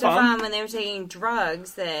to Stefan when they were taking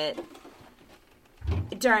drugs that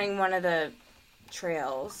during one of the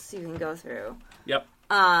trails you can go through. Yep.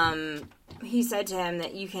 He said to him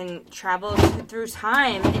that you can travel through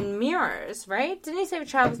time in mirrors, right? Didn't he say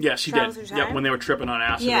travel? Yes, he did. Yeah, when they were tripping on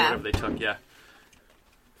acid or whatever they took. Yeah,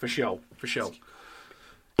 for sure.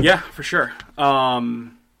 Yeah, for sure.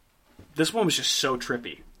 This one was just so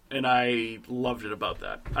trippy, and I loved it about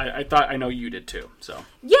that. I know you did too. So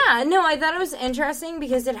yeah, no, I thought it was interesting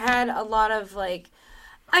because it had a lot of like.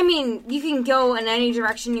 I mean, you can go in any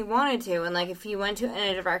direction you wanted to, and like if you went in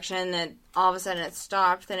a direction that all of a sudden it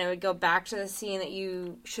stopped, then it would go back to the scene that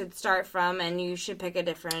you should start from, and you should pick a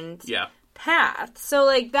different path. So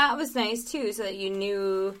like that was nice too, so that you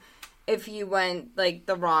knew if you went like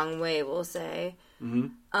the wrong way, we'll say,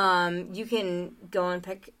 you can go and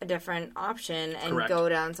pick a different option and go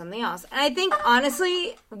down something else. And I think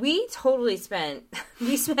honestly, we spent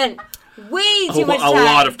way too much time. A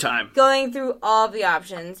lot of time. Going through all of the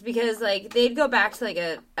options because, like, they'd go back to, like,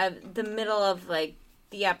 the middle of, like,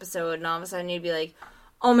 the episode and all of a sudden you'd be like,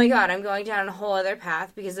 oh my god, I'm going down a whole other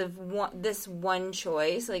path because of this one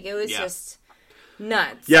choice. Like, it was just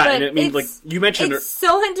nuts. Yeah, but and I mean, like, you mentioned... It's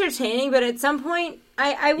so entertaining, but at some point,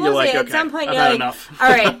 I will say, at some point, I've you're had like, enough. All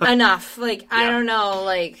right, enough. Like, I don't know,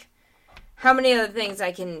 like, how many other things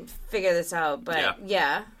I can figure this out, but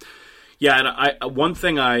yeah. Yeah, and one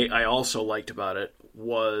thing I also liked about it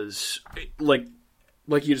was, like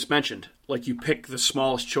you just mentioned, like you pick the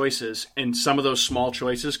smallest choices, and some of those small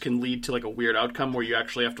choices can lead to like a weird outcome where you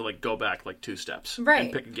actually have to like go back like 2 steps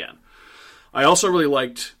and pick again. I also really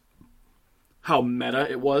liked how meta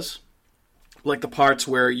it was. Like the parts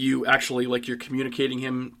where you actually, like you're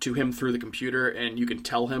communicating to him through the computer and you can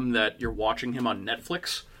tell him that you're watching him on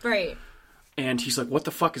Netflix. Right. And he's like, what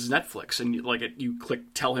the fuck is Netflix? And you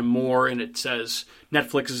click tell him more, and it says,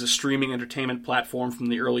 Netflix is a streaming entertainment platform from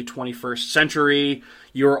the early 21st century.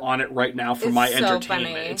 You're on it right now for my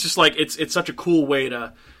entertainment. Funny. It's just like, it's such a cool way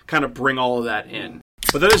to kind of bring all of that in.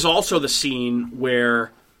 But then there's also the scene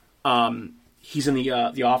where he's in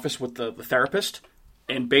the office with the therapist,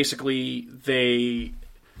 and basically they,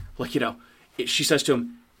 like, she says to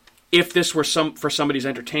him, if this were for somebody's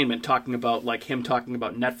entertainment, talking about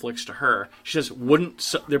Netflix to her, she says,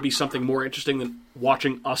 wouldn't there be something more interesting than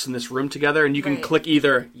watching us in this room together? And you can click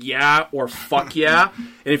either yeah or fuck yeah.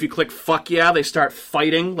 And if you click fuck yeah, they start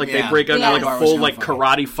fighting. Like they break out like a full like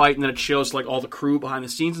karate fight, and then it shows like all the crew behind the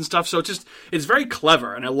scenes and stuff. So it's very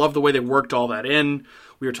clever, and I love the way they worked all that in.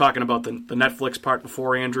 We were talking about the Netflix part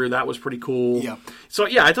before, Andrew. That was pretty cool. Yep. So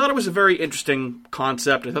yeah, I thought it was a very interesting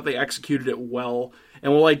concept. I thought they executed it well.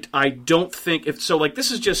 And well, I don't think these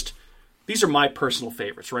are my personal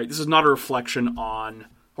favorites, right? This is not a reflection on,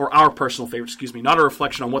 or our personal favorites, not a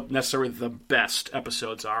reflection on what necessarily the best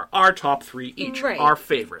episodes are. Our top 3 each, our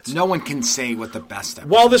favorites. No one can say what the best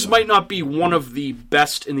episodes While this might not be one of the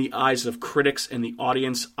best in the eyes of critics and the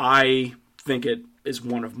audience, I think it is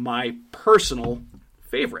one of my personal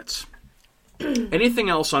favorites. Anything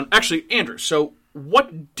else on... Actually, Andrew, so...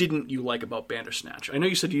 What didn't you like about Bandersnatch? I know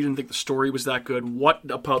you said you didn't think the story was that good. What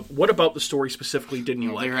about the story specifically didn't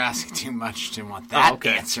you like? You're asking too much to want that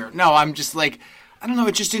answer. No, I'm just like, I don't know.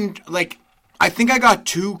 It just didn't, like, I think I got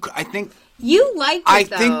too, I think... You liked it,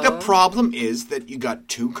 though. I think the problem is that you got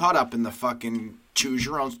too caught up in the fucking choose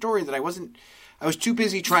your own story that I was too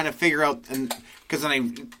busy trying to figure out, and because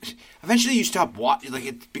then eventually you stop watching, like,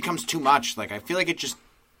 it becomes too much. Like, I feel like it just...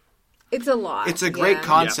 It's a lot. It's a great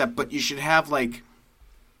concept, but you should have, like...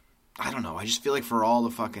 I don't know. I just feel like for all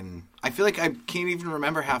the fucking... I feel like I can't even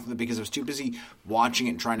remember half of it because I was too busy watching it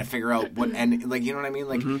and trying to figure out what... And, like, you know what I mean?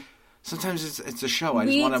 Like, Sometimes it's a show. I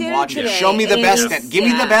just We want did to it watch it. today. Show me the It best. was- Give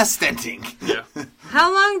me the yeah. best ending. Yeah.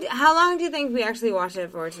 How long do you think we actually watched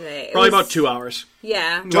it for today? It Probably was- about 2 hours.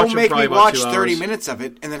 Yeah. Don't Watch it make probably me about watch 2 30 hours. minutes of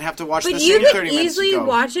it and then have to watch But the you same 30 could minutes easily ago.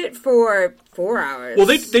 watch it for 4 hours. Well,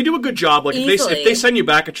 they do a good job. Like if Easily. they send you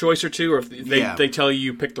back a choice or two, or if they Yeah. they tell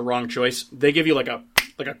you pick the wrong choice, they give you like a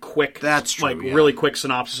quick, That's true, like yeah. really quick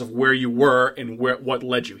synopsis of where you were and what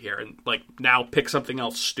led you here, and like now pick something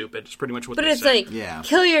else stupid. It's pretty much what. But they it's say. like, Yeah.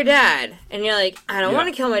 kill your dad. And you're like, I don't Yeah. want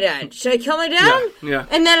to kill my dad. Should I kill my dad? Yeah.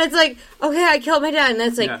 And then it's like, okay, I killed my dad. And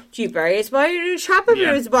that's like, Yeah. do you bury his body or do you chop up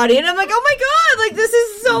Yeah. his body? And I'm like, oh my God, like this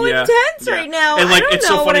is so Yeah. intense Yeah. right now. And like I don't it's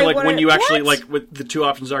know so what funny, I like when wanna- you actually what? like with the two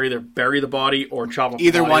options are either bury the body or chop up.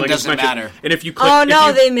 Either the body. one like it's doesn't mentioned. matter. And if you click, Oh,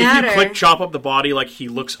 no, they If matter. you click chop up the body, like he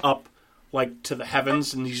looks up, like to the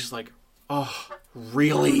heavens, and he's just like, oh,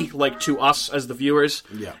 really? Like to us as the viewers.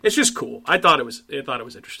 Yeah. It's just cool. I thought it was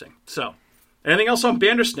interesting. So, anything else on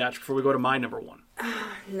Bandersnatch before we go to my number one?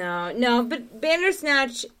 No, but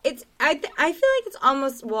Bandersnatch, I feel like it's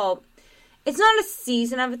almost, well, it's not a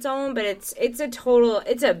season of its own, but it's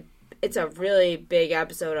a really big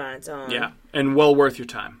episode on its own. Yeah, and well worth your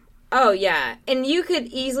time. Oh yeah, and you could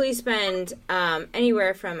easily spend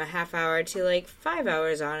anywhere from a half hour to like 5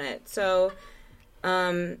 hours on it. So,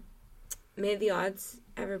 may the odds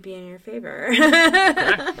ever be in your favor.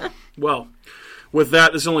 Well, with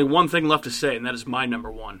that, there's only one thing left to say, and that is my number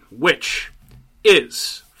one, which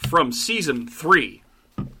is from season 3,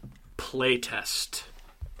 Playtest.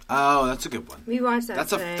 Oh, that's a good one. We watched that.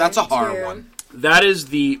 That's a horror too. one. That is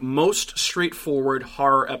the most straightforward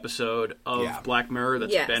horror episode of Yeah. Black Mirror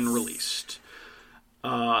that's Yes. been released.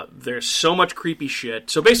 There's so much creepy shit.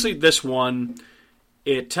 So basically, this one,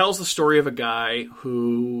 it tells the story of a guy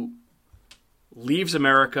who leaves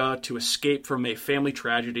America to escape from a family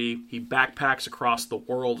tragedy. He backpacks across the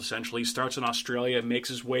world, essentially. He starts in Australia, makes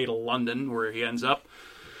his way to London, where he ends up.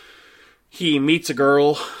 He meets a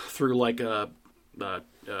girl through like a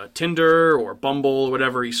Tinder or Bumble or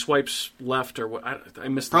whatever. He swipes left or what? I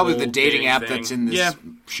missed Probably the the whole dating app thing. that's in this Yeah,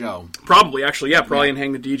 show. probably actually. Yeah, probably in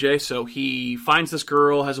Hang the DJ. So he finds this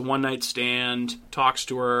girl, has a one night stand, talks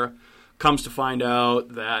to her, comes to find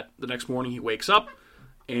out that the next morning he wakes up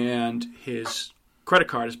and his credit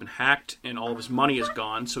card has been hacked and all of his money is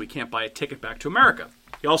gone, so he can't buy a ticket back to America.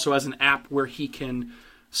 He also has an app where he can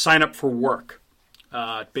sign up for work.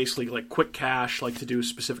 Basically like quick cash, like to do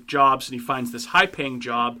specific jobs, and he finds this high-paying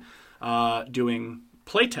job doing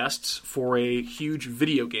playtests for a huge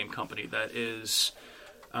video game company that is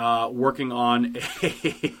working on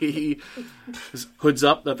a hoods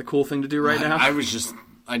up. That the cool thing to do right now.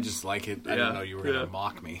 I just like it. I didn't know you were going to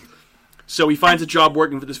mock me. So he finds a job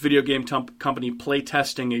working for this video game company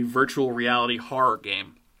playtesting a virtual reality horror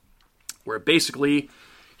game, where basically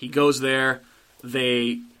he goes there,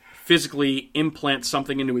 they physically implant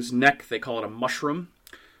something into his neck. They call it a mushroom.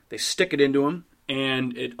 They stick it into him,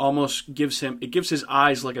 and it almost gives his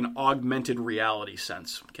eyes like an augmented reality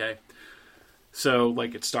sense. Okay, so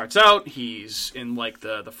like it starts out, he's in like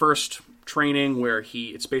the first training where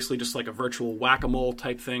it's basically just like a virtual whack-a-mole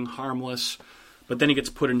type thing, harmless. But then he gets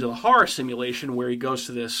put into the horror simulation where he goes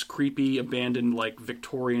to this creepy, abandoned, like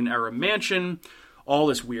Victorian-era mansion. All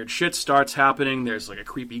this weird shit starts happening. There's like a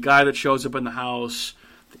creepy guy that shows up in the house.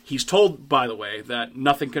 He's told, by the way, that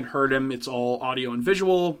nothing can hurt him. It's all audio and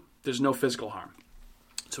visual. There's no physical harm.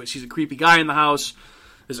 So he sees a creepy guy in the house.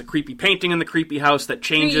 There's a creepy painting in the creepy house that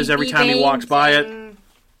changes every time he walks by it.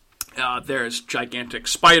 There's gigantic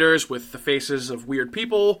spiders with the faces of weird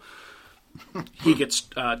people. He gets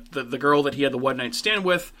the girl that he had the one night stand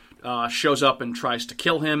with shows up and tries to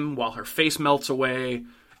kill him while her face melts away.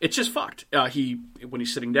 It's just fucked. When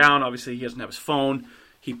he's sitting down, obviously he doesn't have his phone.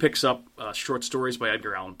 He picks up short stories by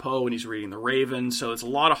Edgar Allan Poe, and he's reading The Raven. So there's a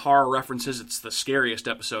lot of horror references. It's the scariest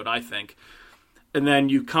episode, I think. And then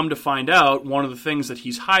you come to find out one of the things that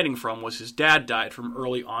he's hiding from was his dad died from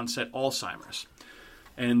early onset Alzheimer's.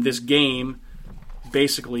 And this game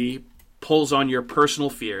basically pulls on your personal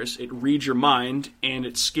fears. It reads your mind, and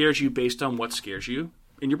it scares you based on what scares you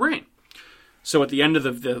in your brain. So at the end of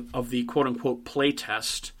the quote-unquote play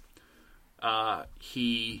test,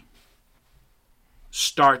 he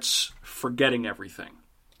starts forgetting everything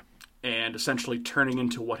and essentially turning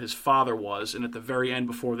into what his father was. And at the very end,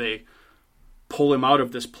 before they pull him out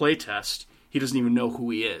of this play test, he doesn't even know who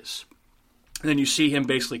he is. And then you see him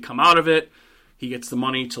basically come out of it. He gets the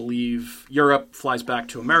money to leave Europe, flies back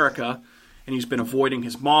to America, and he's been avoiding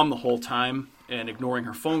his mom the whole time and ignoring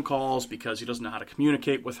her phone calls because he doesn't know how to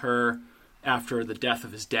communicate with her after the death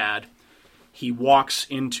of his dad. He walks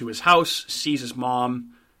into his house, sees his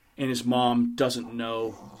mom, and his mom doesn't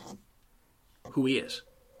know who he is.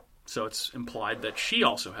 So it's implied that she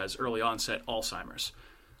also has early onset Alzheimer's.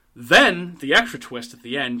 Then, the extra twist at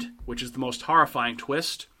the end, which is the most horrifying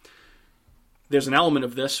twist, there's an element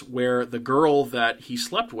of this where the girl that he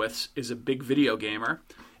slept with is a big video gamer,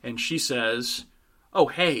 and she says, oh,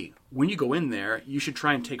 hey, when you go in there, you should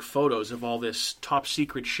try and take photos of all this top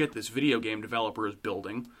secret shit this video game developer is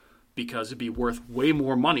building, because it'd be worth way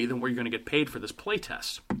more money than what you're going to get paid for this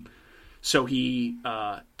playtest. So he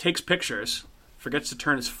takes pictures, forgets to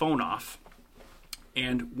turn his phone off,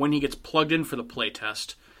 and when he gets plugged in for the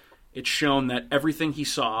playtest, it's shown that everything he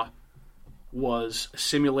saw was a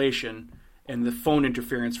simulation, and the phone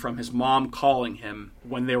interference from his mom calling him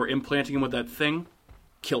when they were implanting him with that thing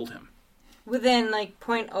killed him. Within, like,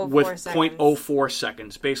 0.04 with seconds. 0.04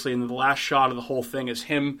 seconds. Basically, and the last shot of the whole thing is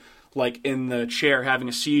him, like, in the chair having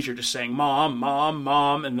a seizure, just saying, Mom, Mom,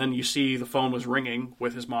 Mom, and then you see the phone was ringing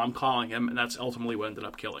with his mom calling him, and that's ultimately what ended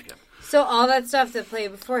up killing him. So all that stuff that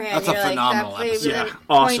played beforehand, That's a you're like, phenomenal that played episode. within Yeah,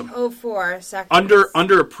 awesome. 0.04 seconds.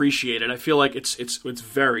 Underappreciated. I feel like it's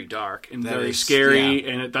very dark and That very is, scary,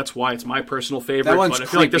 yeah. and that's why it's my personal favorite. That one's but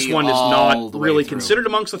I feel like this creepy one is all not the way really through. considered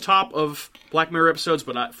amongst the top of Black Mirror episodes,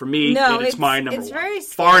 but for me, No, it's my number it's one. very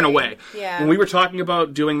Far and scary. away. Yeah. When we were talking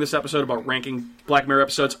about doing this episode about ranking Black Mirror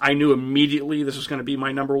episodes, I knew immediately this was going to be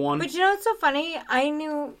my number one. But you know what's so funny? I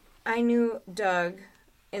knew Doug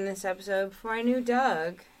in this episode before I knew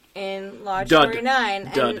Doug in Lodge Dud.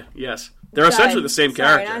 49. Dud, and yes. They're essentially the same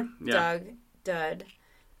Sorry, character. not Yeah. Doug. Dud.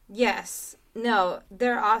 Yes. No,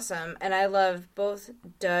 they're awesome. And I love both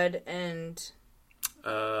Dud and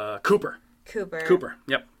Cooper. Cooper.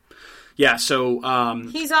 Yep. Yeah, so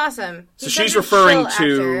He's awesome. so He's she's such a referring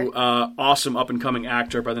chill to actor. awesome up-and-coming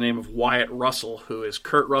actor by the name of Wyatt Russell, who is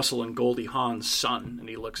Kurt Russell and Goldie Hawn's son, and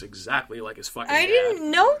he looks exactly like his fucking I dad.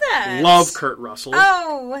 didn't know that. Love Kurt Russell.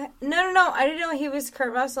 Oh, no. I didn't know he was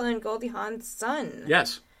Kurt Russell and Goldie Hawn's son.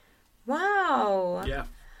 Yes. Wow. Yeah.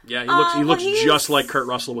 Yeah, Oh, he looks well, he's- just like Kurt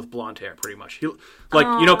Russell with blonde hair, pretty much. You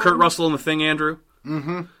know Kurt Russell in The Thing, Andrew?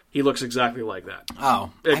 Mm-hmm. He looks exactly like that.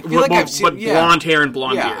 Oh, I feel like I've seen. But blonde hair and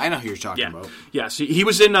blonde Yeah, beard. I know who you're talking Yeah, about. yeah. So he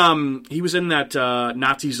was in that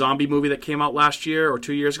Nazi zombie movie that came out last year or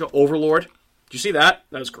 2 years ago, Overlord. Did you see that?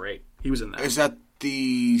 That was great. He was in that. Is that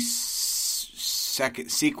the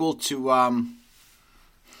second sequel to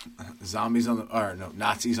Zombies on the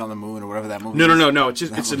Nazis on the Moon or whatever that movie? No. It's That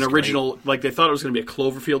an was original. Like they thought it was going to be a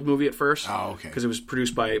Cloverfield movie at first. Oh, okay. Because it was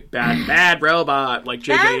produced by Bad Robot, like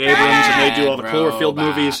J.J. Bad Abrams, and they do all the Bad Cloverfield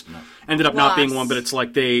Robot. movies. No. Ended up not being Lost. one, but it's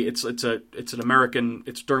like it's an American.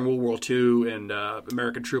 It's during World War II, and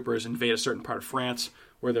American troopers invade a certain part of France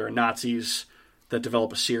where there are Nazis that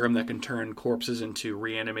develop a serum that can turn corpses into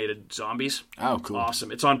reanimated zombies. Oh, cool. Awesome.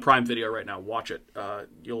 It's on Prime Video right now. Watch it.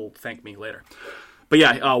 You'll thank me later. But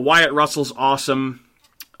yeah, Wyatt Russell's awesome.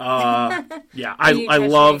 Yeah, I you touching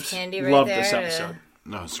loved your candy right loved there this to- episode.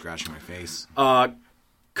 No, scratching my face.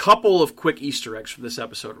 Couple of quick Easter eggs for this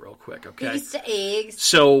episode, real quick. Okay. Easter eggs.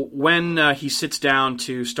 So when he sits down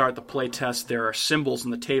to start the play test, there are symbols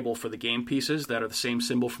on the table for the game pieces that are the same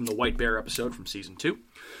symbol from the White Bear episode from season 2.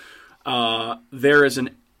 There is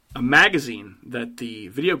a magazine that the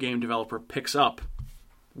video game developer picks up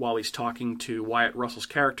while he's talking to Wyatt Russell's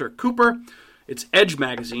character, Cooper. It's Edge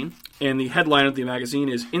magazine, and the headline of the magazine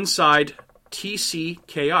is Inside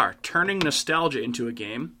TCKR, Turning Nostalgia into a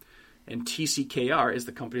Game. And TCKR is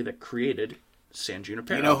the company that created San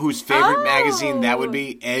Junipero. You know whose favorite Oh. magazine that would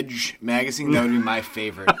be? Edge magazine. That would be my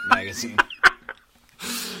favorite magazine.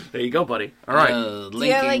 There you go, buddy. All right. Do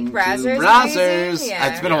you have, like, Brazzers Brazzers. magazine?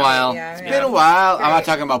 Yeah. It's been a while. Yeah, It's yeah. been a while. I'm not Great.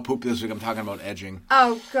 talking about poop this week. I'm talking about edging.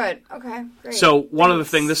 Oh, good. Okay, great. So one of the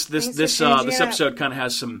Thanks. things Thanks this for changing this it up. episode kind of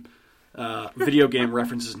has some video game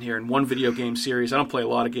references in here. And one video game series, I don't play a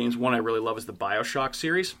lot of games. One I really love is the BioShock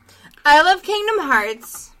series. I love Kingdom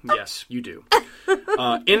Hearts. Yes, you do.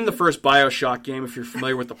 In the first BioShock game, if you're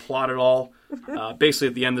familiar with the plot at all, basically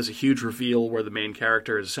at the end there's a huge reveal where the main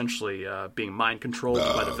character is essentially being mind controlled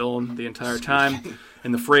by the villain the entire time.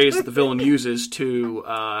 And the phrase that the villain uses to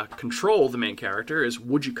control the main character is,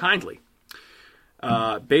 "Would you kindly?"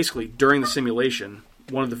 Basically, during the simulation,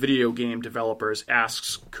 one of the video game developers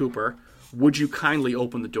asks Cooper, "Would you kindly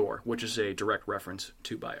open the door?" Which is a direct reference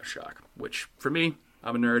to BioShock, which, for me,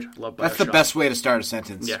 I'm a nerd, love BioShock. That's the best way to start a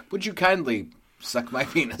sentence. Yeah. Would you kindly suck my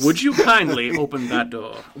penis? Would you kindly open that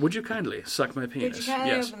door? Would you kindly suck my penis? Would you kindly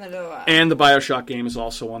Yes. open the door? And the BioShock game is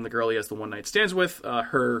also on the girl he has the one night stands with,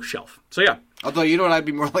 her shelf. So yeah. Although, you know what I'd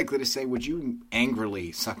be more likely to say? Would you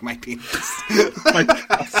angrily suck my penis?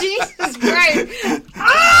 Jesus Christ.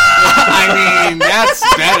 I mean, that's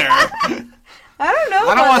better. I don't know.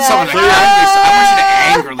 I don't want someone to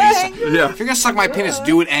angrily. I want you to angrily suck. Yeah. If you're gonna suck my penis,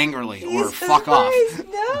 do it angrily or fuck off.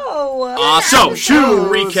 No. So, to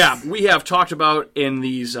recap, we have talked about in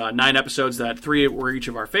these 9 episodes that 3 were each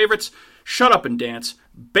of our favorites: Shut Up and Dance,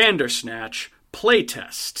 Bandersnatch,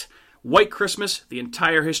 Playtest, White Christmas, The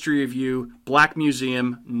Entire History of You, Black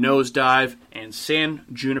Museum, Nosedive, and San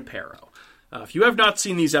Junipero. If you have not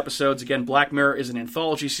seen these episodes, again, Black Mirror is an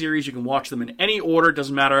anthology series. You can watch them in any order. It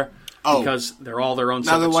doesn't matter because they're all their own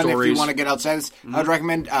separate Another one, stories. if you want to get outside this, I would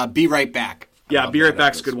recommend Be Right Back. Yeah, Be Right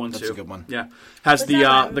Back's a good one, too. That's a good one. Yeah. Has the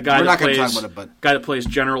guy We're not that gonna plays talk about it, but- guy that plays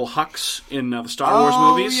General Hux in the Star Wars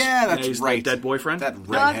movies. yeah, that's he's right. the dead boyfriend. That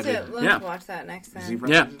We'll have redheaded. to, we'll have to watch that next time.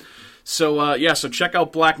 Yeah. So, so check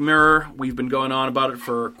out Black Mirror. We've been going on about it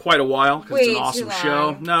for quite a while because it's an Way awesome too show.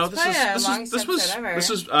 long. No, It's probably the longest episode ever. this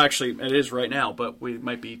is actually, it is right now, but we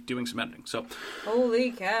might be doing some editing. So,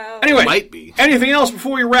 Holy cow. anyway, Might be. anything else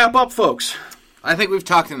before we wrap up, folks? I think we've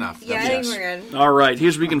talked enough. Yeah, I think we're good. All right,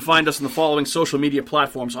 here's where you can find us on the following social media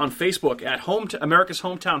platforms. On Facebook at America's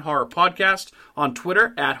Hometown Horror Podcast. On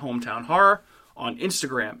Twitter at Hometown Horror. On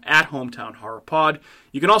Instagram at Hometown Horror Pod.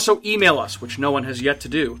 You can also email us, which no one has yet to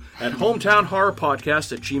do, at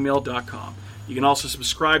hometownhorrorpodcast@gmail.com. You can also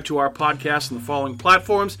subscribe to our podcast on the following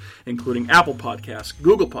platforms, including Apple Podcasts,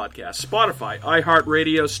 Google Podcasts, Spotify,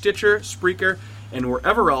 iHeartRadio, Stitcher, Spreaker, and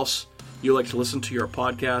wherever else you like to listen to your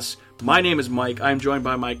podcasts. My name is Mike. I'm joined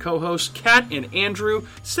by my co-hosts, Kat and Andrew.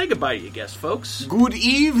 Say goodbye to you guests, folks. Good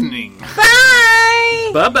evening. Bye!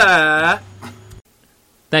 Bye-bye.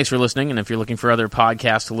 Thanks for listening, and if you're looking for other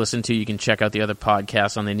podcasts to listen to, you can check out the other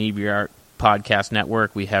podcasts on the Inebriart Podcast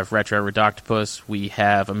Network. We have Retro Redoctopus, we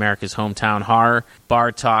have America's Hometown Horror,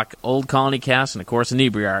 Bar Talk, Old Colony Cast, and of course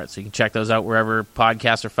Inebriart. So you can check those out wherever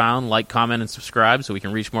podcasts are found. Like, comment, and subscribe so we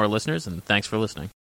can reach more listeners, and thanks for listening.